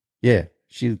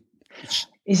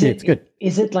good.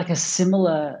 Is it like a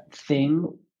similar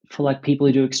thing for like people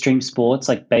who do extreme sports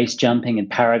like base jumping and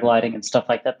paragliding and stuff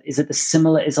like that? Is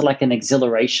it like an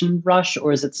exhilaration rush,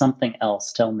 or is it something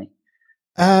else? Tell me.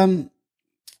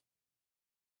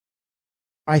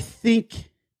 I think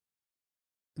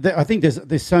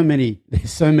there's so many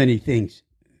things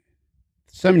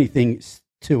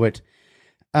to it.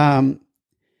 From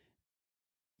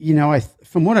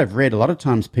what I've read, a lot of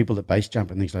times people that base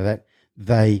jump and things like that,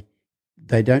 they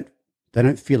don't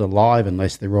feel alive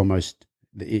unless they're almost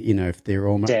if they're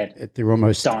almost Dead. if they're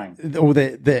almost Dying. or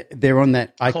they're on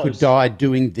that I could Close. die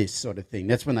doing this sort of thing.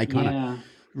 That's when they kind of Yeah.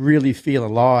 really feel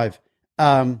alive.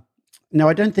 No,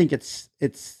 I don't think it's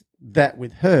that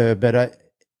with her, but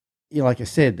like I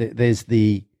said, there's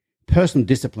the personal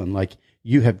discipline. Like,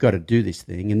 you have got to do this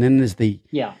thing, and then there's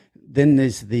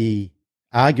the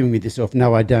arguing with yourself.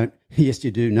 No, I don't. Yes,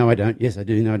 you do. No, I don't. Yes, I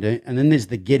do. No, I don't. And then there's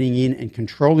the getting in and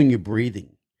controlling your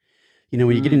breathing.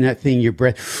 When you get in that thing, your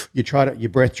breath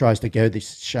tries to go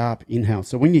this sharp inhale.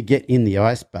 So when you get in the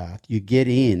ice bath, you get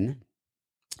in,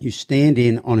 you stand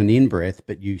in on an in-breath,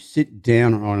 but you sit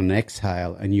down on an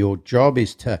exhale, and your job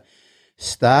is to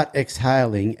start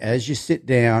exhaling as you sit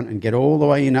down and get all the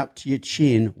way in up to your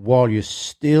chin while you're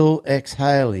still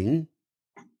exhaling,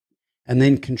 and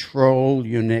then control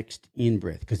your next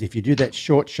in-breath. Because if you do that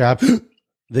short, sharp,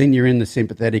 then you're in the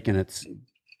sympathetic and it's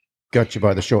got you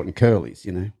by the short and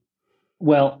curlies,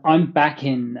 Well, I'm back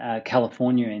in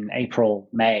California in April,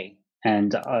 May,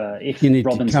 and if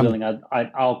Robin's willing,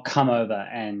 I'll come over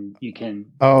and you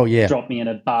can drop me in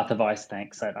a bath of ice.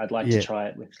 Thanks. I'd like to try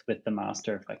it with the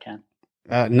master if I can.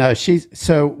 No,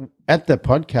 so at the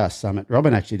podcast summit,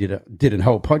 Robin actually did a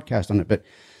whole podcast on it, but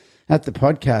at the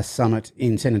podcast summit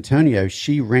in San Antonio,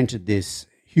 she rented this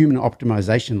human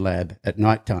optimization lab at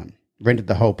nighttime, rented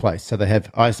the whole place. So they have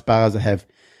ice bars, they have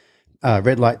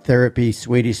red light therapy,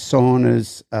 Swedish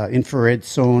saunas, infrared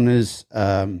saunas,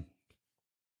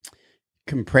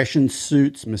 compression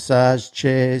suits, massage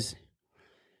chairs,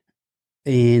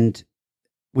 and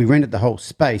we rented the whole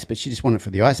space, but she just wanted it for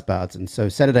the ice baths. And so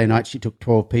Saturday night she took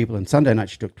 12 people, and Sunday night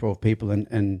she took 12 people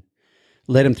and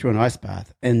led them through an ice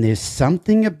bath. And there's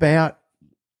something about,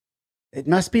 it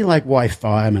must be like why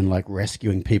firemen like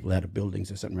rescuing people out of buildings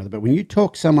or something or other, but when you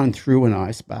talk someone through an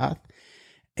ice bath,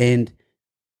 and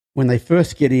when they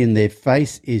first get in, their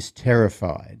face is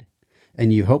terrified,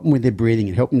 and you help them with their breathing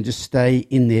and help them just stay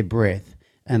in their breath.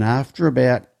 And after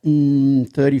about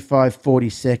 35, 40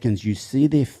 seconds, you see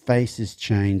their faces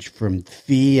change from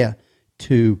fear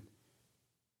to,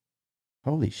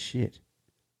 holy shit.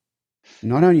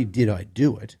 Not only did I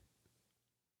do it,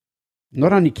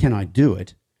 not only can I do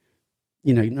it,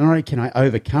 not only can I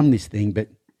overcome this thing, but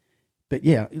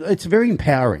yeah, it's very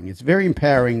empowering. It's very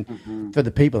empowering for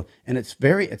the people. And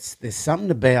there's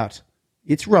something about,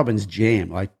 it's Robin's jam.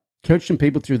 Like, coaching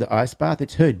people through the ice bath,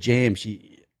 it's her jam.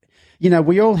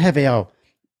 We all have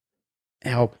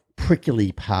our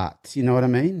prickly parts, you know what I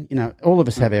mean? All of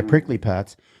us have our prickly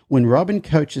parts. When Robin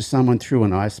coaches someone through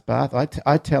an ice bath,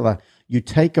 I tell her, you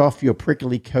take off your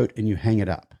prickly coat and you hang it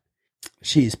up.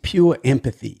 She is pure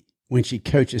empathy when she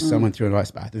coaches someone through an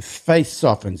ice bath. Her face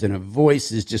softens and her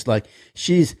voice is just like,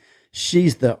 she's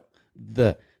the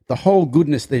whole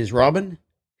goodness there's Robin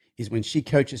is when she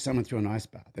coaches someone through an ice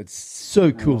bath. It's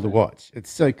so cool to watch.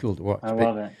 It's so cool to watch. I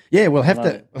love it. Yeah, we'll have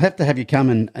to have you come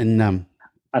and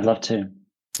I'd love to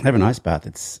have an ice bath.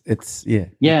 It's yeah.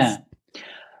 Yeah.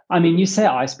 I mean, you say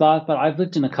ice bath, but I've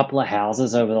lived in a couple of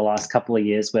houses over the last couple of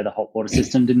years where the hot water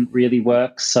system didn't really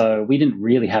work. So we didn't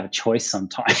really have a choice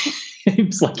sometimes. It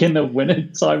was like in the winter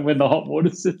time when the hot water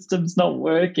system's not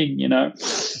working,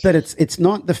 But it's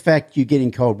not the fact you get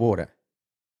in cold water.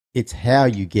 It's how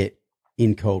you get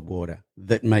in cold water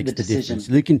that makes the difference.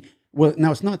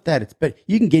 No, it's not that. But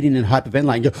you can get in and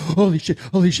hyperventilate and go, holy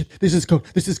shit, this is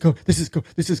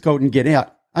cold, and get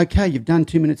out. Okay, you've done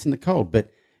 2 minutes in the cold, but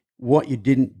what you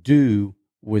didn't do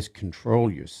was control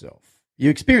yourself.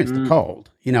 You experienced the cold.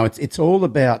 It's all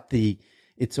about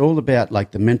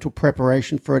like the mental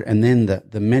preparation for it, and then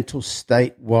the mental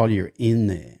state while you're in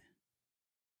there.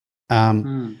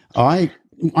 I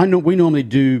know we normally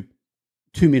do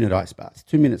 2-minute ice baths.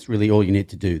 2 minutes really all you need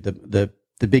to do. The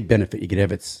big benefit you get out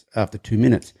of it's after 2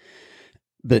 minutes.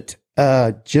 But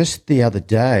just the other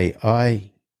day,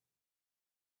 I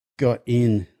got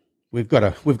in. We've got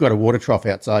a water trough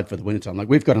outside for the wintertime. Like,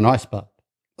 we've got an ice bath,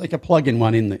 like a plug-in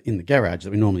one in the garage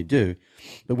that we normally do,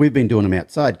 but we've been doing them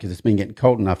outside because it's been getting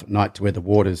cold enough at night to where the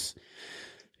water's,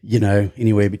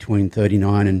 anywhere between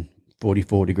 39 and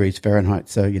 44 degrees Fahrenheit.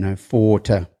 So 4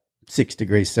 to 6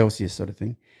 degrees Celsius sort of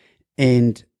thing.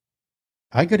 And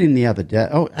I got in the other day.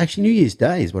 Oh, actually, New Year's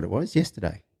Day is what it was.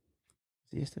 Yesterday.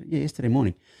 Yesterday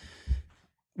morning.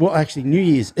 Well, actually, New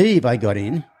Year's Eve I got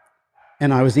in,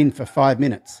 and I was in for 5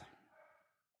 minutes.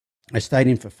 I stayed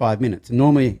in for 5 minutes. And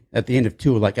normally at the end of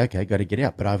 2, like, okay, got to get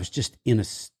out. But I was just in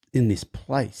this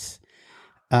place.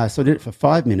 So I did it for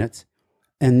 5 minutes.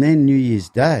 And then New Year's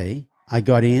Day, I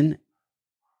got in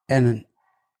and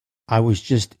I was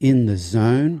just in the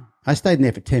zone. I stayed in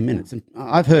there for 10 minutes. And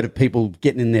I've heard of people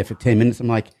getting in there for 10 minutes. I'm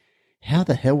like, how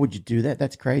the hell would you do that?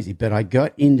 That's crazy. But I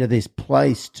got into this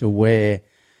place to where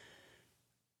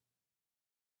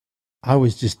I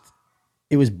was just,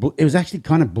 it was actually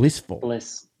kind of blissful.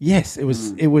 Bliss. Yes, it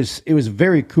was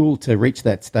very cool to reach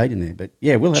that state in there. But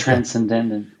yeah, we'll have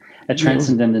Transcendent. A Yeah, it was-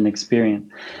 transcendent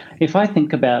experience. If I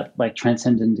think about like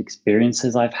transcendent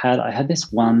experiences I had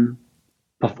this one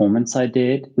performance I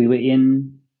did. We were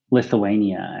in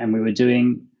Lithuania and we were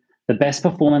doing the best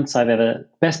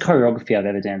choreography I've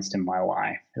ever danced in my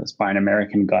life. It was by an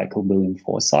American guy called William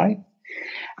Forsythe.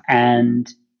 And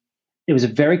it was a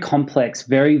very complex,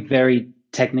 very, very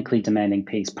technically demanding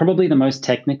piece, probably the most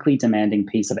technically demanding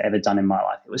piece I've ever done in my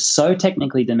life. It was so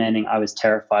technically demanding, I was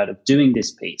terrified of doing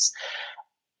this piece.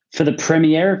 For the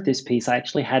premiere of this piece, I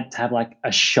actually had to have like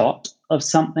a shot of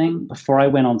something before I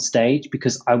went on stage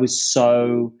because I was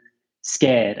so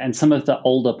scared. And some of the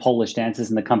older Polish dancers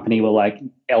in the company were like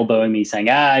elbowing me saying,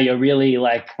 you're really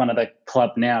like one of the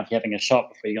club now if you're having a shot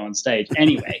before you go on stage.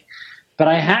 Anyway, but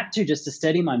I had to just to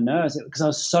steady my nerves because I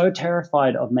was so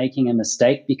terrified of making a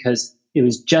mistake because it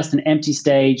was just an empty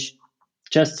stage,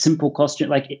 just simple costume.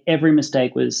 Like every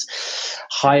mistake was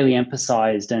highly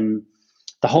emphasized and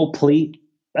the whole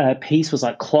piece was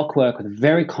like clockwork with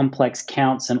very complex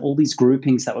counts and all these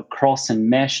groupings that would cross and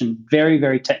mesh and very,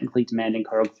 very technically demanding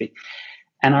choreography.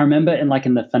 And I remember in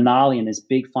the finale, in this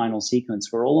big final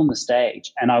sequence, we're all on the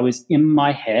stage and I was in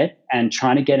my head and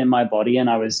trying to get in my body and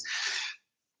I was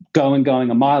going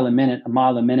a mile a minute,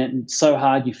 and so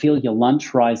hard you feel your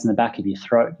lunch rise in the back of your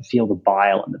throat. You feel the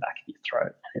bile in the back of your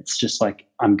throat. And it's just like,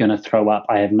 I'm going to throw up.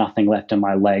 I have nothing left in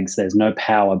my legs. There's no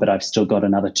power, but I've still got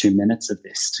another 2 minutes of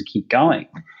this to keep going.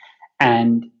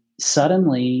 And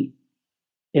suddenly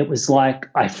it was like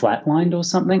I flatlined or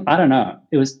something. I don't know.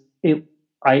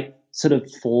 I sort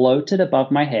of floated above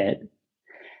my head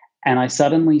and I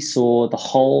suddenly saw the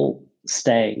whole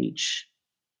stage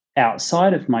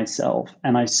outside of myself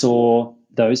and I saw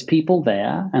those people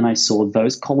there and I saw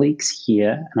those colleagues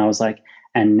here and I was like,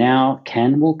 and now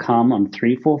Ken will come on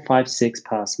 3, 4, 5, 6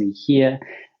 past me here.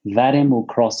 Vadim will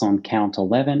cross on count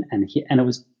 11 and here. And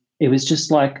it was just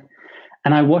like,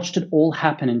 and I watched it all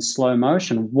happen in slow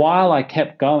motion while I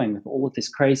kept going with all of this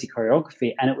crazy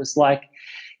choreography. And it was like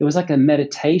a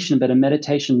meditation, but a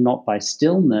meditation not by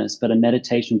stillness, but a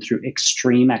meditation through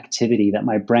extreme activity that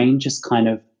my brain just kind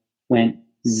of went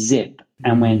zip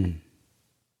and went,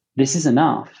 this is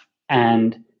enough.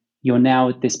 And you're now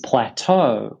at this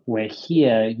plateau where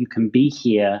here you can be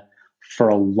here for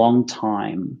a long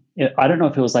time. I don't know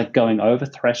if it was like going over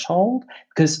threshold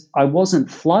because I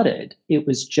wasn't flooded. It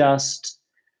was just,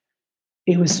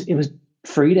 it was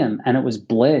freedom and it was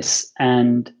bliss.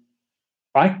 And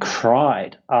I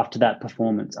cried after that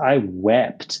performance. I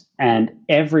wept. And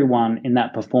everyone in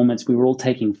that performance, we were all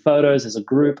taking photos as a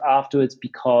group afterwards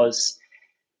because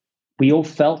we all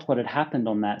felt what had happened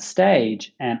on that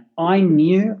stage. And I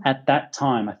knew at that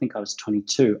time, I think I was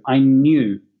 22, I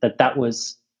knew that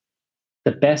was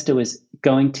the best it was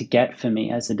going to get for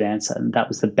me as a dancer. And that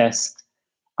was the best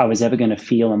I was ever going to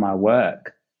feel in my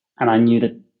work. And I knew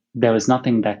that there was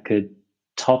nothing that could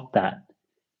top that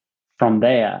from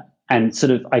there. And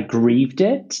sort of I grieved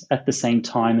it at the same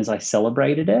time as I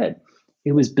celebrated it.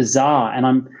 It was bizarre.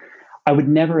 And I would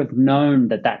never have known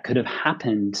that could have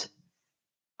happened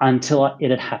until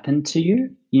it had happened to you,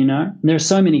 you know? And there are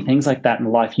so many things like that in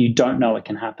life. You don't know it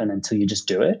can happen until you just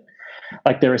do it.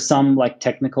 Like there are some like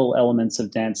technical elements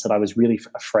of dance that I was really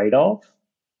afraid of.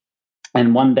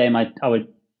 And one day I would,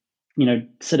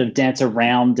 sort of dance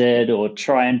around it or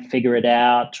try and figure it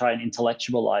out, try and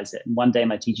intellectualize it. And one day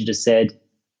my teacher just said,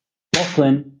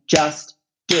 Lachlan, just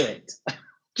do it.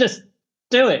 Just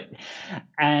do it.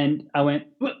 And I went,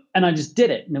 and I just did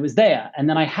it. And it was there. And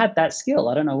then I had that skill.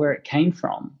 I don't know where it came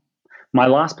from. My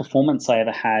last performance I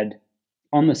ever had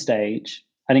on the stage,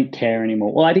 I didn't care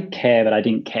anymore. Well, I did care, but I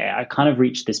didn't care. I kind of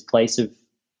reached this place of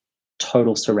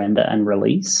total surrender and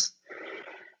release.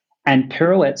 And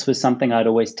pirouettes was something I'd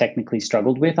always technically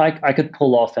struggled with. I could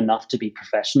pull off enough to be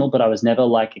professional, but I was never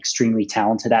like extremely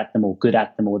talented at them or good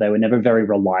at them, or they were never very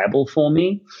reliable for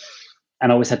me.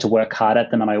 And I always had to work hard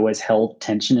at them, and I always held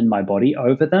tension in my body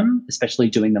over them, especially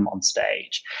doing them on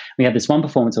stage. We had this one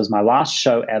performance, it was my last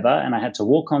show ever, and I had to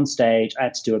walk on stage. I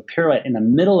had to do a pirouette in the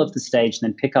middle of the stage and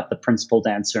then pick up the principal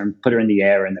dancer and put her in the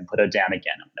air and then put her down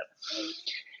again.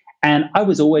 And I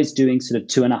was always doing sort of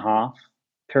 2.5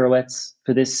 pirouettes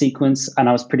for this sequence, and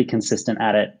I was pretty consistent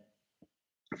at it.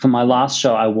 For my last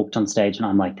show, I walked on stage and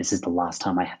I'm like, this is the last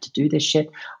time I have to do this shit.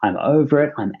 I'm over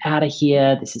it. I'm out of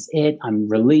here. This is it. I'm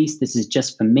released. This is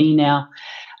just for me now.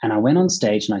 And I went on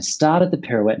stage and I started the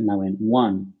pirouette and I went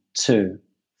 1, 2,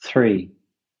 3,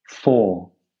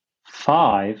 4,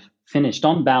 5, finished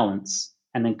on balance,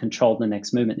 and then controlled the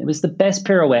next movement. It was the best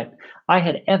pirouette I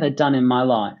had ever done in my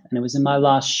life. And it was in my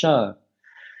last show.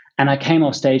 And I came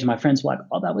off stage and my friends were like,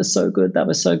 oh, that was so good. That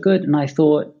was so good. And I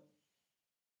thought,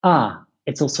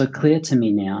 it's also clear to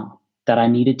me now that I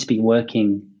needed to be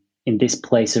working in this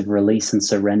place of release and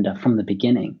surrender from the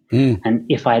beginning. And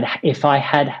if I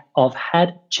had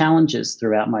had challenges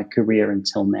throughout my career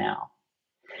until now,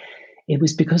 it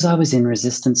was because I was in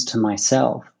resistance to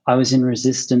myself. I was in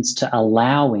resistance to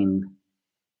allowing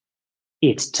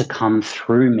it to come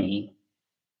through me.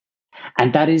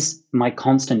 And that is my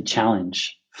constant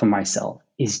challenge for myself,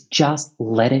 is just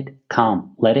let it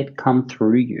come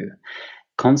through you.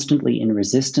 Constantly in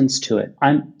resistance to it.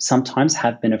 I sometimes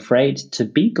have been afraid to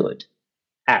be good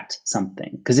at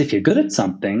something, because if you're good at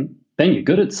something, then you're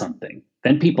good at something.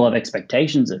 Then people have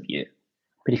expectations of you.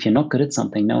 But if you're not good at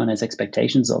something, no one has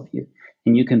expectations of you.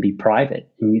 And you can be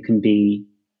private and you can be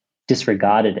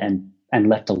disregarded and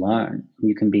left alone.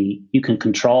 You can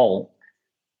control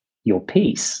your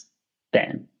peace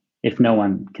then if no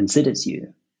one considers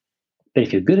you. But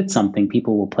if you're good at something,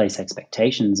 people will place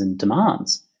expectations and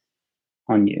demands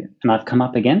on you. And I've come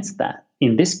up against that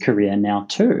in this career now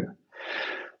too.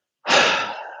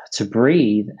 To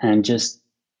breathe and just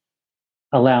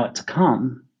allow it to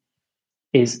come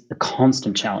is a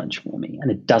constant challenge for me,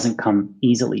 and it doesn't come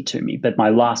easily to me. But my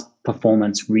last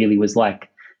performance really was like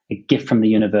a gift from the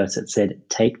universe. It said,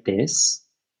 take this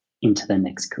into the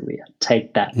next career.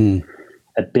 Take that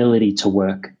ability to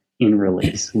work in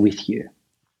release with you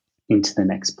into the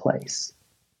next place.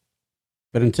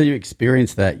 But until you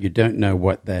experience that, you don't know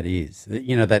what that is.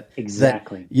 You know, that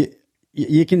exactly. That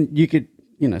you could,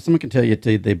 someone can tell you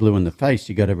they're blue in the face.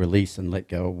 You got to release and let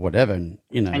go of whatever, and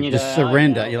just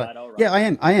surrender. You're like, right. Yeah, I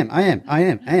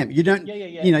am. You don't,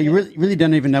 you really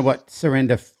don't even know what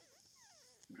surrender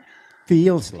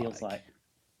feels like.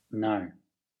 No.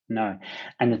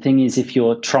 And the thing is, if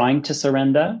you're trying to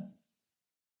surrender,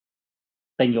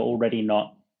 then you're already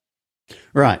not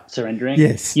surrendering.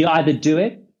 Yes. You either do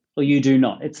it or you do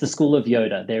not. It's the school of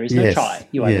Yoda. There is no try.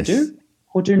 You either do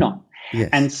or do not. Yes.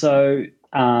 And so,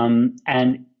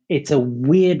 and it's a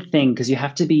weird thing because you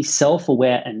have to be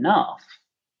self-aware enough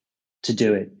to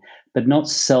do it, but not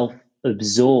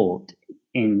self-absorbed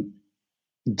in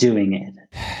doing it.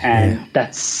 And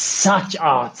that's such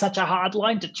a hard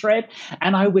line to tread.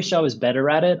 And I wish I was better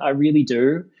at it. I really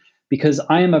do, because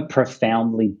I am a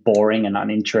profoundly boring and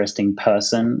uninteresting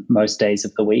person most days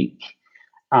of the week.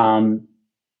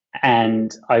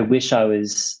 And I wish I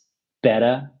was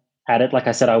better at it. Like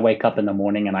I said, I wake up in the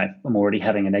morning and I'm already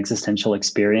having an existential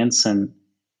experience, and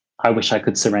I wish I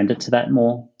could surrender to that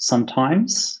more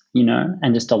sometimes,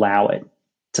 and just allow it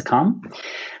to come.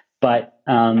 But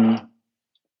like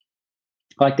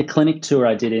the clinic tour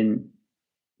I did in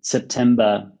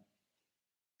September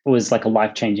was like a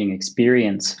life-changing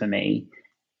experience for me.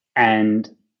 And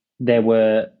there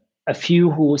were a few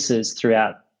horses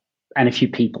throughout, and a few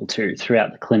people too,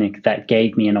 throughout the clinic that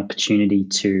gave me an opportunity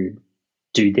to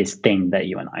do this thing that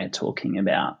you and I are talking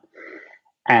about.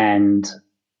 And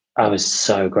I was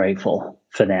so grateful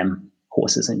for them,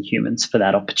 horses and humans, for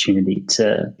that opportunity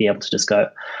to be able to just go,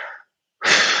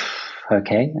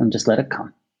 okay, and just let it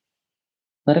come.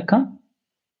 Let it come.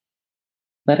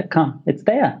 Let it come. It's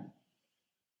there.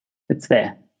 It's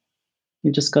there.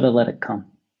 You just got to let it come.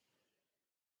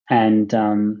 And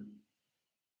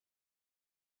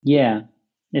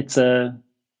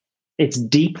it's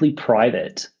deeply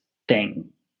private thing.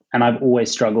 And I've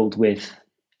always struggled with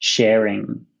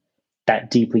sharing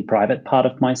that deeply private part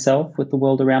of myself with the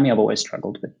world around me. I've always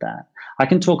struggled with that. I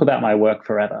can talk about my work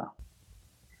forever,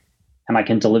 and I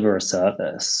can deliver a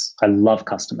service. I love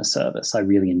customer service. I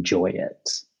really enjoy it.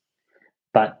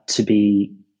 But to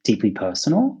be deeply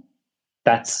personal,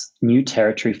 that's new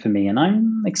territory for me. And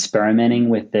I'm experimenting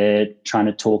with it, trying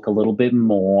to talk a little bit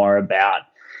more about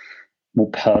more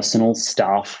personal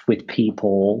stuff with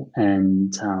people.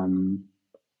 And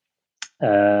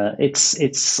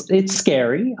it's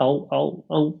scary.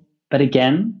 But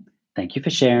again, thank you for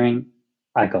sharing.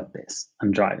 I got this.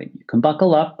 I'm driving. You can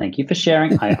buckle up. Thank you for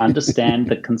sharing. I understand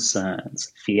the concerns.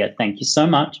 Fear, thank you so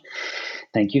much.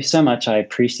 Thank you so much. I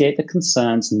appreciate the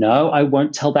concerns. No, I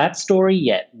won't tell that story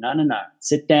yet. No.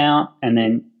 Sit down and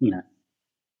then,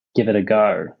 give it a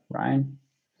go, right?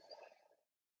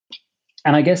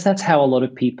 And I guess that's how a lot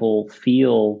of people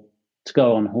feel to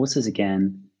go on horses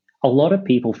again. A lot of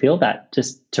people feel that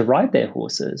just to ride their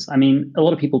horses. I mean, a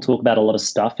lot of people talk about a lot of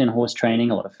stuff in horse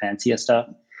training, a lot of fancier stuff.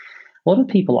 A lot of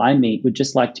people I meet would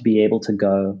just like to be able to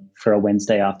go for a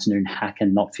Wednesday afternoon hack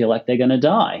and not feel like they're going to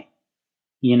die,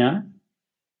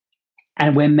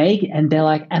 And and they're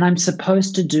like, and I'm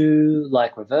supposed to do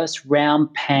like reverse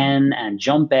round pen and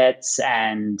jump bets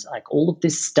and like all of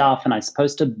this stuff. And I'm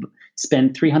supposed to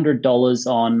spend $300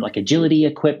 on like agility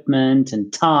equipment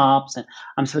and tarps. And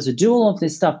I'm supposed to do all of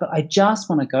this stuff, but I just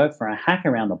want to go for a hack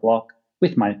around the block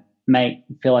with my mate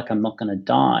and feel like I'm not going to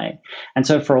die. And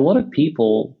so for a lot of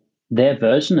people, their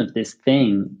version of this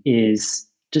thing is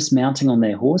just mounting on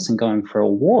their horse and going for a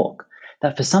walk.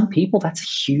 That for some people, that's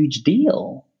a huge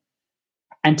deal.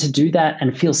 And to do that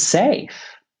and feel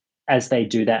safe as they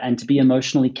do that and to be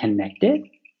emotionally connected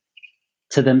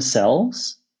to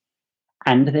themselves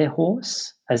and their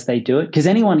horse as they do it. Because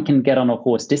anyone can get on a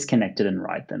horse disconnected and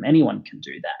ride them. Anyone can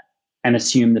do that and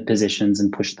assume the positions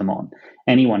and push them on.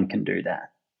 Anyone can do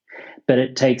that. But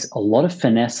it takes a lot of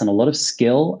finesse and a lot of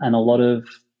skill and a lot of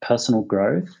personal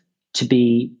growth to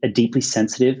be a deeply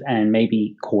sensitive and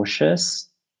maybe cautious,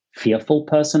 fearful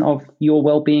person of your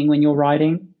well-being when you're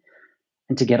riding.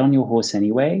 And to get on your horse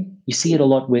anyway. You see it a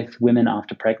lot with women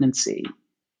after pregnancy.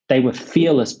 They were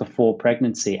fearless before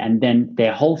pregnancy, and then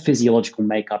their whole physiological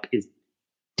makeup is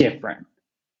different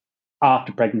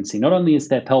after pregnancy. Not only is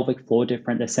their pelvic floor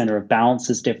different, their center of balance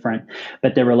is different,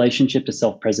 but their relationship to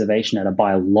self-preservation at a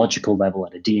biological level,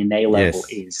 at a DNA level,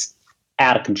 is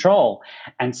out of control.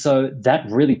 And so that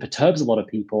really perturbs a lot of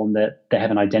people, and that they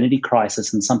have an identity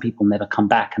crisis, and some people never come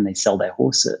back and they sell their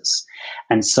horses.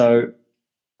 And so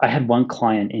I had one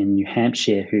client in New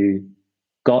Hampshire who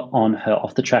got on her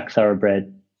off-the-track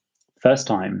thoroughbred first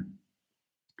time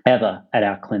ever at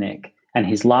our clinic, and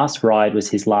his last ride was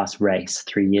his last race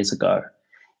 3 years ago.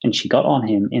 And she got on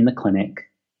him in the clinic,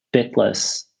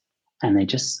 bitless, and they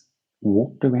just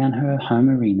walked around her home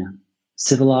arena,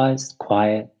 civilized,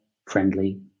 quiet,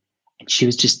 friendly. And she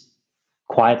was just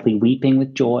quietly weeping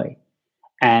with joy.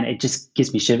 And it just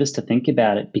gives me shivers to think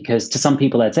about it, because to some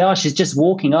people they'd say, oh, she's just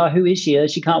walking. Oh, who is she? Oh,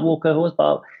 she can't walk her horse.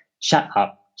 But shut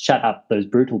up, those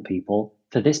brutal people.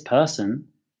 For this person,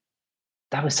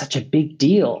 that was such a big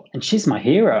deal. And she's my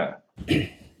hero,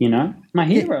 my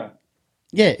hero.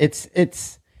 Yeah,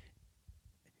 it's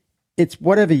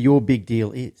whatever your big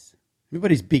deal is.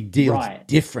 Everybody's big deal is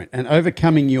different, and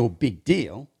overcoming your big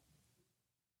deal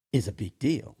is a big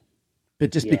deal.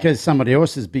 But just because somebody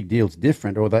else's big deal is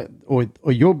different,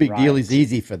 or your big deal is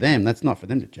easy for them, that's not for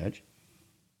them to judge.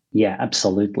 Yeah,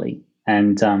 absolutely.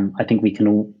 And I think we can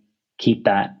all keep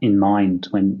that in mind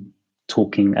when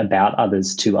talking about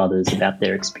others to others about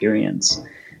their experience.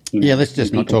 Let's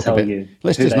just not talk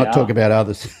about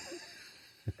others.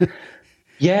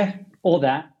 Yeah, or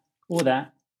that.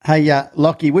 Hey,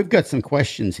 Lockie, we've got some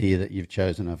questions here that you've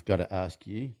chosen I've got to ask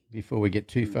you before we get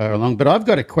too far along. But I've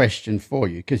got a question for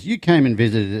you, because you came and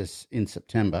visited us in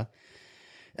September,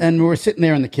 and we were sitting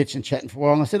there in the kitchen chatting for a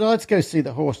while, and I said, let's go see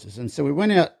the horses. And so we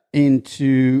went out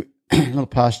into a little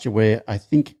pasture where I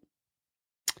think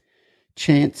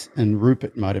Chance and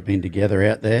Rupert might have been together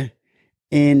out there.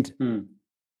 And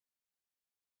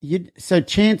so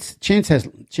Chance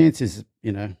is,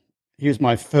 here's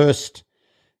my first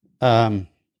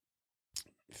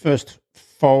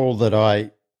foal that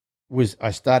I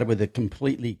started with a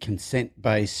completely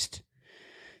consent-based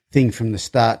thing from the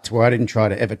start, to where I didn't try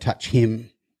to ever touch him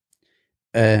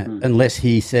unless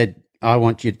he said, I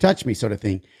want you to touch me, sort of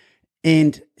thing.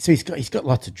 And so he's got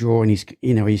lots of draw, and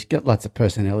he's got lots of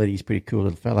personality. He's a pretty cool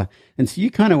little fella. And so you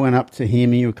kind of went up to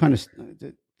him, and you were kind of,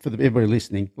 for everybody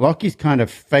listening, Lockie's kind of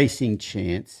facing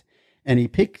Chance. And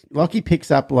Lockie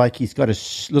picks up like he's got a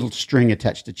little string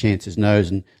attached to Chance's nose,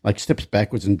 and like steps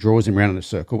backwards and draws him around in a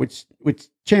circle, which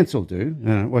Chance will do.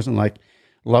 It wasn't like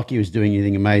Lockie was doing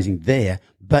anything amazing there.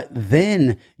 But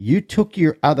then you took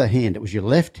your other hand, it was your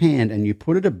left hand, and you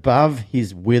put it above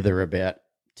his wither, about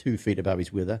 2 feet above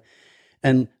his wither,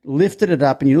 and lifted it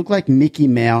up, and you look like Mickey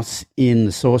Mouse in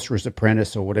The Sorcerer's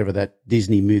Apprentice, or whatever that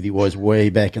Disney movie was way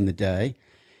back in the day.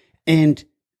 And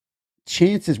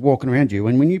Chance is walking around you,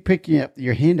 and when you pick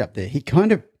your hand up there, he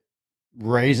kind of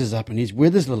raises up and his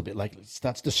withers a little bit, like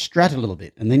starts to strut a little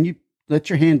bit, and then you let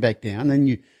your hand back down, then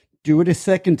you do it a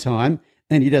second time,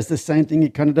 and he does the same thing.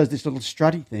 He kind of does this little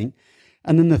strutty thing,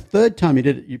 and then the third time he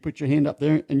did it, you put your hand up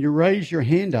there and you raise your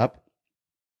hand up,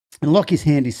 and Lockie's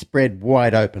hand is spread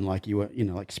wide open, like you were,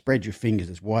 like spread your fingers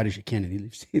as wide as you can,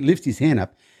 and he lifts his hand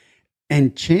up,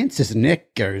 and Chance's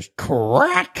neck goes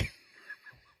crack.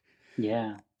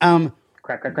 Yeah.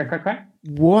 Crack, crack, crack, crack, crack.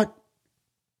 What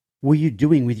were you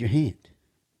doing with your hand?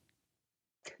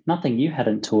 Nothing. You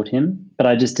hadn't taught him, but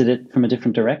I just did it from a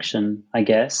different direction, I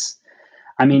guess.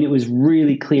 I mean, it was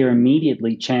really clear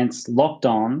immediately. Chance locked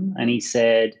on and he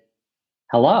said,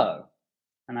 hello.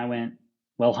 And I went,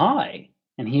 well, hi.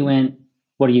 And he went,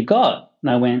 what do you got?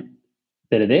 And I went,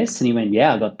 bit of this? And he went,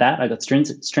 yeah, I got that. I got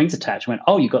strings attached. I went,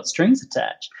 oh, you got strings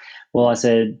attached? Well, I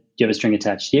said, do you have a string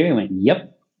attached here? He went,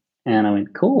 yep. And I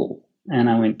went, cool. And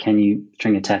I went, can you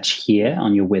string attach here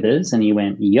on your withers? And he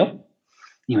went, yep.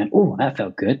 He went, oh, that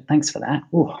felt good. Thanks for that.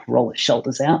 Oh, roll his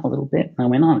shoulders out a little bit. And I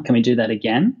went, oh, can we do that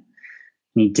again?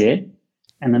 And he did.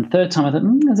 And then the third time I thought,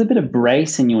 there's a bit of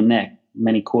brace in your neck.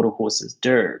 Many quarter horses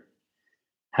do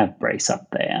have brace up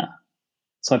there.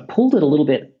 So I pulled it a little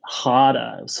bit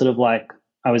harder. It was sort of like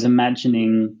I was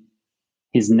imagining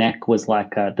his neck was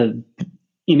like the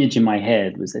image in my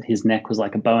head was that his neck was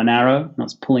like a bow and arrow, and I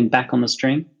was pulling back on the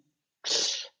string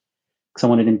because I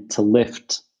wanted him to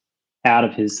lift out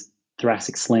of his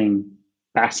thoracic sling,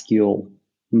 bascule,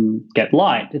 get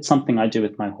light. It's something I do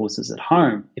with my horses at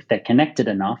home. If they're connected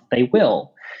enough, they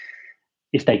will,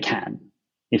 if they can.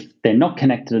 If they're not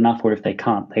connected enough or if they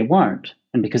can't, they won't.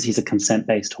 And because he's a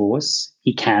consent-based horse,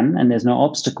 he can, and there's no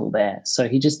obstacle there. So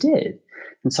he just did.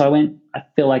 And so I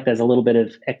feel like there's a little bit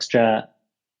of extra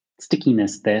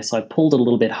stickiness there. So I pulled it a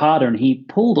little bit harder, and he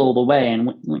pulled all the way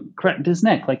and cracked his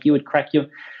neck like you would crack your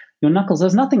knuckles.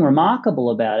 There's nothing remarkable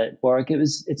about it, Warwick.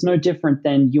 It's no different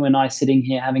than you and I sitting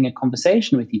here having a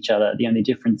conversation with each other. The only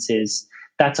difference is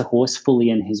that's a horse fully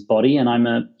in his body, and I'm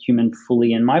a human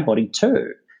fully in my body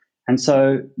too. And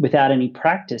so without any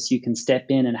practice, you can step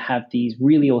in and have these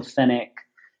really authentic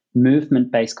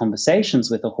movement-based conversations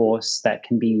with a horse that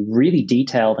can be really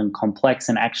detailed and complex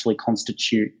and actually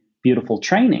constitute beautiful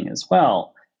training as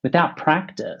well. Without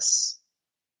practice,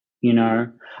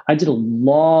 I did a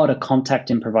lot of contact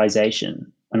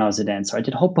improvisation when I was a dancer. I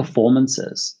did whole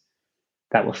performances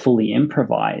that were fully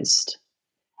improvised,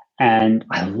 and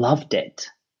I loved it.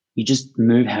 You just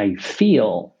move how you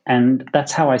feel. And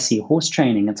that's how I see horse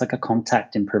training. It's like a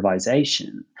contact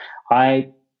improvisation. I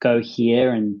go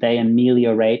here and they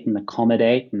ameliorate and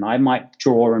accommodate, and I might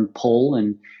draw and pull,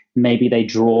 and maybe they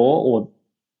draw or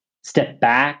step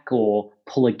back or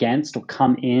pull against or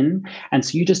come in. And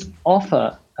so you just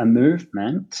offer a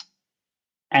movement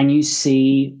and you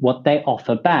see what they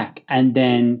offer back, and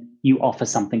then you offer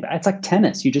something back. It's like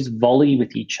tennis. You just volley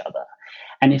with each other.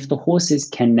 And if the horse is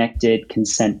connected,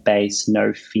 consent-based,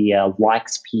 no fear,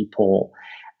 likes people,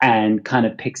 and kind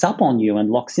of picks up on you and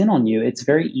locks in on you, it's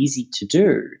very easy to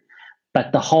do.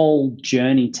 But the whole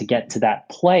journey to get to that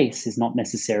place is not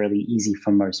necessarily easy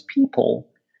for most people.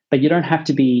 But you don't have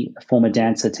to be a former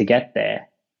dancer to get there.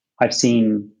 I've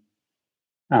seen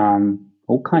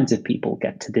all kinds of people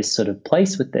get to this sort of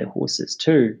place with their horses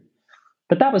too.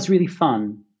 But that was really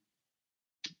fun.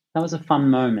 That was a fun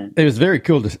moment. It was very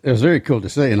cool to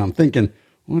see, and I'm thinking,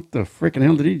 what the freaking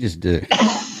hell did he just do?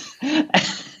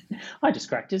 I just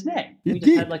cracked his neck. You we did.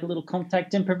 Just had like a little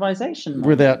contact improvisation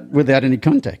moment. Without any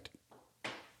contact.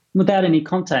 Without any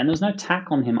contact. And there was no tack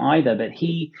on him either, but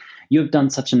you've done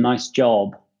such a nice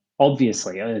job.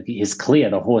 Obviously, it's clear,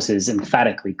 the horse is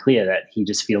emphatically clear that he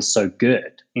just feels so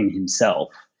good in himself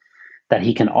that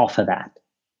he can offer that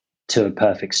to a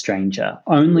perfect stranger.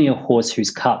 Only a horse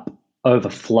whose cup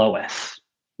overfloweth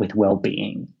with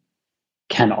well-being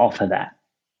can offer that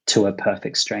to a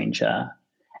perfect stranger.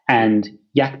 And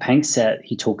Yak Pankset,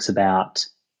 he talks about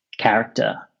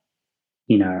character.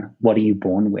 What are you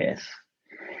born with?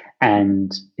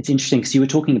 And it's interesting because you were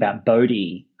talking about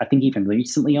Bodhi, I think even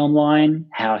recently online,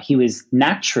 how he was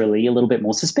naturally a little bit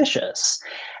more suspicious.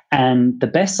 And the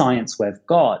best science we've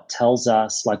got tells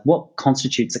us like what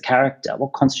constitutes a character,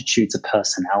 what constitutes a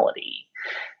personality.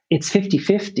 It's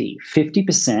 50-50.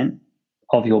 50%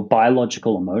 of your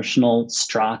biological, emotional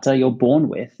strata you're born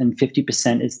with, and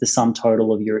 50% is the sum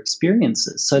total of your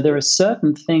experiences. So there are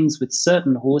certain things with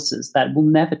certain horses that will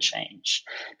never change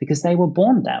because they were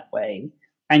born that way.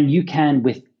 And you can,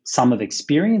 with some of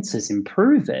experiences,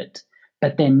 improve it,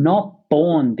 but they're not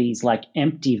born these like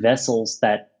empty vessels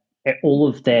that all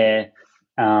of their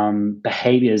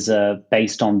behaviors are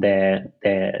based on their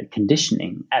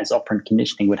conditioning, as operant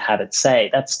conditioning would have it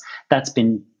say. That's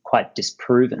been quite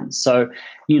disproven. So,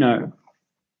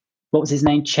 what was his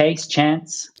name?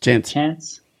 Chance.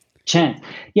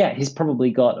 Yeah, he's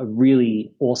probably got a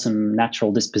really awesome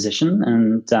natural disposition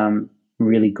and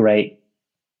really great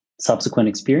subsequent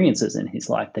experiences in his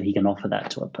life that he can offer that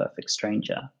to a perfect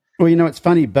stranger. Well, it's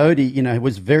funny. Bodhi,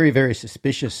 was very, very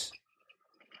suspicious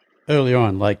early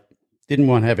on. Like, didn't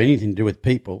want to have anything to do with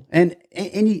people and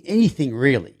anything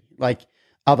really, like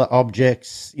other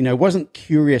objects. Wasn't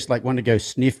curious, like wanted to go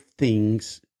sniff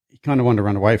things. He kind of wanted to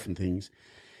run away from things.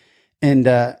 And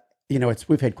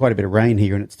we've had quite a bit of rain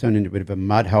here, and it's turned into a bit of a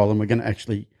mud hole. And we're going to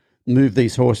actually move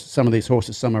some of these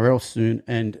horses somewhere else soon.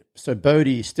 And so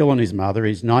Bodhi is still on his mother.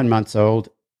 He's 9 months old,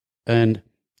 and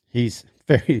he's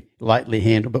very lightly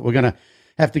handled. But we're going to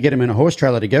have to get him in a horse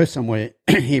trailer to go somewhere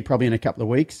here probably in a couple of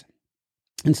weeks.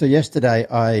 And so yesterday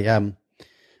I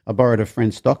borrowed a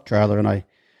friend's stock trailer and I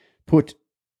put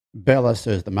Bella,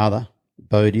 so as the mother,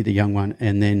 Bodhi, the young one,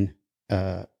 and then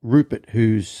Rupert,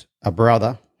 who's a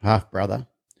brother, half-brother,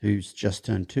 who's just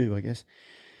turned 2, I guess,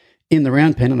 in the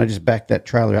round pen, and I just backed that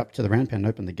trailer up to the round pen and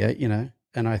opened the gate,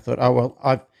 and I thought, oh,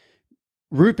 well,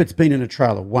 Rupert's been in a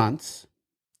trailer once,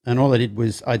 and all I did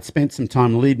was I'd spent some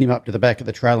time leading him up to the back of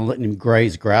the trailer and letting him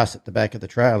graze grass at the back of the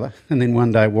trailer, and then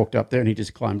one day I walked up there and he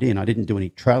just climbed in. I didn't do any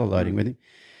trailer loading with him.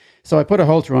 So I put a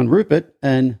halter on Rupert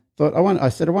and thought, I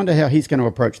wonder how he's going to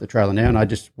approach the trailer now, and I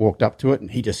just walked up to it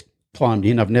and he just climbed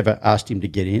in. I've never asked him to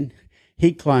get in.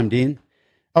 He climbed in.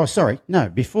 Oh, sorry. No,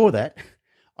 before that,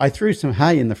 I threw some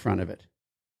hay in the front of it.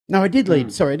 No, I did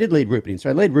lead Rupert in. So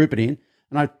I led Rupert in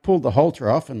and I pulled the halter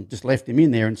off and just left him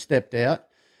in there and stepped out.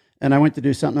 And I went to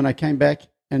do something and I came back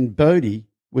and Bodhi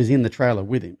was in the trailer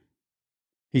with him.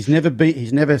 He's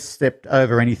never stepped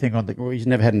over anything he's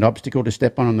never had an obstacle to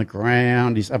step on the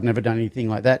ground. I've never done anything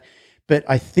like that. But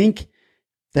I think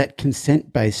that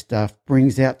consent-based stuff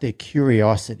brings out their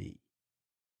curiosity.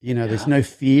 There's no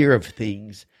fear of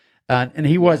things. And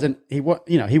he was a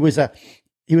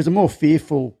more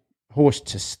fearful horse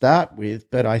to start with,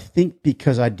 but I think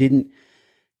because I didn't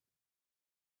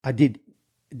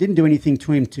do anything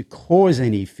to him to cause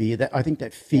any fear, that I think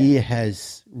that fear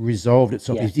has resolved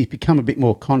itself. Yeah. He's become a bit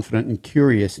more confident and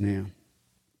curious now.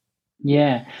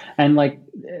 Yeah. And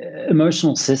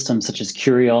emotional systems such as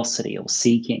curiosity or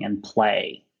seeking and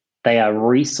play, they are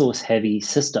resource heavy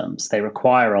systems. They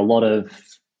require a lot of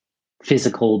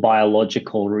physical,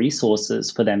 biological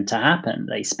resources for them to happen.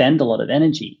 They spend a lot of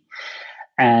energy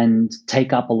and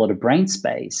take up a lot of brain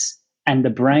space. And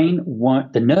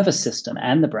the nervous system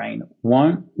and the brain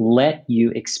won't let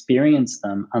you experience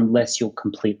them unless you're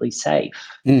completely safe.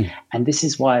 And this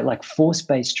is why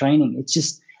force-based training, it's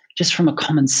just from a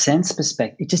common sense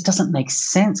perspective, it just doesn't make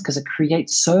sense because it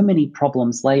creates so many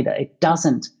problems later. It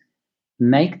doesn't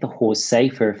make the horse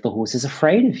safer if the horse is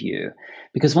afraid of you.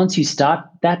 Because once you start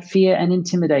that fear and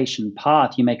intimidation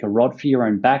path, you make a rod for your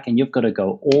own back and you've got to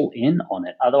go all in on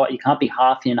it. Otherwise, you can't be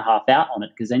half in, half out on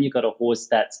it, because then you've got a horse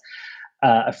that's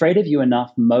afraid of you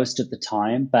enough most of the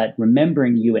time, but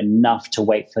remembering you enough to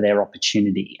wait for their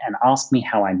opportunity. And ask me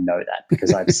how I know that,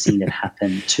 because I've seen it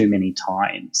happen too many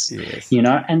times. Yes.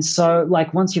 And so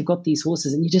once you've got these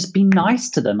horses, and you just be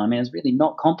nice to them. I mean, it's really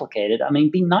not complicated. I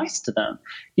mean, be nice to them.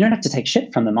 You don't have to take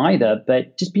shit from them either,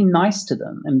 but just be nice to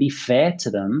them and be fair to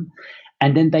them.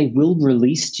 And then they will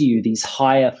release to you these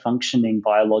higher functioning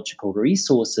biological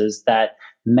resources that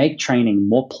make training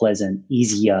more pleasant,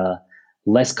 easier,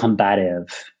 less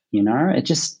combative. It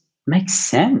just makes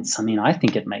sense. I mean, I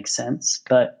think it makes sense.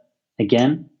 But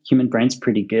again, human brain's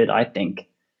pretty good, I think,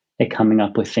 at coming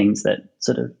up with things that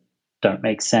sort of don't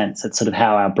make sense. It's sort of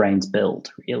how our brains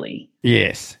build, really.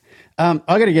 Yes. I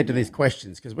got to get to these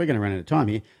questions because we're going to run out of time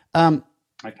here.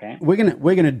 Okay. We're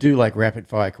gonna do rapid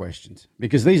fire questions,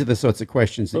 because these are the sorts of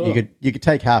questions that you could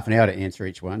take half an hour to answer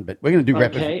each one. But we're going to do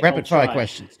rapid fire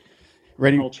questions.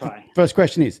 Ready? I'll try. First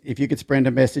question is: if you could spread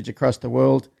a message across the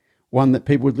world, one that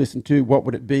people would listen to, what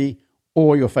would it be?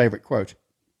 Or your favorite quote,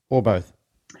 or both?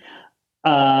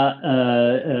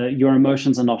 Your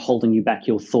emotions are not holding you back.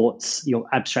 Your thoughts, your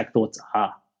abstract thoughts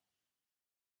are.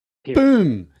 Period.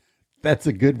 Boom. That's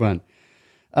a good one.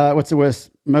 What's the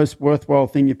most worthwhile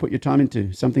thing you put your time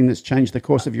into? Something that's changed the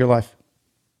course of your life?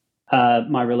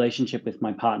 My relationship with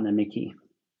my partner, Mickey.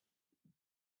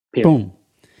 Period. Boom.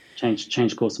 Changed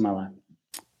the course of my life.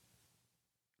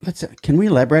 Can we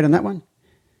elaborate on that one?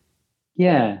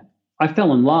 Yeah. I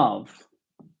fell in love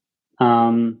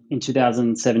in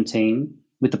 2017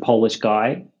 with a Polish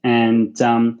guy. And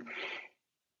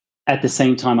at the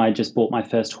same time, I just bought my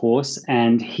first horse.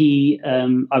 And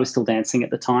I was still dancing at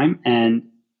the time. And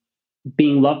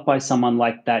being loved by someone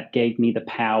like that gave me the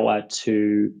power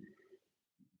to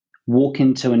walk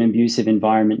into an abusive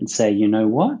environment and say, you know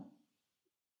what?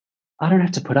 I don't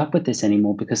have to put up with this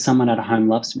anymore because someone at home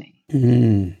loves me.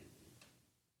 Mm.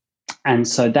 And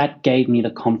so that gave me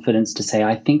the confidence to say,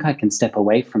 I think I can step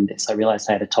away from this. I realized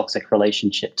I had a toxic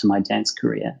relationship to my dance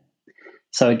career.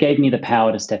 So it gave me the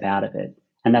power to step out of it.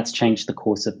 And that's changed the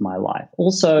course of my life.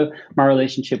 Also, my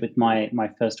relationship with my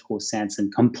first horse,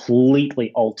 Sanson,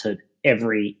 completely altered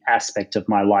every aspect of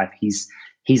my life. He's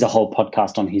a whole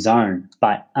podcast on his own.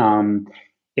 But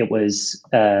it was,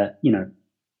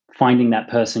 finding that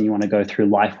person you want to go through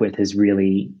life with has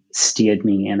really steered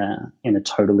me in a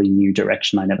totally new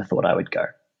direction I never thought I would go.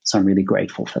 So I'm really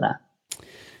grateful for that.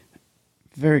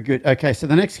 Very good. Okay, so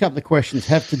the next couple of questions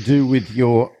have to do with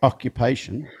your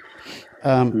occupation.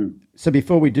 So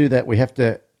before we do that, we have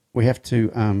to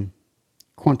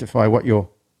quantify what your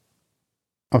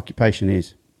occupation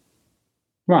is.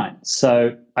 Right.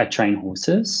 So I train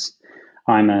horses.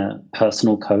 I'm a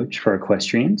personal coach for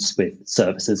equestrians with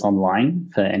services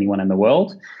online for anyone in the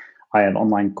world. I have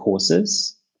online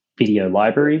courses, video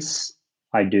libraries.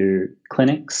 I do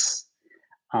clinics.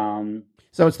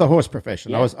 So it's the horse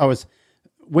profession. Yeah. I was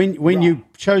when you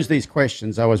chose these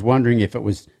questions, I was wondering if it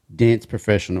was dance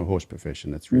profession or horse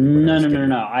profession. That's really what I was getting at.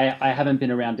 No. I haven't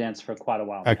been around dance for quite a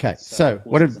while. Okay. Now, So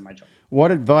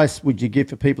what advice would you give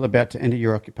for people about to enter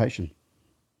your occupation?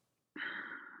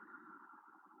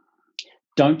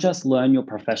 Don't just learn your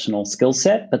professional skill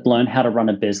set, but learn how to run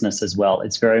a business as well.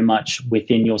 It's very much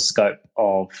within your scope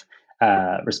of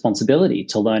responsibility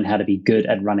to learn how to be good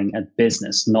at running a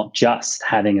business, not just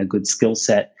having a good skill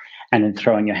set and then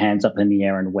throwing your hands up in the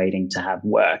air and waiting to have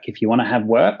work. If you want to have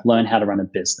work, learn how to run a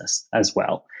business as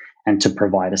well and to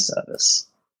provide a service.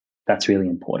 That's really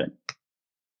important.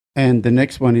 And the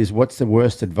next one is, what's the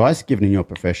worst advice given in your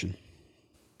profession?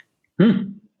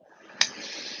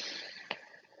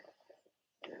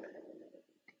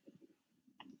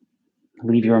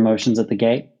 Leave your emotions at the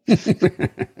gate.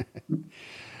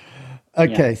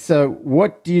 Okay, so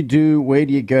what do you do? Where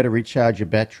do you go to recharge your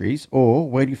batteries? Or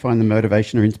where do you find the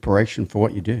motivation or inspiration for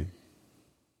what you do?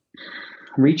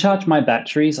 Recharge my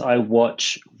batteries. I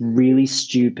watch really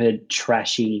stupid,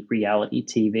 trashy reality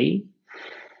TV.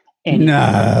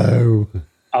 No.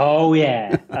 Oh,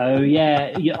 yeah.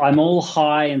 I'm all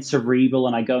high and cerebral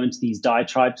and I go into these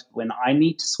diatribes. When I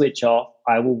need to switch off,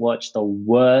 I will watch the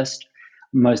worst,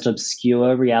 most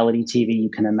obscure reality TV you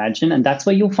can imagine. And that's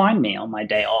where you'll find me on my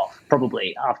day off,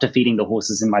 probably after feeding the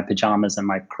horses in my pajamas and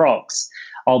my Crocs.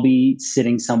 I'll be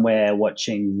sitting somewhere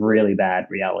watching really bad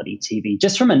reality TV.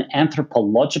 Just from an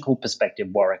anthropological perspective,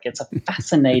 Warwick, it's a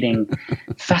fascinating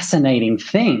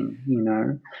thing, you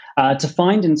know. To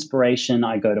find inspiration,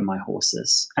 I go to my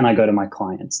horses and I go to my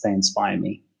clients. They inspire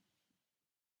me.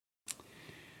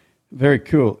 Very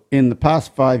cool. In the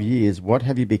past 5 years, what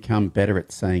have you become better at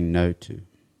saying no to?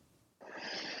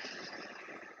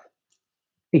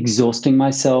 Exhausting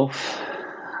myself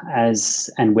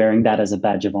and wearing that as a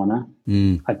badge of honor.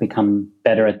 I've become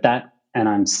better at that, and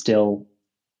I'm still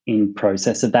in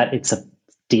process of that. It's a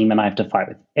demon I have to fight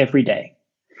with every day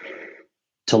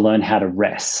to learn how to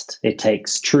rest. It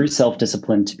takes true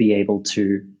self-discipline to be able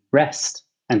to rest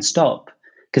and stop,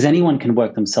 because anyone can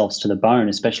work themselves to the bone,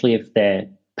 especially if they're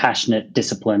passionate,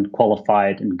 disciplined,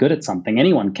 qualified, and good at something.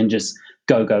 Anyone can just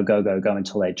go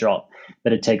until they drop.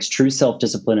 But it takes true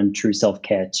self-discipline and true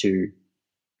self-care to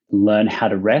learn how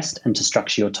to rest and to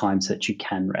structure your time so that you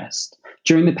can rest.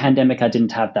 During the pandemic, I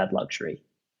didn't have that luxury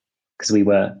because we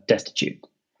were destitute.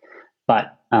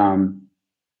 But the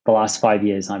last 5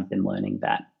 years, I've been learning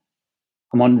that.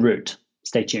 I'm en route.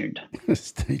 Stay tuned.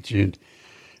 Stay tuned.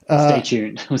 Stay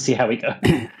tuned. We'll see how we go.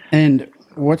 And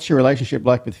what's your relationship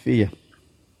like with fear?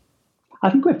 I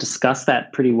think we've discussed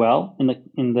that pretty well in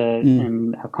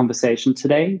our conversation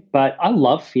today. But I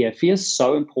love fear. Fear is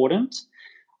so important.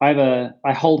 I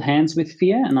hold hands with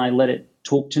fear and I let it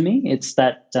talk to me. It's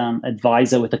that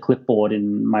advisor with a clipboard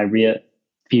in my rear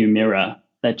view mirror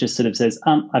that just sort of says,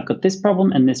 I've got this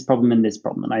problem and this problem and this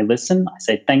problem. And I listen, I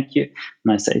say, thank you.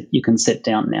 And I say, you can sit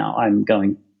down now. I'm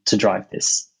going to drive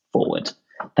this forward.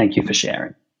 Thank you for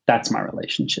sharing. That's my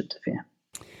relationship to fear.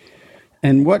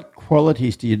 And what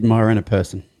qualities do you admire in a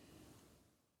person?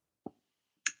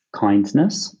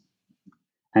 Kindness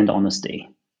and honesty.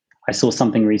 I saw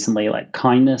something recently like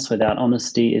kindness without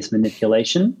honesty is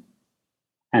manipulation,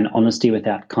 and honesty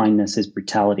without kindness is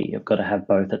brutality. You've got to have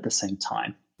both at the same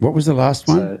time. What was the last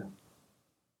one?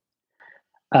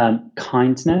 So,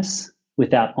 kindness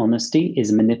without honesty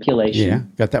is manipulation. Yeah,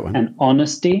 got that one. And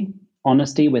honesty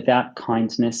without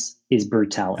kindness is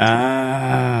brutality.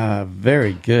 Ah,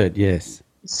 very good, yes.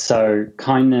 So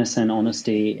kindness and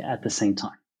honesty at the same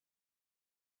time.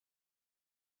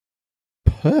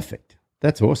 Perfect.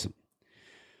 That's awesome.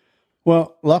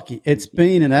 Well, Lockie, it's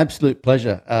been an absolute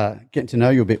pleasure getting to know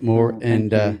you a bit more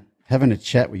and having a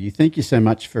chat with you. Thank you so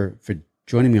much for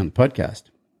joining me on the podcast.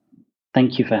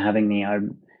 Thank you for having me.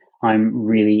 I'm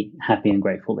really happy and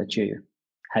grateful that you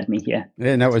had me here.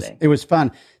 Yeah, no, it was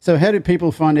fun. So how do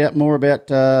people find out more about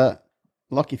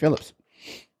Lockie Philips?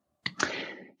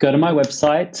 Go to my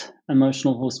website,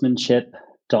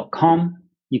 emotionalhorsemanship.com.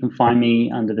 You can find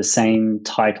me under the same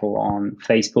title on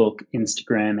Facebook,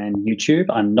 Instagram, and YouTube.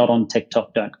 I'm not on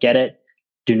TikTok. Don't get it.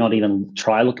 Do not even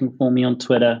try looking for me on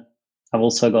Twitter. I've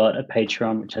also got a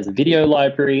Patreon, which has a video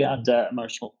library under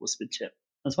Emotional Horsemanship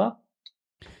as well.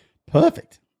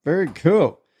 Perfect. Very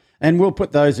cool. And we'll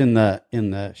put those in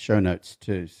the show notes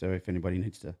too. So if anybody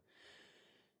needs to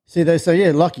see those. So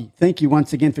yeah, Lockie, thank you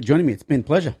once again for joining me. It's been a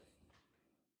pleasure.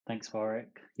 Thanks,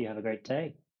 Warwick. You have a great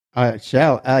day. I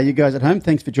shall. You guys at home,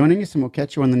 thanks for joining us, and we'll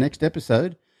catch you on the next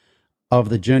episode of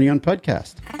the Journey On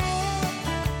podcast.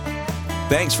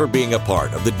 Thanks for being a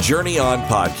part of the Journey On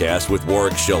podcast with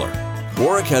Warwick Schiller.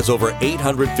 Warwick has over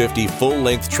 850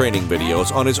 full-length training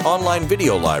videos on his online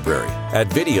video library at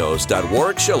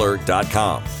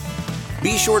videos.warwickschiller.com.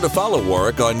 Be sure to follow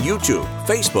Warwick on YouTube,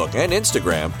 Facebook, and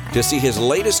Instagram to see his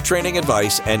latest training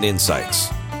advice and insights.